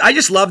 I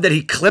just love that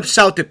he clips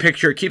out the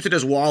picture, keeps it in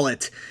his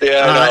wallet.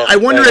 Yeah, I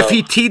wonder if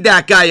he teed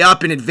that guy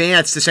up in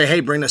advance to say,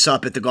 hey, bring this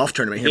up at the golf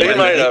tournament. He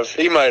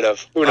might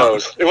have. Who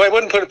knows? I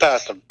wouldn't put it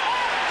past him.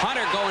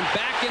 Hunter going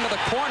back into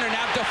the corner.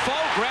 Now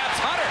Defoe grabs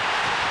Hunter.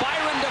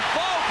 Byron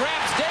Defoe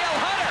grabs Dale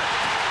Hunter.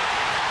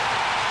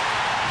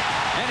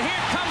 And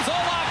here comes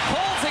Olaf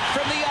Kolzig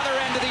from the other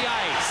end of the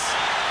ice.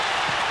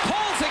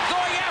 Kolzig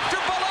going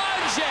after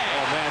Belanger.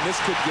 Oh, man,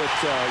 this could get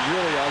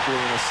really ugly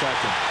in a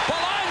second.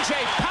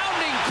 Belanger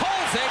pounding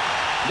Kolzig.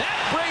 That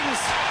brings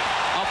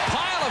a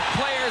pile of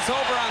players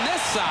over on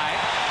this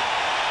side.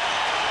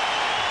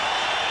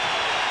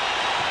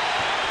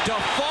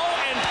 Defoe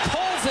and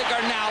Kolzig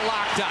are now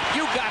locked up.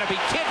 You gotta be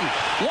kidding.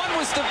 One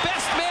was the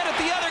best man at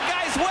the other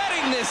guy's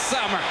wedding this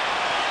summer.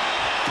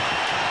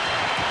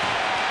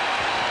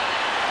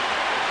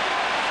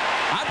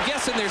 I'm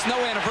guessing there's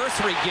no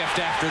anniversary gift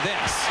after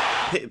this.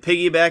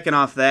 Piggybacking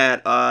off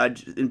that,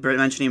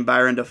 mentioning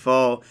Byron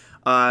Defoe,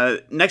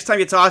 next time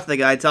you talk to the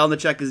guy, tell him to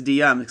check his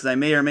DM because I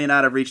may or may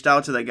not have reached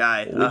out to the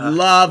guy.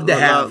 Love to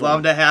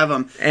have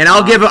him. And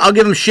I'll give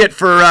him shit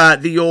for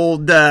the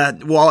old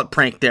wallet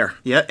prank there.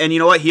 Yeah, and you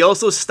know what? He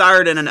also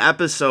starred in an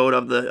episode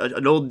of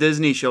an old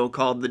Disney show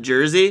called The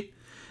Jersey.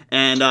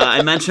 And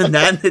I mentioned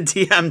that in the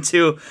DM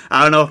too.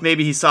 I don't know if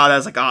maybe he saw that. I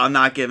was like, I'm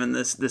not giving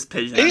this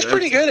pigeon. He's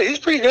pretty good. He's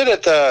pretty good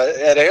at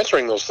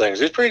answering those things.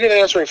 He's pretty good at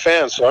answering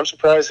fans. So I'm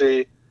surprised have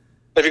you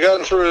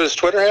gotten through his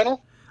Twitter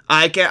handle?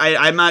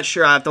 I'm not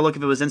sure. I have to look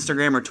if it was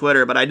Instagram or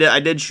Twitter, but I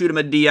did shoot him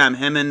a DM.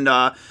 Him and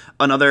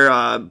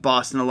another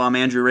Boston alum,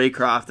 Andrew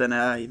Raycroft,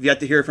 and you've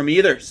yet to hear from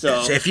either.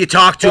 So if you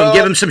talk to him,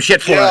 give him some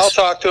shit for us. Yeah, I'll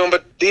talk to him,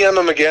 but DM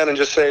him again and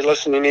just say,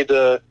 listen, I need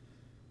to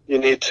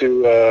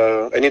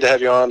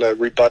have you on to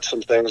rebut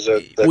some things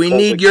that we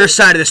need your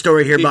side of the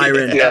story here,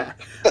 Byron. Yeah.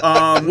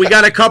 We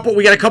got a couple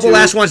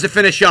last ones to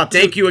finish up.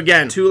 Thank you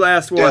again. Two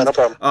last ones. Yeah, no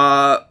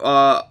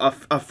problem.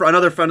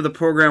 Another friend of the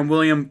program,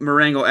 William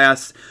Marengo,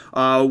 asks,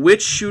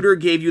 which shooter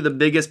gave you the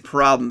biggest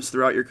problems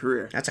throughout your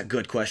career? That's a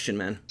good question,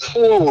 man.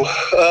 Ooh,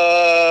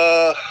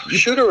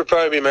 shooter would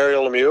probably be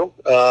Mario Lemieux.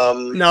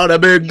 Not a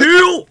big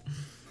deal.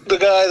 The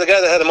guy that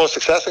had the most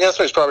success against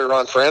me is probably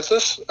Ron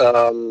Francis.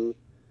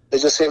 It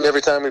just seemed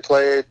every time we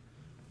played,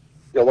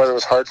 whether it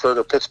was Hartford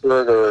or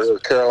Pittsburgh or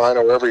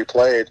Carolina, wherever he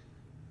played,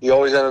 he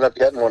always ended up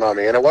getting one on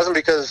me. And it wasn't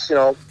because, he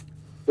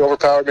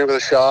overpowered me with a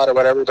shot or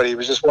whatever, but he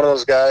was just one of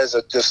those guys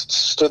that just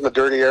stood in the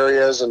dirty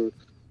areas and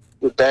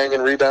would bang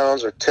in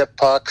rebounds or tip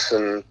pucks.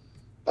 And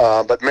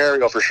but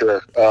Mario for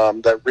sure.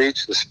 That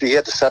reach, the speed, he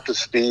had deceptive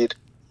speed.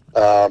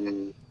 He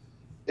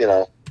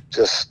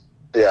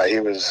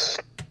was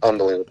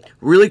unbelievable.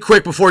 Really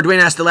quick before Dwayne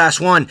asked the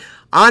last one,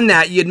 on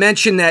that, you had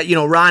mentioned that,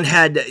 Ron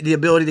had the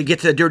ability to get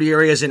to the dirty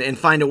areas and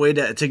find a way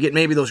to get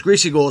maybe those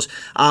greasy goals.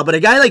 But a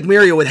guy like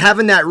Mario, with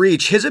having that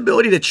reach, his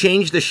ability to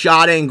change the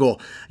shot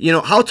angle,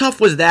 how tough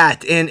was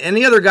that? And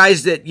any other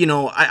guys that,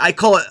 I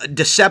call it a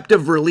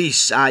deceptive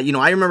release. I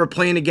remember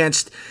playing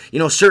against,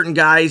 certain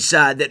guys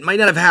that might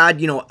not have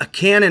had, a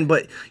cannon,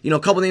 but, a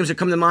couple names that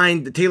come to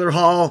mind, Taylor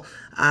Hall,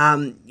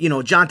 John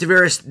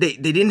Tavares, they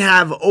didn't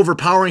have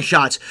overpowering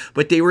shots,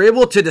 but they were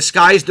able to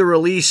disguise the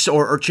release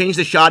or change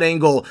the shot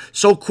angle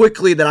so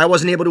quickly that I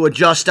wasn't able to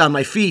adjust on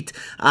my feet.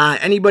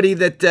 Anybody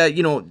that,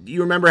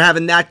 you remember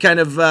having that kind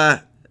of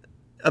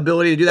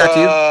ability to do that to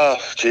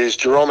you?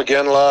 Jerome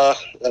McGinley,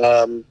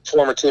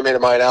 former teammate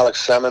of mine,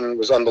 Alex Semin,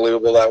 was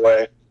unbelievable that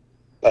way.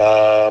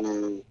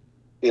 Jaromir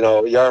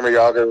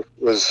Jagr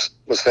was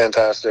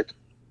fantastic.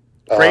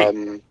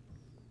 Great.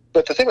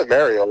 But the thing with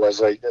Mario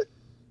was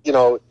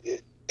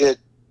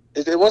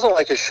it wasn't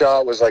like his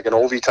shot was like an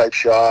Ovi type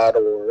shot,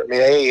 or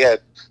he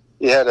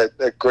had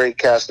a great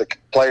cast of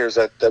players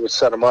that would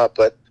set him up.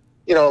 But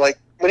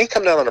when he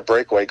come down on a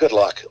breakaway, good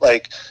luck.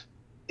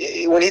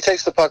 When he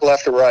takes the puck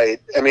left or right,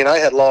 I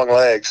had long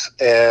legs,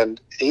 and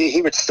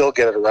he would still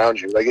get it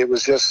around you. It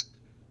was just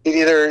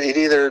he'd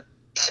either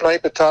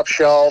snipe it top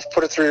shelf,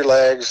 put it through your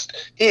legs.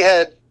 He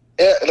had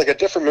a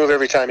different move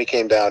every time he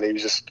came down. He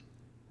just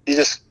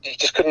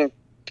couldn't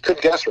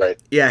guess right.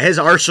 Yeah, his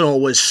arsenal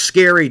was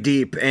scary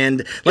deep,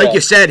 and you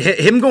said,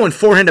 him going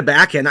forehand to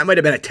backhand, that might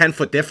have been a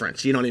 10-foot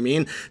difference. You know what I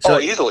mean? So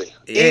easily.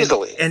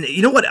 And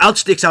you know what else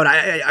sticks out?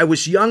 I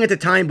was young at the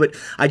time, but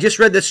I just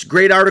read this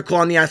great article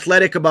on The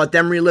Athletic about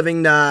them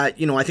reliving the, I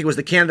think it was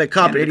the Canada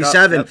Cup in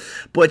 '87. Yep.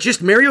 But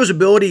just Mario's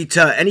ability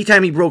to,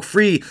 anytime he broke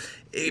free,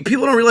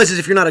 people don't realize this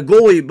if you're not a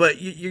goalie,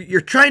 but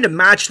you're trying to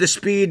match the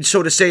speed,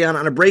 so to say,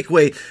 on a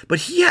breakaway. But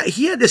he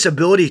had this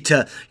ability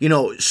to,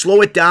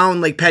 slow it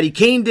down like Patty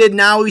Kane did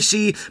now we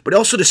see, but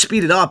also to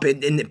speed it up.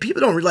 And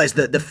people don't realize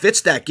the fits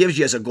that gives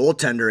you as a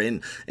goaltender.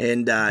 And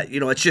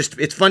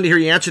it's fun to hear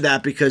you answer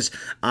that because,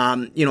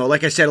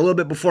 like I said, a little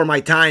bit before my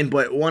time,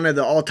 but one of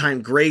the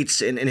all-time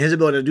greats, and his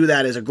ability to do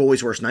that is a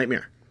goalie's worst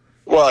nightmare.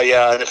 Well,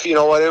 yeah, and if it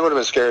would have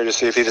been scary to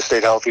see if he'd have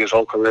stayed healthy his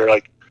whole career.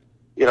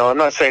 I'm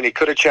not saying he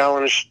could have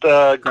challenged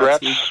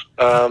Gretz,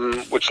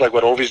 which is like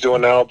what Ovi's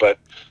doing now, but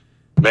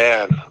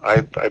man,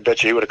 I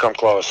bet you he would have come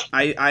close.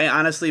 I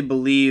honestly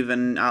believe,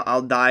 and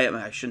I'll die.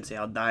 I shouldn't say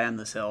I'll die on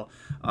this hill.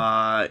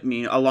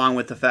 Along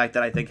with the fact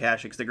that I think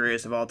Hasek's the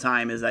greatest of all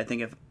time, is I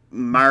think if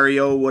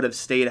Mario would have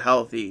stayed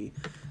healthy,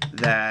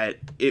 that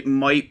it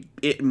might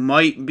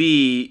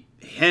be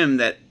him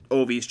that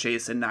Ovi's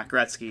chasing, not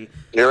Gretzky.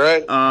 You're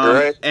right. You're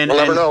right. We'll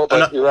never know,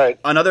 but you're right.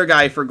 Another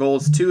guy for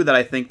goals too that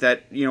I think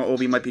that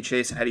Ovi might be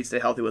chasing had he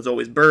stayed healthy was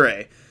always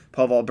Bure.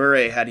 Pavel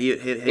Bure had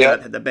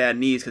the bad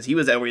knees, because he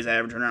was always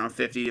averaging around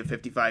 50 to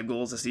 55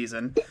 goals a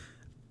season.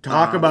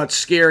 Talk about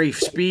scary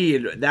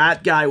speed.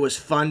 That guy was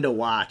fun to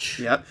watch.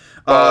 Yep.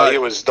 He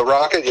was the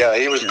Rocket. Yeah,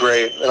 he was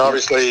great. And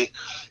obviously,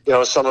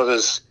 some of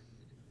his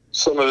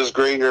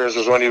great years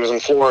was when he was in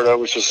Florida,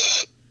 which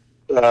is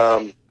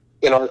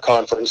in our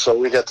conference, so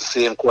we got to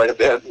see him quite a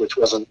bit, which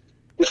wasn't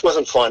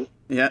fun.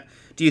 Yeah.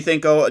 Do you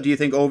think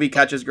Ovi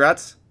catches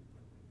Gretz?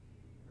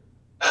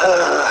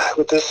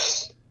 With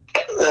this,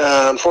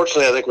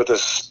 unfortunately, I think with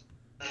this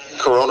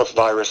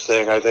coronavirus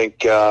thing, I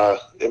think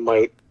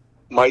it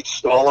might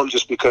stall him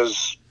just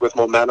because with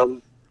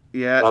momentum.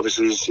 Yeah.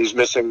 Obviously, he's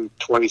missing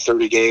 20,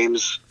 30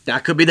 games.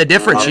 That could be the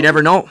difference. You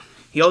never know.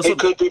 It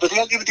could be, but the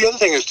other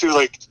thing is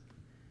too,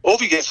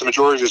 Ovi gets the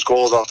majority of his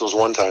goals off those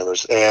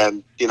one-timers,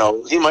 and,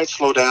 he might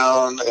slow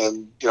down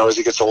and, as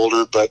he gets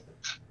older, but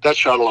that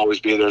shot will always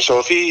be there. So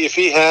if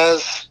he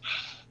has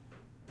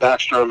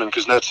Backstrom and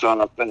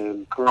Kuznetsov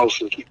and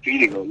Karlsson keep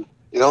feeding him,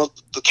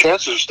 the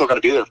chances are still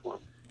going to be there for him.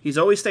 He's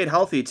always stayed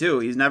healthy, too.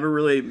 He's never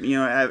really,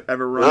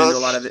 ever run into a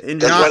lot of injuries.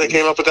 That's why they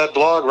came up with that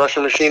blog,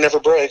 Russian Machine Never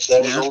Breaks.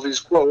 That was Ovi's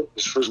quote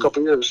his first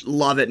couple years.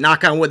 Love it.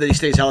 Knock on wood that he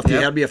stays healthy.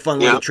 That'd be a fun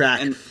little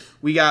track. And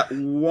we got at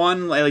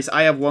least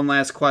I have one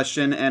last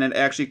question, and it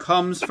actually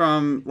comes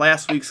from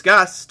last week's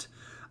guest,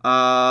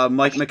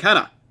 Mike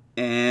McKenna.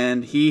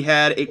 And he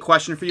had a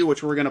question for you,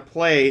 which we're going to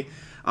play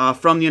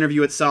from the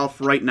interview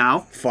itself right now.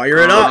 Fire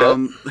it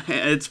up.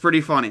 It's pretty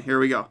funny. Here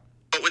we go.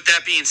 But with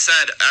that being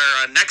said,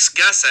 our next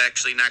guest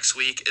actually next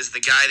week is the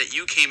guy that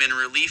you came in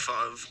relief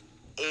of,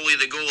 Ole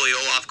the goalie,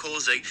 Olaf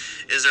Kolzig.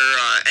 Is there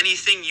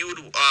anything you would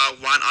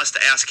want us to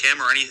ask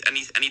him, or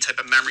any type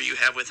of memory you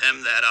have with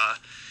him that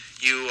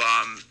you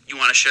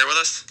want to share with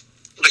us?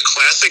 The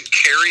classic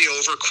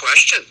carryover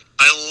question.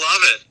 I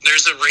love it.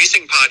 There's a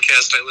racing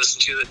podcast I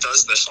listen to that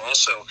does this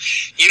also.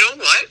 You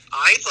know what?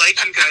 I'd like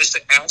you guys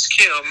to ask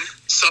him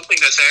something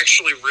that's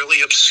actually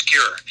really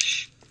obscure.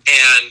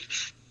 And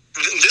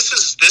this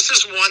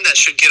is one that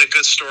should get a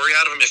good story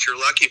out of him if you're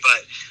lucky,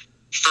 but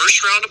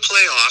first round of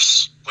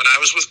playoffs when I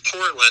was with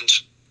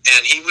Portland,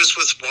 and he was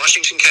with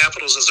Washington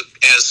Capitals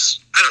as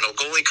I don't know,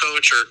 goalie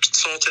coach or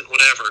consultant,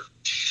 whatever.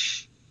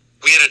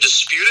 We had a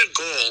disputed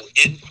goal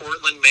in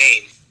Portland,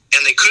 Maine,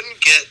 and they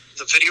couldn't get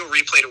the video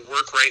replay to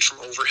work right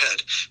from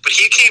overhead. But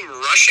he came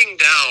rushing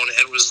down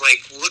and was like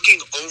looking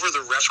over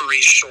the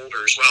referee's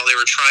shoulders while they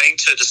were trying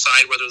to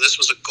decide whether this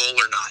was a goal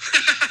or not.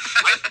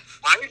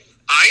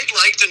 I'd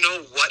like to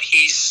know what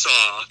he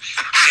saw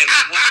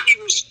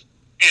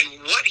and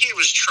what he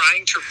was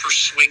trying to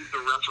persuade the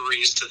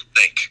referees to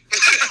think.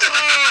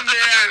 Oh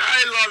man,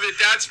 I love it.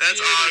 That's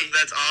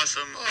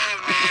awesome. Oh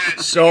man.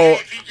 So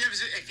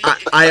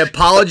I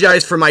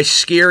apologize for my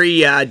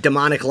scary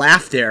demonic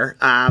laugh there.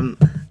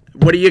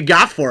 What do you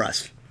got for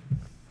us?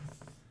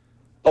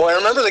 Oh, I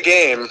remember the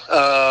game,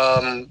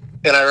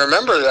 and I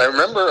remember.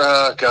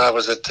 God,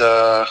 was it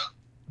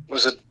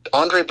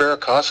Andre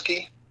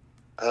Burakovsky?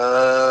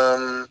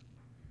 I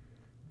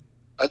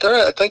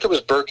think it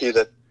was Berkey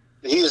that.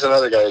 He's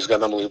another guy who's got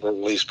an unbelievable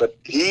release, but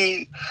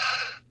he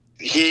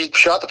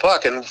shot the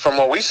puck, and from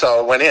what we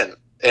saw, it went in.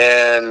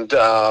 And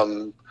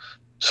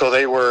so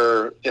they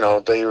were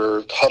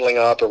huddling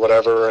up or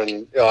whatever,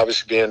 and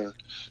obviously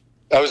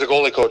I was a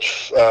goalie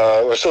coach,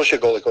 or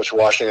associate goalie coach for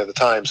Washington at the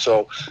time.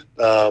 So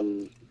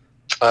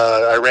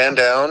I ran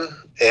down,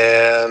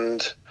 and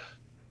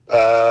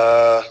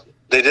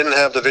they didn't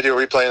have the video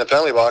replay in the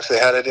penalty box. They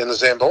had it in the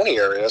Zamboni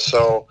area.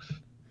 So,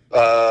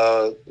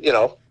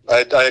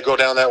 I go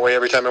down that way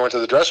every time I went to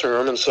the dressing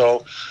room, and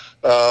so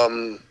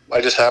I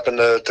just happened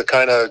to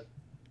kind of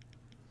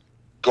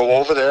go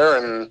over there,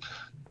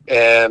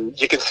 and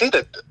you can see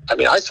that. I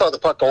mean, I saw the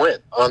puck go in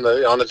on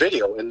the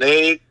video, and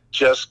they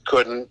just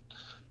couldn't,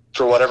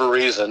 for whatever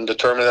reason,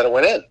 determine that it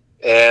went in.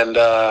 And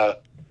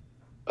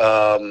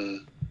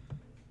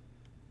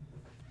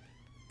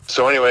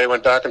so anyway,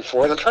 went back and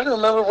forth. I'm trying to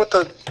remember what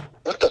the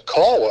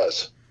call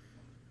was.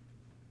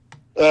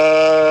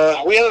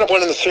 We ended up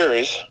winning the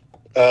series.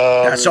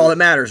 That's all that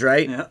matters,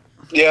 right?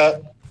 Yeah.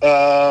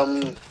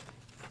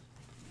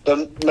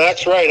 But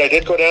Mac's right. I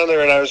did go down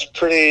there, and I was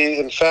pretty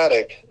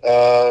emphatic.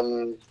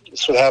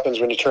 That's what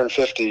happens when you turn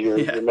 50.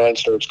 Your mind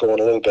starts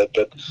going a little bit.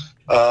 But,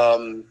 I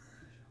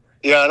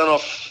don't know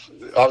if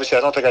 – obviously,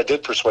 I don't think I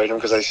did persuade him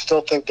because I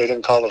still think they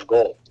didn't call it a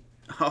goal.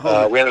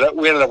 We ended up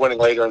winning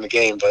later in the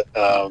game, but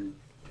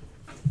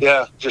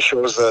just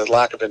shows the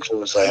lack of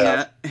influence I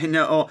have.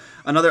 Yeah,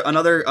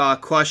 another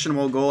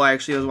questionable goal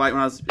actually was when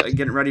I was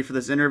getting ready for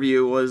this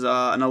interview was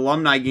an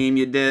alumni game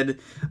you did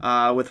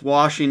with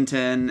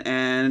Washington,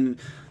 and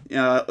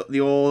the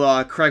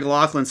old Craig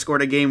Laughlin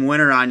scored a game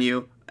winner on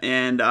you,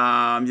 and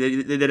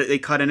they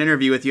cut an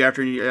interview with you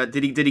after.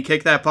 Did he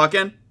kick that puck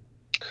in?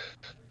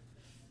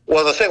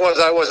 Well, the thing was,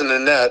 I wasn't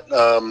in net.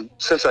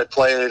 Since I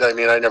played, I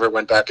mean, I never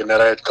went back in net.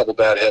 I had a couple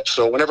bad hips,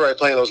 so whenever I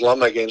play those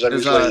alumni games, I'm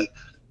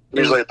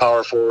usually a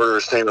power forward or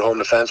a staying-at-home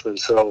defenseman.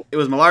 So it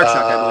was Malarchuk,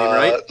 I believe,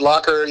 right?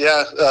 Locker,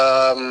 yeah.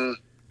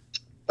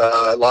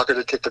 Locker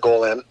did kick the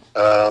goal in.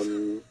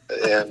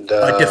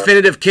 A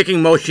definitive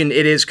kicking motion,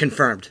 it is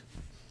confirmed.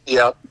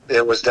 Yeah,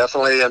 it was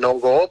definitely a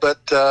no-goal, but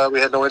we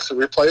had no instant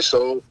replay,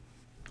 so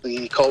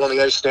the call on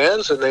the ice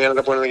stands, and they ended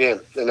up winning the game.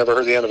 They never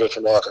heard the end of it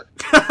from Locker.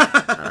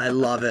 I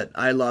love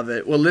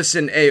it. Well,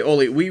 listen, hey,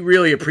 Oli, we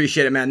really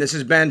appreciate it, man. This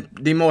has been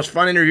the most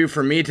fun interview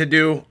for me to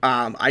do.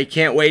 I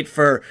can't wait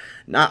for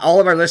not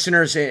all of our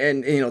listeners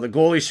and the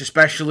goalies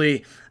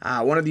especially.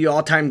 One of the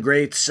all-time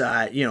greats.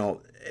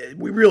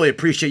 We really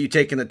appreciate you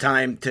taking the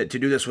time to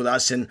do this with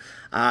us, and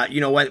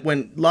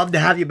when love to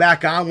have you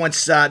back on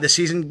once the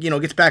season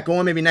gets back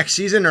going, maybe next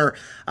season, or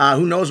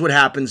who knows what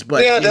happens.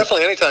 But yeah,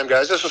 definitely anytime,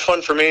 guys. This was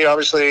fun for me.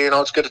 Obviously,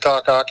 it's good to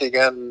talk hockey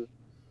again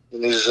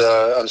in these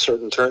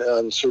uncertain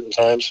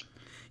times.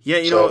 Yeah,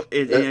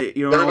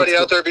 everybody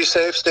out there, be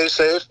safe, stay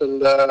safe,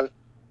 and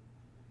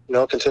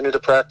continue to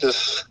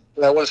practice.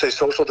 I wouldn't say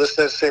social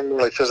distancing,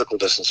 more like physical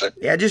distancing.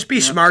 Yeah, just be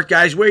smart,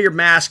 guys. Wear your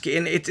mask,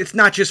 and it's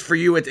not just for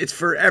you; it's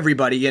for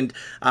everybody. And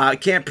I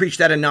can't preach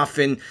that enough.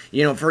 And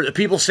for the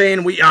people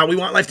saying we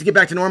want life to get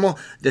back to normal,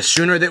 the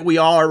sooner that we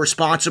all are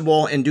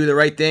responsible and do the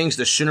right things,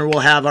 the sooner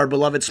we'll have our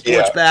beloved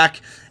sports back.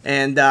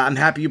 And I'm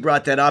happy you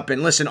brought that up.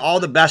 And listen, all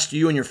the best to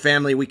you and your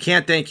family. We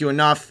can't thank you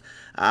enough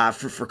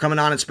for coming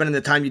on and spending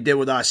the time you did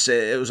with us.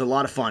 It was a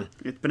lot of fun.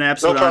 It's been an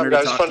absolute honor. No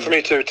problem, guys. It's fun for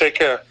me too. Take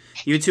care.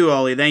 You too,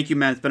 Oli. Thank you,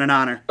 man. It's been an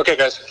honor. Okay,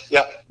 guys.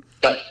 Yeah.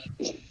 Bye.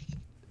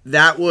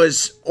 That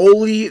was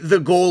Oli the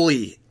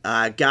goalie,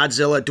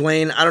 Godzilla.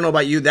 Dwayne, I don't know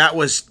about you. That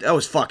was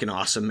fucking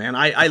awesome, man.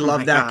 I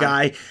love that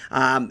guy.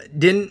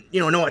 Didn't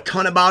know a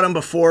ton about him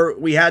before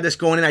we had this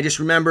going in. I just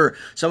remember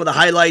some of the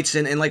highlights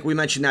and like we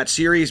mentioned that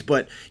series,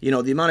 but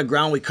the amount of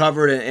ground we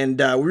covered, and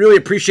we really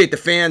appreciate the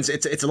fans.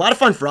 It's a lot of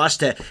fun for us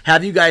to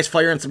have you guys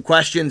fire in some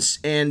questions,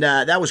 and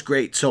that was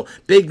great. So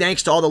big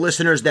thanks to all the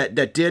listeners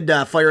that did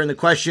fire in the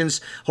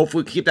questions.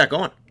 Hopefully we can keep that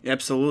going.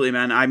 Absolutely,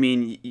 man. I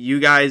mean, you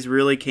guys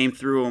really came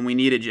through when we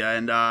needed you,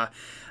 and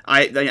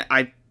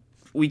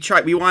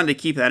we wanted to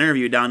keep that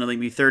interview down to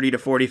maybe 30 to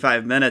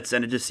 45 minutes,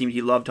 and it just seemed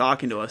he loved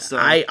talking to us. So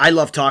I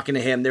love talking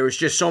to him. There was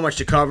just so much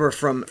to cover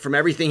from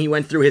everything he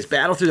went through, his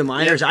battle through the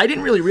minors. Yeah. I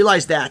didn't really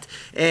realize that,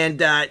 and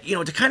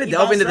to kind of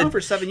delve into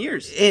for 7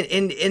 years,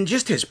 and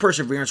just his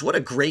perseverance. What a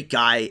great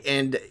guy,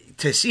 and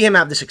to see him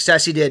have the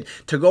success he did,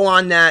 to go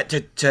on that,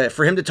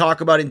 for him to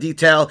talk about in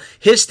detail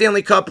his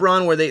Stanley Cup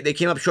run where they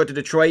came up short to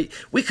Detroit.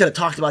 We could have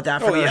talked about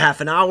that for another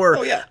half an hour.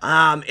 Oh, yeah.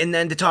 And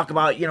then to talk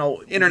about,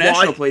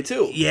 international play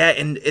too. Yeah,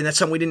 and that's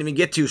something we didn't even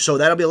get to. So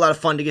that'll be a lot of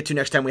fun to get to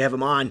next time we have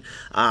him on.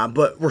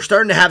 But we're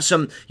starting to have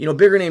some,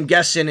 bigger name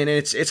guests in, and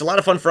it's a lot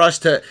of fun for us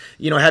to,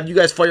 have you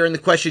guys fire in the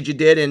questions you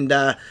did. And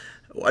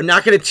I'm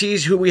not going to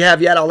tease who we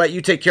have yet. I'll let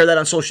you take care of that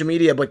on social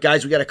media. But,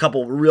 guys, we got a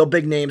couple real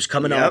big names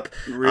coming up.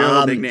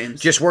 Real big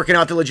names. Just working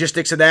out the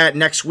logistics of that.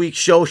 Next week's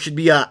show should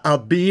be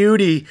a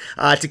beauty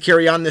to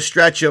carry on the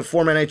stretch of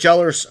former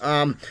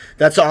NHLers.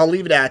 That's all I'll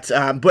leave it at.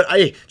 But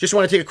I just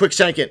want to take a quick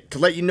second to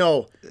let you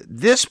know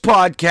this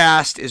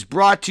podcast is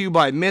brought to you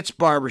by Mitt's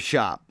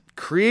Barbershop.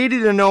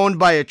 Created and owned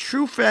by a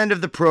true friend of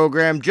the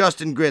program,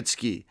 Justin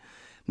Gritsky.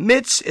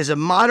 Mitt's is a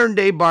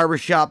modern-day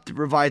barbershop that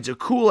provides a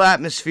cool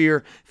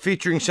atmosphere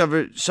featuring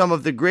some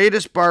of the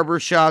greatest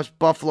barbershops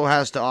Buffalo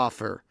has to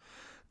offer.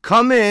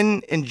 Come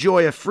in,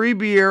 enjoy a free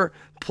beer,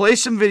 play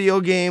some video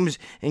games,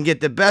 and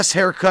get the best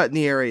haircut in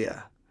the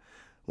area.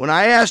 When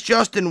I asked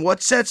Justin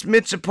what sets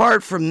Mitt's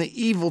apart from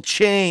the evil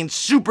chain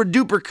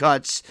super-duper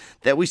cuts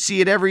that we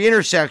see at every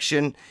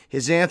intersection,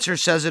 his answer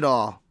says it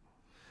all.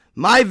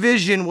 My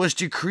vision was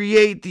to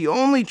create the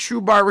only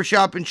true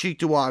barbershop in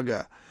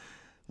Cheektowaga.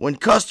 When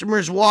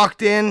customers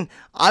walked in,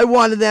 I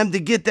wanted them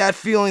to get that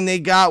feeling they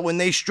got when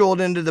they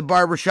strolled into the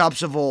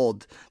barbershops of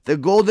old. The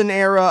golden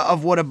era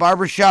of what a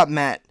barbershop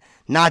meant,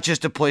 not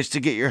just a place to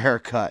get your hair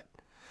cut.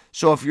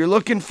 So if you're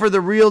looking for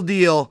the real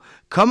deal,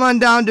 come on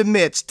down to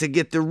Mitt's to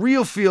get the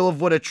real feel of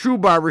what a true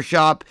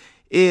barbershop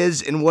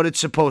is and what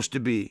it's supposed to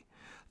be.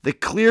 The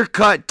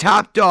clear-cut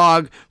top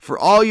dog for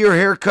all your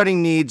hair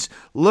cutting needs.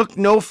 Look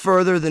no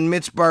further than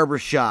Mitt's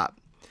Barbershop.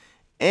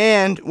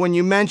 And when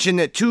you mention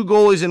that 2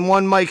 goalies and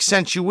 1 mic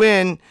sent you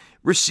in,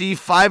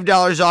 receive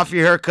 $5 off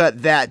your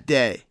haircut that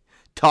day.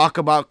 Talk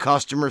about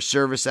customer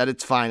service at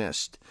its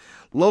finest.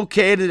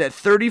 Located at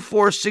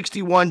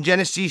 3461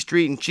 Genesee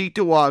Street in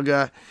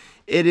Cheektowaga,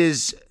 it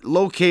is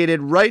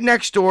located right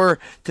next door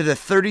to the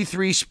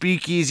 33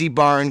 Speakeasy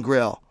Bar and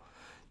Grill.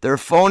 Their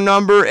phone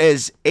number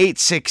is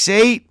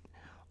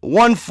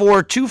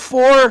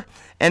 868-1424,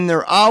 and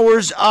their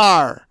hours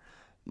are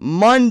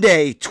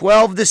Monday,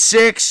 12 to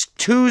 6,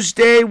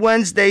 Tuesday,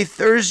 Wednesday,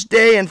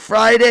 Thursday, and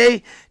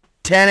Friday,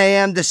 10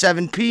 a.m. to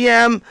 7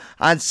 p.m.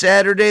 On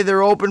Saturday,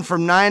 they're open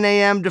from 9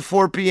 a.m. to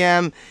 4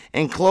 p.m.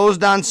 and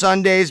closed on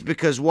Sundays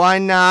because why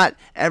not?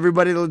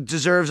 Everybody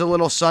deserves a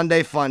little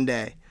Sunday fun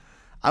day.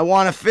 I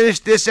want to finish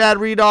this ad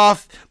read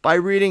off by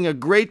reading a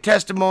great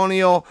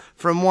testimonial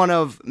from one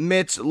of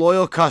Mitt's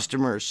loyal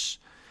customers.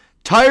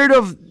 Tired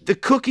of the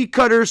cookie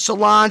cutter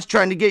salons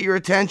trying to get your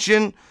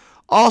attention?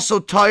 Also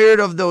tired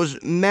of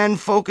those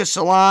men-focused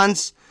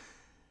salons?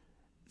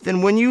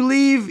 Then when you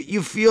leave,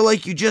 you feel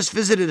like you just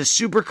visited a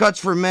Supercuts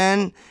for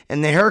men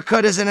and the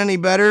haircut isn't any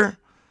better?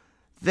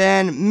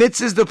 Then Mitt's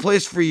is the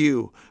place for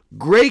you.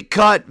 Great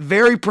cut,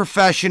 very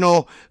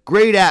professional,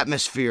 great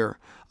atmosphere.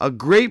 A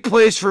great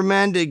place for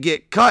men to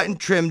get cut and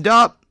trimmed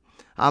up.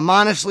 I'm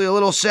honestly a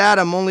little sad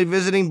I'm only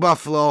visiting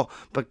Buffalo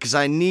because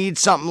I need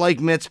something like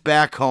Mitt's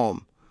back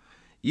home.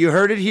 You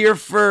heard it here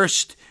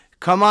first.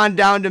 Come on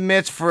down to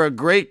Mitt's for a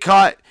great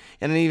cut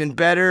and an even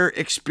better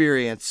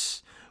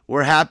experience.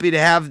 We're happy to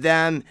have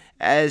them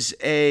as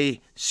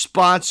a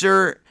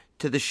sponsor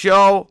to the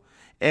show,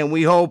 and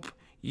we hope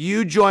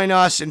you join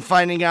us in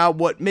finding out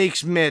what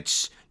makes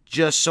Mitt's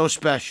just so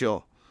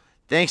special.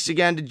 Thanks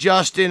again to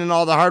Justin and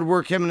all the hard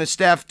work him and his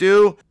staff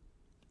do.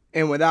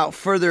 And without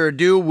further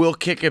ado, we'll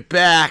kick it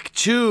back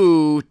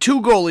to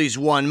 2 goalies,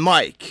 1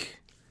 mic.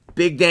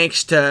 Big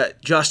thanks to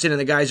Justin and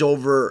the guys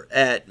over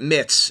at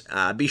Mitt's.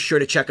 Be sure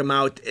to check them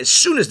out as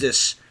soon as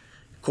this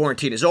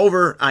quarantine is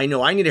over. I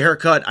know I need a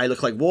haircut. I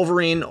look like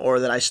Wolverine, or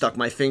that I stuck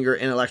my finger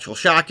in electrical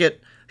shock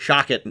it.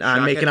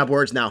 I'm making up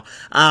words now.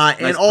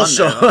 And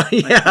also,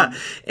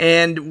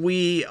 and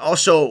we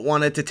also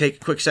wanted to take a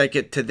quick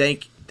second to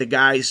thank the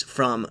guys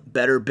from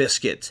Better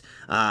Biscuit.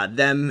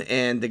 Them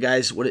and the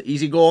guys,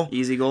 Easy Goal?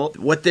 Easy Goal.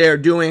 What they're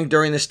doing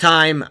during this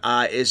time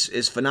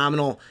is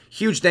phenomenal.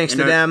 Huge thanks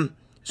to them.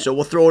 So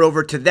we'll throw it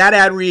over to that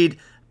ad read.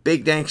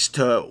 Big thanks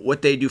to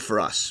what they do for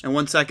us. And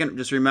 1 second,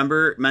 just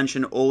remember,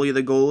 mention Oli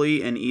the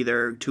goalie in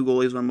either 2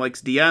 goalies 1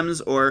 mic's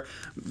DMs or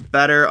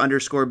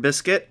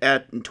better_biscuit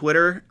at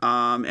Twitter,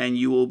 and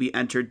you will be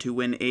entered to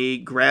win a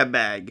grab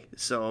bag.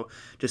 So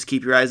just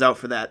keep your eyes out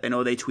for that. I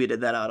know they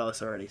tweeted that out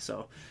us already.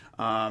 So,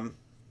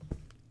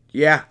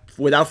 yeah,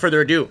 without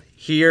further ado,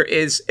 here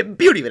is a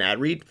beauty of an ad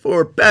read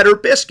for Better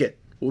Biscuit.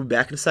 We'll be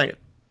back in a second.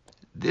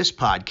 This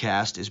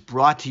podcast is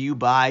brought to you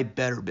by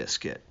Better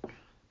Biscuit.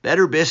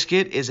 Better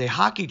Biscuit is a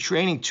hockey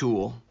training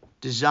tool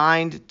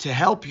designed to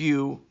help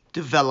you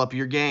develop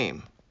your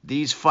game.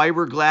 These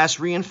fiberglass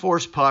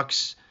reinforced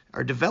pucks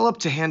are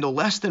developed to handle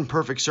less than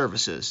perfect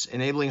surfaces,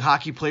 enabling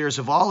hockey players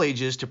of all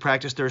ages to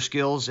practice their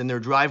skills in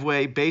their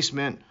driveway,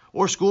 basement,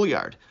 or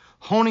schoolyard,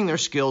 honing their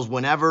skills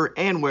whenever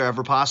and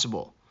wherever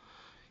possible.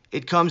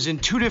 It comes in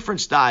 2 different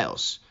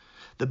styles.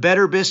 The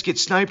Better Biscuit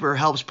Sniper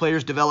helps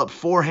players develop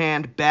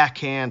forehand,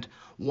 backhand,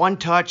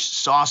 one-touch,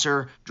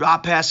 saucer,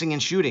 drop passing,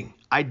 and shooting.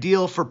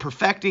 Ideal for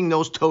perfecting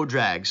those toe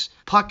drags,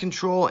 puck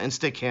control, and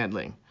stick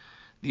handling.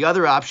 The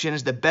other option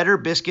is the Better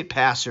Biscuit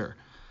Passer.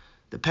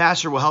 The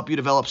passer will help you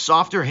develop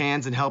softer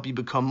hands and help you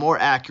become more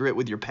accurate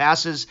with your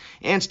passes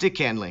and stick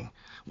handling.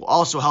 Will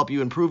also help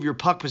you improve your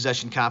puck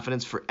possession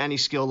confidence for any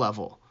skill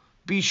level.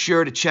 Be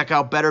sure to check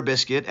out Better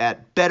Biscuit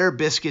at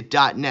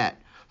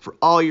betterbiscuit.net for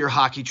all your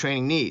hockey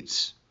training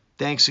needs.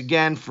 Thanks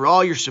again for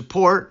all your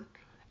support,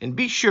 and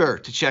be sure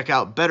to check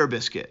out Better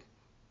Biscuit.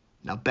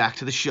 Now back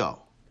to the show.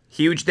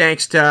 Huge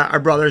thanks to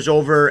our brothers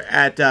over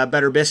at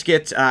Better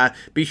Biscuit.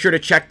 Be sure to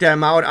check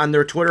them out on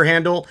their Twitter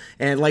handle.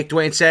 And like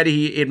Dwayne said,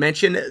 he had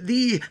mentioned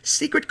the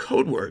secret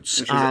code words.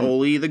 Which is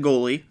Oli the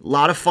goalie. A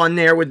lot of fun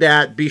there with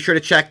that. Be sure to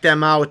check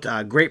them out.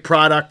 Great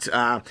product.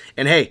 And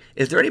hey,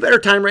 is there any better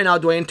time right now,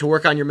 Dwayne, to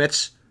work on your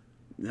mitts?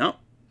 No.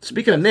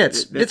 Speaking of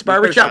mitts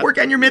Barbershop, work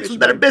on your mitts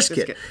with Better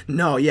Biscuit.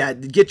 No, yeah,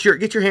 get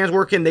your hands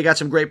working. They got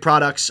some great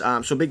products.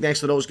 So big thanks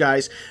to those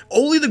guys.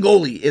 Oli the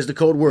goalie is the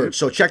code word.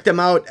 So check them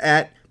out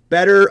at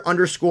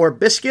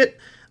Better_Biscuit.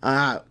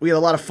 We had a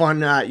lot of fun,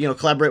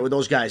 collaborate with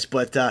those guys.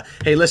 But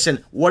hey,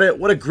 listen, what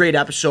a great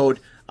episode.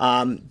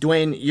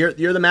 Dwayne,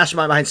 you're the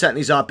mastermind behind setting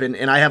these up, and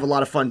I have a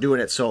lot of fun doing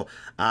it. So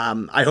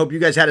I hope you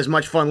guys had as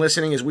much fun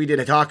listening as we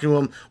did talking to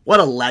him. What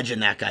a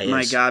legend that guy is.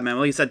 My God, man.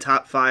 Well, he said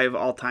top 5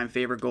 all-time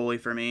favorite goalie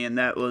for me, and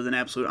that was an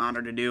absolute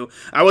honor to do.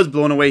 I was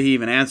blown away he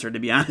even answered, to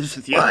be honest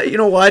with you. You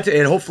know what?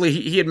 And hopefully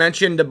he had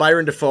mentioned to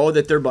Byron Defoe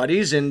that they're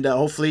buddies, and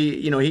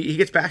hopefully, he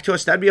gets back to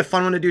us. That'd be a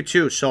fun one to do,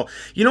 too. So,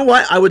 you know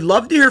what? I would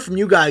love to hear from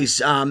you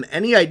guys.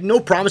 No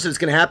promise that it's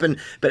going to happen,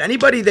 but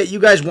anybody that you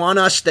guys want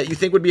us, that you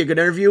think would be a good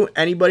interview,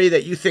 anybody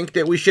that you think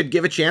that we should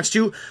give a chance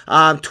to,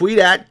 tweet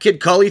at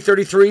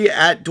KidCully33,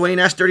 at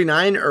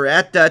DwayneS39, or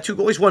at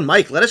 2Goalies1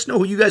 Mike. Let us know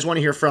who you guys want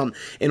to hear from,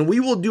 and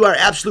we will do our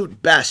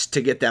absolute best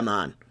to get them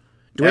on.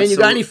 Dwayne, you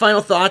got any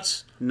final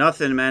thoughts?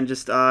 Nothing, man.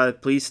 Just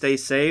please stay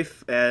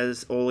safe,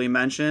 as Oli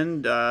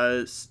mentioned.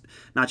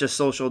 Not just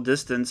social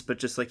distance, but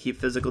just keep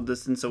physical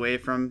distance away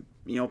from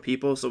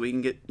people, so we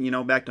can get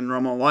back to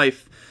normal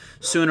life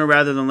sooner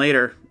rather than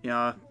later.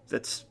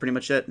 That's pretty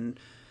much it. And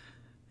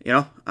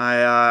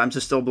I'm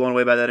just still blown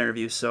away by that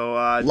interview. So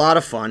a lot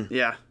of fun.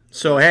 Yeah.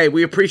 So hey,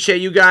 we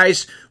appreciate you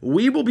guys.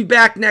 We will be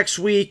back next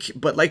week,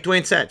 but like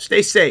Dwayne said,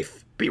 stay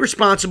safe, be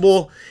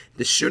responsible.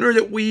 The sooner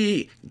that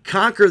we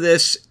conquer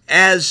this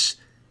as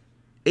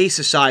a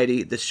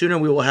society, the sooner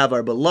we will have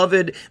our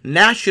beloved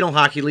National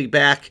Hockey League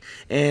back,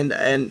 and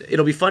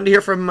it'll be fun to hear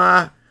from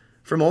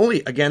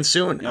Oli again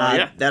soon.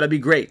 That'll be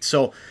great.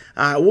 So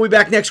we'll be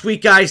back next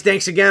week, guys.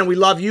 Thanks again. We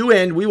love you,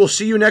 and we will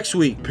see you next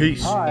week.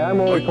 Peace. Hi, I'm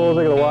Oli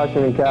Kolzig of the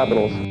Washington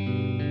Capitals.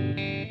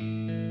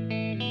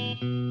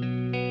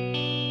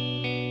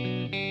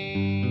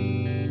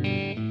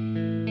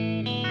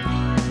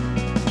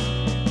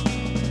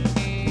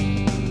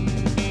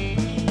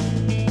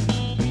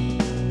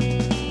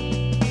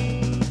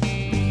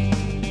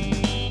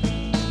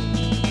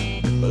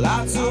 Well,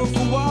 I took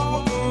a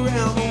walk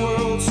around the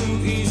world to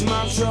ease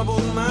my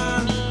troubled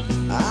mind.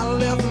 I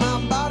left my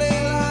body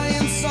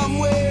lying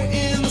somewhere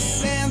in the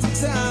sands of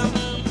time.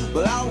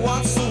 But I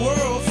watched the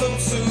world float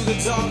to the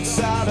dark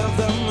side of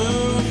the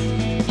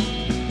moon.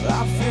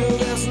 I feel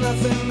there's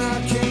nothing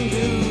I can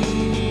do.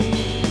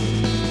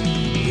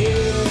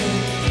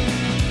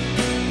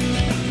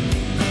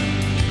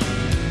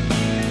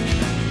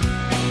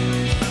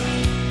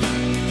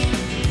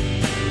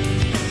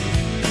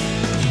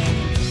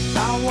 I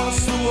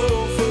watched the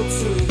world float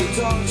to the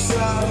dark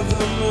side of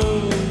the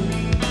moon.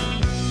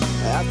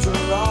 After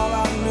all, I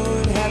knew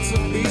it had to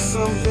be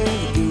something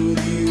to do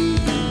with you.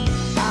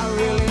 I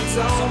really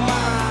don't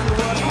mind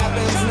what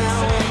happens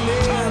now and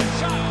then,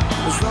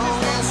 as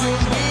long as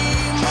you'll be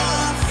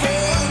my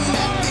friend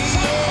at the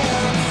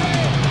end.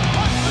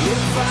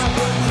 If I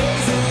go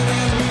crazy,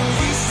 then will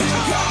you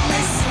still call me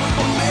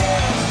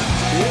Superman?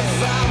 If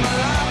I'm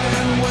alive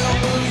and well,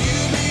 will you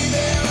be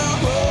there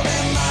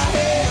holding my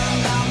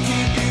hand? I'll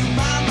keep you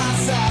by my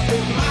side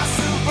with my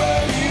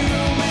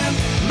superhuman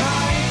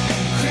might,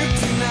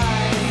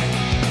 kryptonite.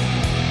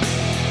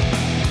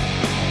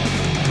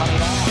 Cut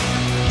it off.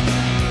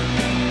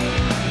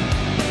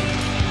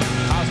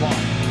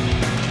 Oswald.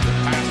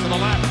 Pass to the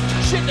left.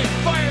 Shitnik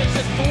fires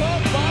it below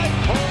by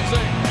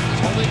Kolzig.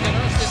 Holding and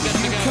Erston get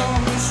together. You call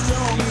me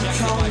strong, you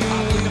call me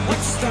weak,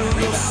 but still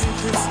your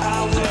secrets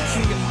I will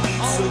keep.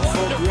 Took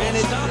for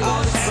granted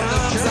all the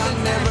times I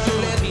never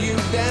let you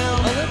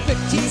down.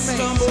 You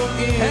stumbled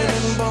in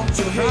and bumped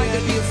your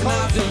head. If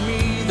not for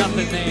me, then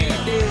you'd be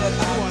dead.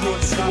 I'd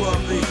pick you up,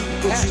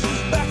 put you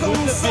back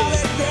on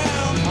solid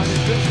ground.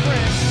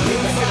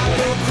 If I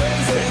go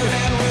crazy,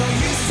 then will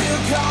you still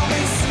call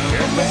me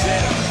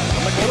Superman?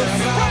 If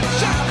I'm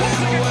alive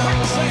and well,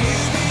 will you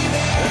be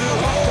there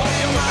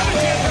holding my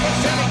hand?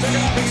 I'll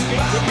keep you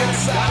by my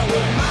side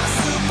with my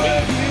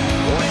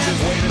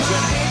superhuman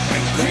might,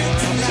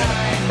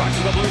 kryptonite. Back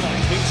to the blue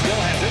line. He still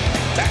has it.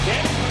 Back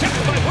in.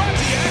 Tapped by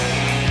Wozniak.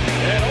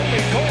 And only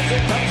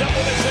Kolzig comes up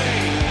with a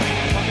save.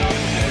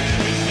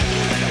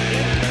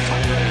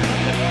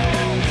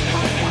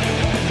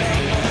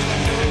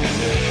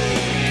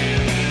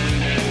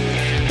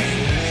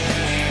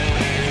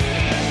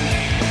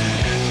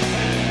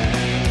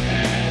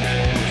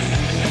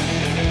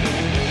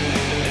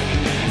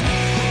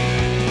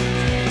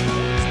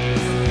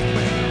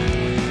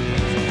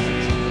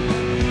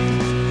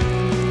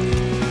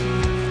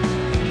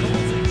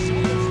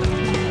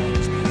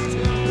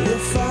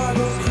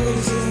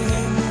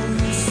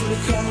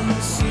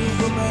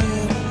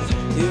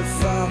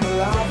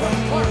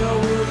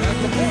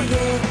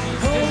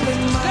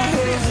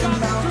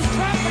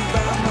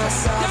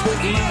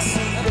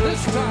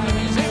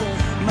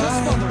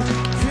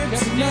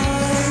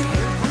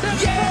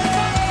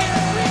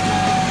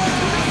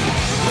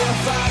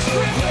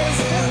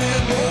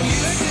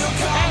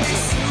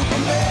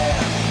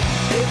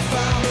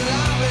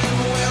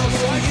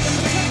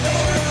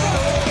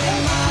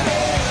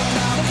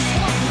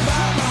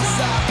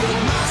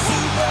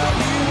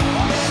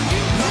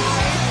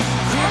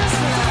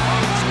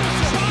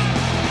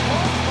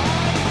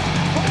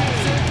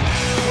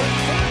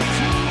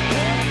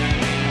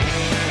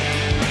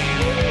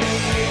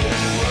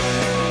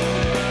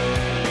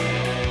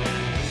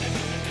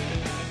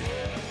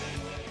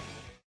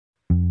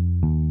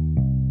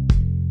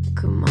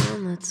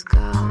 Let's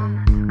go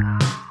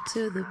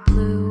to the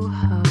Blue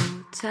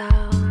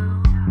Hotel.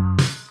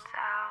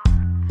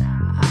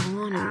 I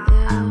wanna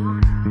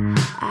live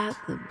at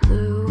the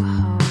Blue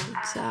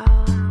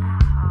Hotel.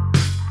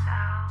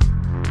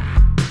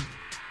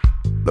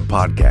 The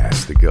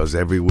podcast that goes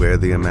everywhere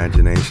the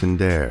imagination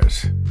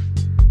dares.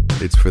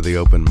 It's for the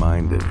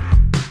open-minded,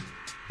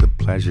 the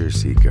pleasure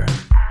seeker.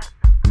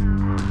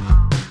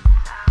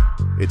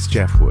 It's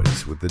Jeff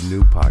Woods with the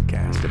new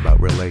podcast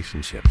about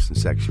relationships and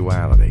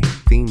sexuality,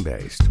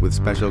 theme-based with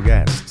special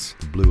guests,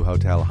 the Blue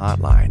Hotel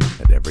Hotline,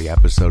 and every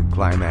episode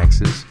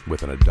climaxes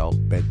with an adult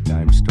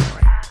bedtime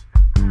story.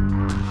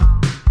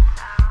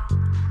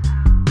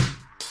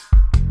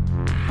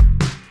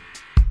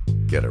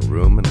 Get a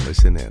room and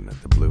listen in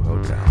at the Blue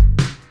Hotel.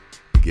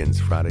 Begins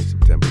Friday,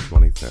 September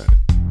 23rd.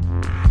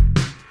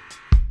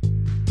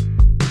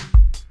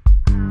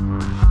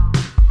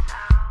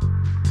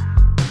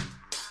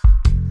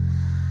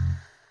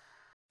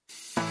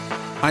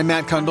 I'm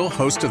Matt Kundle,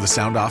 host of the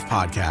Sound Off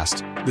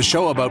Podcast, the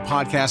show about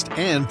podcast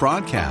and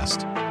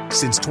broadcast.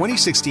 Since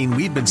 2016,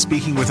 we've been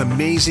speaking with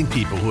amazing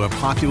people who have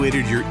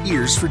populated your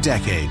ears for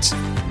decades.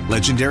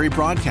 Legendary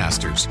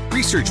broadcasters,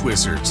 research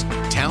wizards,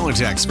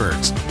 talent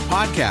experts,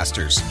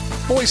 podcasters,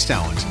 voice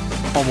talent.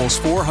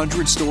 Almost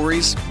 400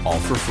 stories, all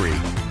for free.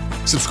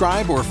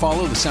 Subscribe or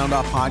follow the Sound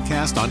Off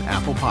Podcast on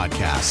Apple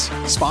Podcasts,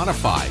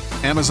 Spotify,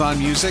 Amazon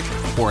Music,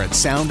 or at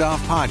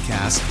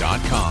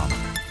soundoffpodcast.com.